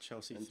behind.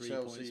 Chelsea, and 3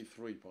 Chelsea points.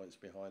 3 points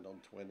behind on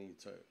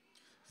 22.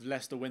 If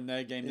Leicester win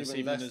their game this Even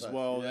evening Leicester, as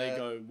well, they yeah.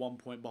 go 1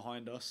 point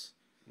behind us.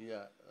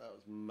 Yeah, that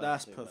was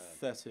That's massive. Man.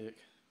 pathetic.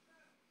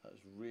 That's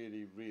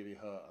really, really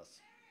hurt us.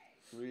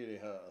 Really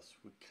hurt us.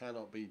 We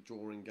cannot be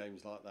drawing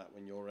games like that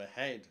when you're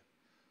ahead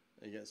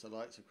against the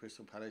likes of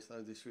Crystal Palace.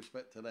 No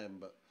disrespect to them,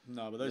 but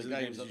No, but those are the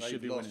games that you should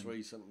they've be lost winning.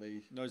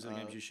 recently. Those are the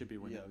games you should be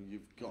winning. You know,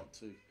 you've got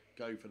to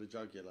go for the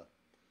jugular,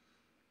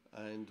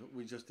 and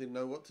we just didn't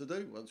know what to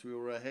do once we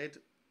were ahead.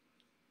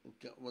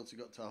 Once we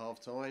got to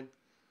half time,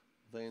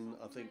 then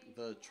I think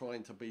the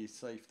trying to be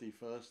safety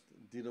first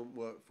didn't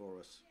work for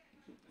us.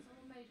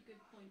 Someone made a good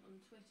point on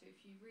Twitter.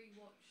 If you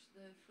re-watch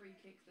the free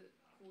kick that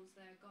caused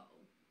their goal,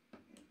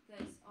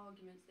 there's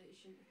arguments that it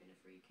shouldn't have been a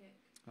free kick.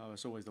 Oh,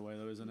 it's always the way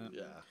though, isn't it?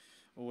 Yeah.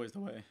 Always the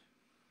way.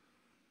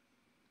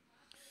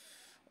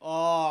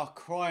 Oh,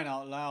 crying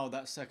out loud,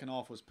 that second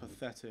half was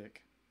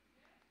pathetic.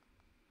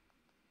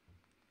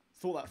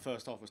 Thought that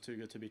first half was too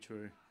good to be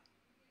true.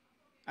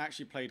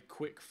 Actually played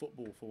quick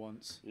football for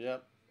once.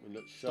 Yep, we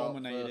looked sharp.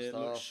 Dominated it, first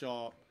half. looked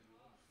sharp.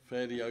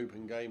 Fairly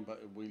open game,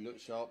 but we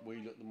looked sharp. We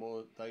looked the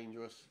more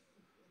dangerous.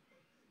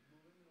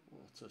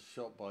 What a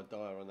shot by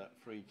Dyer on that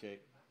free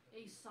kick.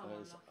 He's so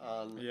It's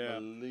unlucky.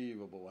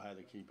 unbelievable how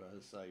the keeper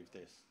has saved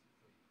this.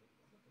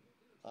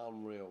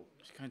 Unreal.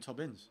 Just going top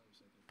bins.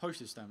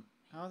 Postage stamp.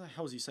 How the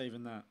hell is he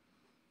saving that?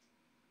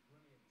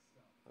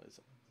 It's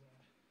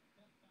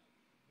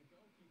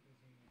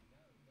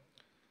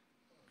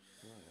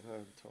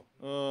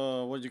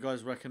Oh, what did you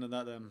guys reckon of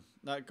that then?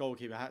 That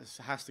goalkeeper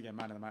has to get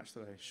man of the match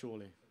today,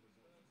 surely.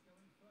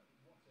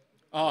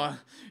 Oh,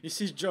 you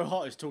see Joe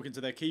Hart is talking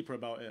to their keeper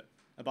about it,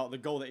 about the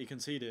goal that he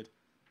conceded.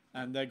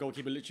 And their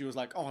goalkeeper literally was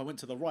like, oh, I went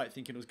to the right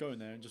thinking it was going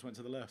there and just went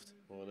to the left.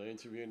 Well, they're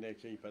interviewing their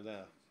keeper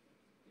now.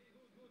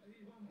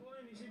 1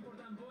 point is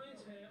important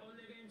points. All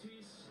the games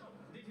is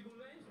difficult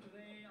games.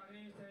 Today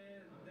against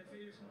the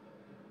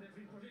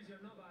fifth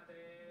position, no, but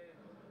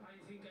I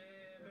think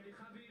very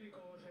happy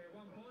because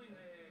 1 point,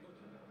 good.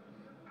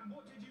 And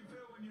what did you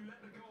feel when you let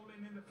the goal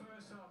in the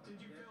first half?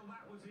 Did you feel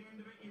that was the end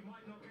of it? You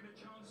might not get a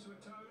chance to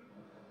atone?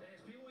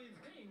 Speak with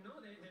Kane, no?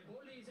 The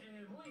ball is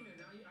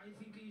movement. I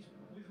think it's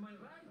with my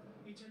right,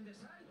 it's on the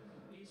side.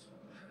 It's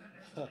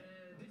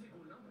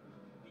difficult, no?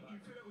 You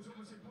feel it was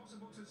almost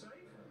impossible to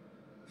save?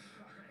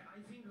 I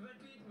think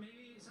repeat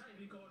maybe side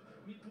because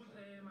me put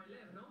my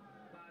left, no?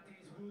 But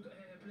he's good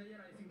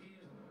player. I think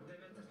he's the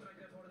best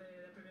striker for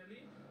the Premier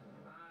League.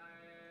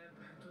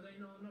 Today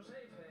no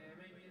save.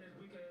 Maybe next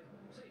week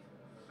save.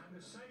 And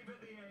the save at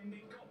the end,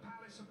 it got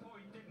Palace a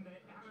point, didn't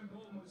it? How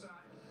important was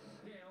that?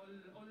 Yeah, all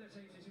the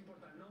saves is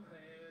important, no?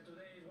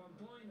 Today is 1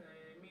 point.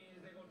 Me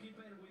is the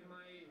goalkeeper with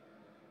my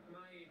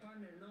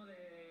partner, no?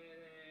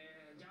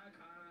 The Jack,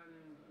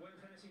 and when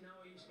Hennessy now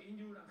is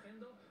injured and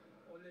Hendo,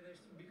 all the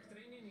big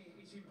training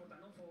is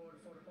important, no? For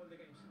all the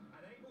games.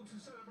 And able to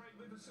celebrate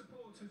with the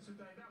supporters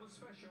today, that was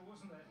special,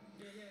 wasn't it?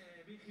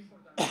 Yeah, big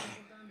important.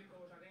 Important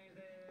because against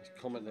the... There's a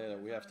comment there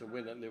that we have to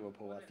win at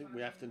Liverpool. I think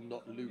we have to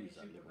not lose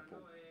at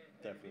Liverpool.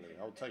 Definitely.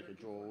 I'll take a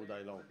draw all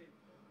day long.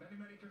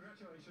 Many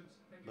congratulations.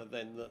 But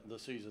then the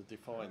season's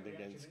defined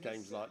against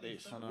games like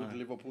this. I know. Would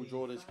Liverpool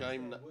draw this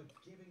game?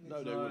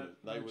 No, they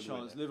wouldn't. They No would chance.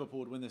 win it. Liverpool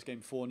would win this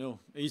game 4-0.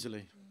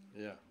 Easily.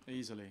 Yeah,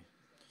 Easily.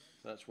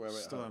 that's where it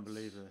Still don't hurts.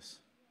 believe this.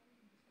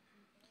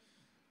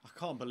 I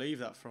can't believe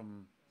that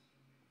from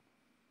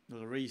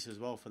Lloris as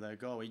well for their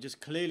goal. He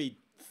just clearly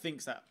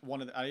thinks that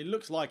one of the... it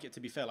looks like it, to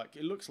be fair. Like,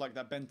 it looks like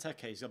that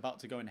Benteke is about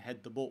to go and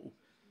head the ball.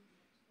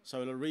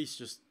 So Lloris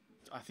just,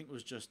 I think,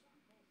 was just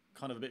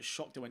kind of a bit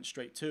shocked it went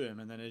straight to him,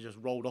 and then it just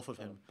rolled off of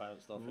him.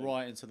 Bounced off him.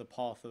 Right into the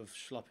path of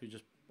Schlupp, who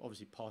just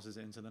obviously passes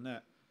it into the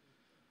net.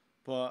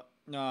 But,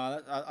 no,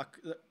 I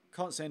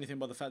can't say anything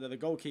about the fact that the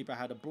goalkeeper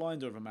had a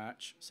blinder of a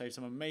match, saved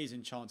some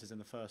amazing chances in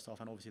the first half,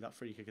 and obviously that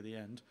free kick at the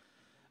end.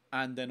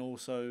 And then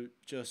also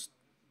just,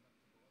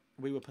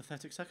 we were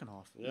pathetic second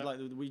half. Yeah. Like,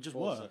 we just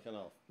Poor were. second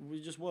half.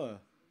 We just were.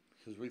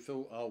 Because we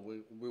thought, oh,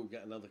 we'll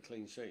get another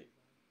clean sheet.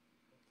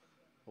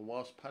 And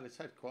whilst Palace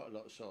had quite a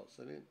lot of shots,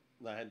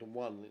 they had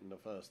one in the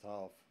first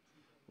half.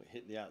 It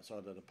hit the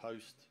outside of the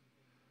post.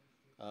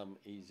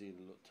 Easy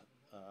looked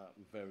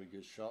very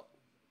good shot.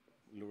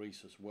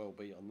 Lloris as well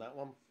beat on that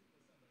one.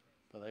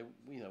 But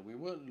we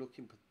weren't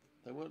looking.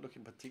 They weren't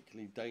looking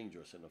particularly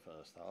dangerous in the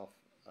first half.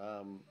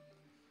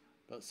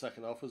 But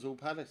second half was all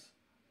Palace.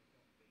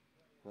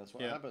 That's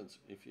what happens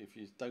if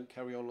you don't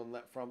carry on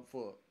that front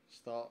foot.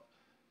 Start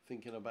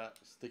thinking about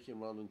sticking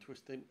rather than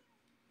twisting.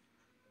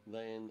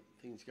 Then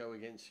things go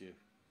against you.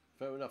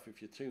 Fair enough,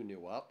 if you're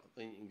 2-0 up,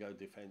 then you can go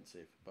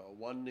defensive. But at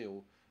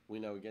 1-0, we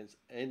know against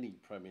any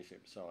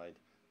Premiership side,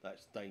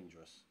 that's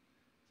dangerous.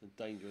 It's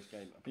a dangerous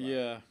game to play.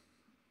 Yeah.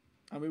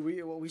 I mean,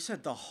 we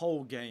said the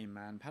whole game,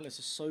 man. Palace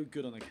is so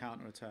good on the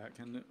counter-attack,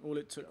 and all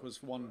it took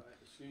was one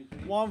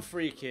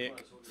free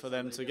kick for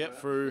them to get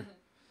through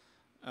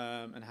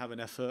and have an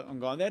effort on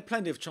goal. And they had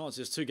plenty of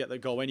chances to get the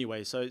goal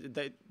anyway, so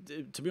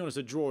to be honest,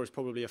 a draw is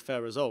probably a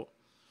fair result.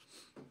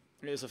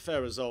 It's a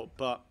fair result,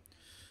 but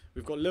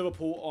we've got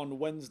Liverpool on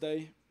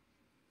Wednesday.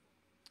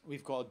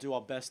 We've got to do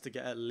our best to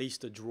get at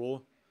least a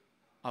draw.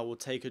 I will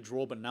take a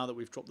draw, but now that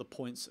we've dropped the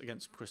points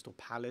against Crystal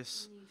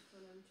Palace, We need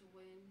Fulham to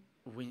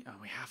win.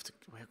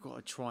 we've got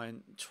to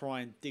try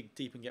and dig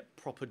deep and get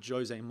proper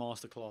Jose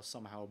masterclass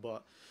somehow.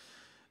 But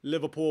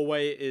Liverpool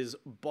away is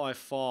by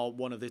far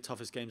one of the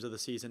toughest games of the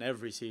season,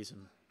 every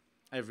season.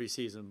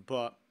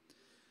 But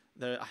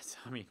we're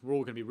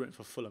all going to be rooting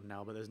for Fulham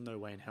now, but there's no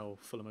way in hell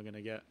Fulham are going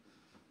to get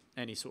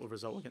any sort of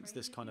result against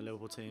this kind of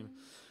Liverpool team.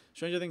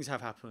 Stranger things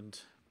have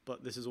happened,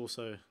 but this is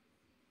also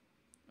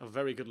a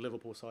very good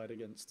Liverpool side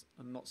against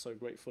a not so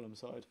great Fulham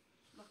side.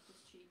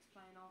 Loftus Cheeks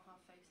playing our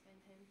half-face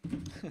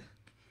in him.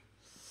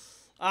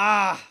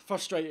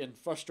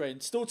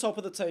 Frustrating. Still top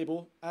of the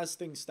table as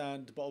things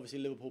stand, but obviously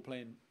Liverpool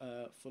playing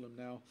Fulham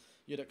now.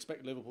 You'd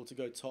expect Liverpool to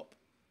go top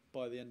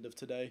by the end of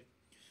today.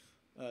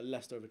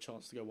 Leicester have a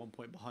chance to go 1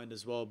 point behind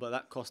as well, but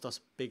that cost us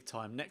big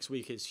time. Next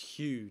week is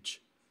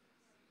huge.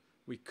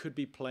 We could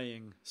be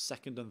playing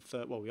second and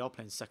third. Well, we are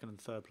playing second and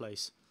third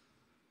place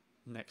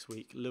next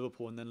week.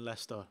 Liverpool and then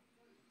Leicester.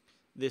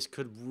 This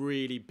could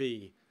really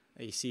be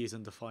a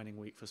season-defining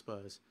week for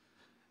Spurs.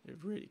 It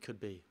really could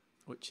be,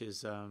 which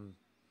is a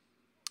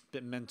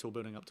bit mental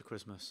building up to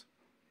Christmas.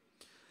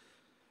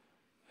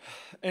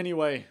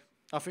 Anyway,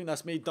 I think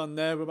that's me done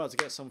there. We're about to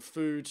get some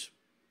food.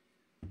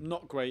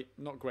 Not great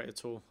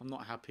at all. I'm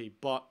not happy,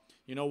 but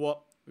you know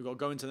what? We've got to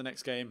go into the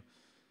next game,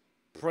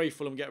 pray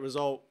Fulham get a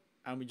result,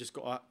 and we just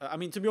got to, I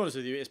mean, to be honest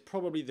with you, it's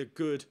probably the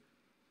good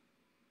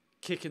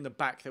kick in the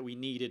back that we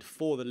needed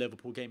for the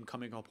Liverpool game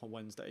coming up on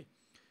Wednesday.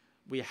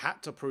 We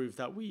had to prove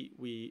that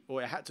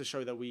or it had to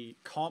show that we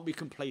can't be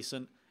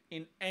complacent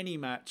in any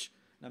match,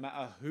 no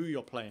matter who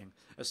you're playing,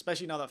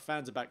 especially now that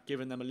fans are back,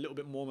 giving them a little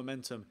bit more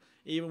momentum.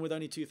 Even with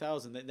only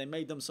 2,000, they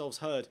made themselves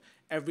heard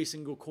every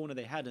single corner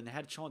they had, and they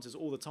had chances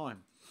all the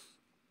time.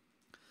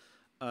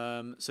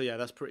 So yeah,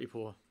 that's pretty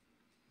poor.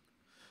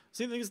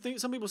 See,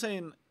 some people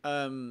saying,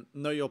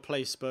 know your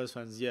place, Spurs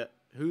fans. Yeah,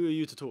 who are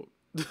you to talk?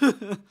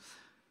 Thank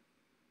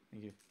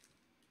you.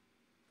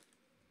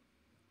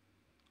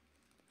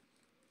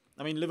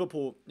 I mean,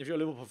 Liverpool, if you're a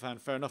Liverpool fan,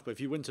 fair enough, but if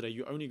you win today,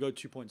 you only go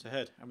 2 points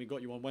ahead, and we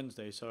got you on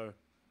Wednesday, so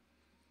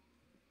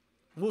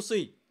we'll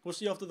see. We'll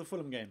see after the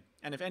Fulham game.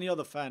 And if any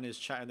other fan is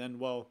chatting, then,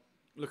 well,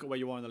 look at where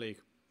you are in the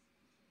league.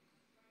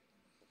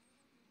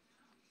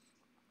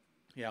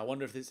 Yeah, I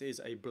wonder if this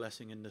is a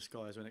blessing in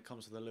disguise when it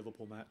comes to the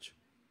Liverpool match.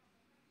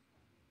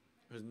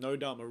 Because no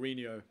doubt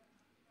Mourinho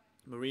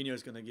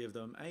is going to give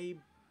them a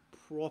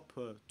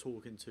proper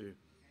talking to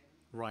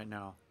right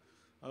now.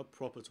 A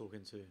proper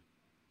talking to.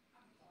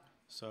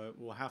 So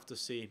we'll have to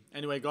see.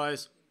 Anyway,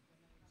 guys,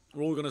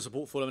 we're all going to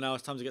support Fulham now.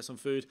 It's time to get some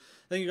food.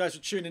 Thank you guys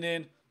for tuning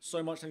in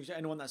so much. Thank you to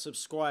anyone that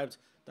subscribed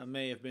that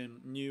may have been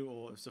new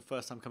or it's the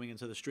first time coming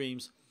into the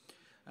streams.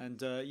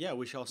 And yeah,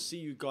 we shall see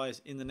you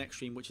guys in the next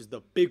stream, which is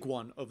the big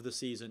one of the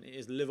season. It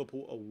is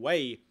Liverpool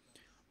away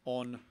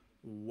on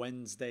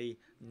Wednesday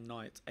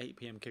night, 8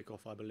 p.m.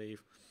 kickoff, I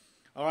believe.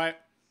 All right.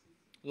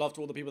 Love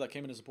to all the people that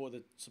came in and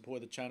supported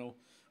the channel.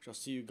 We shall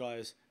see you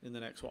guys in the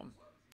next one.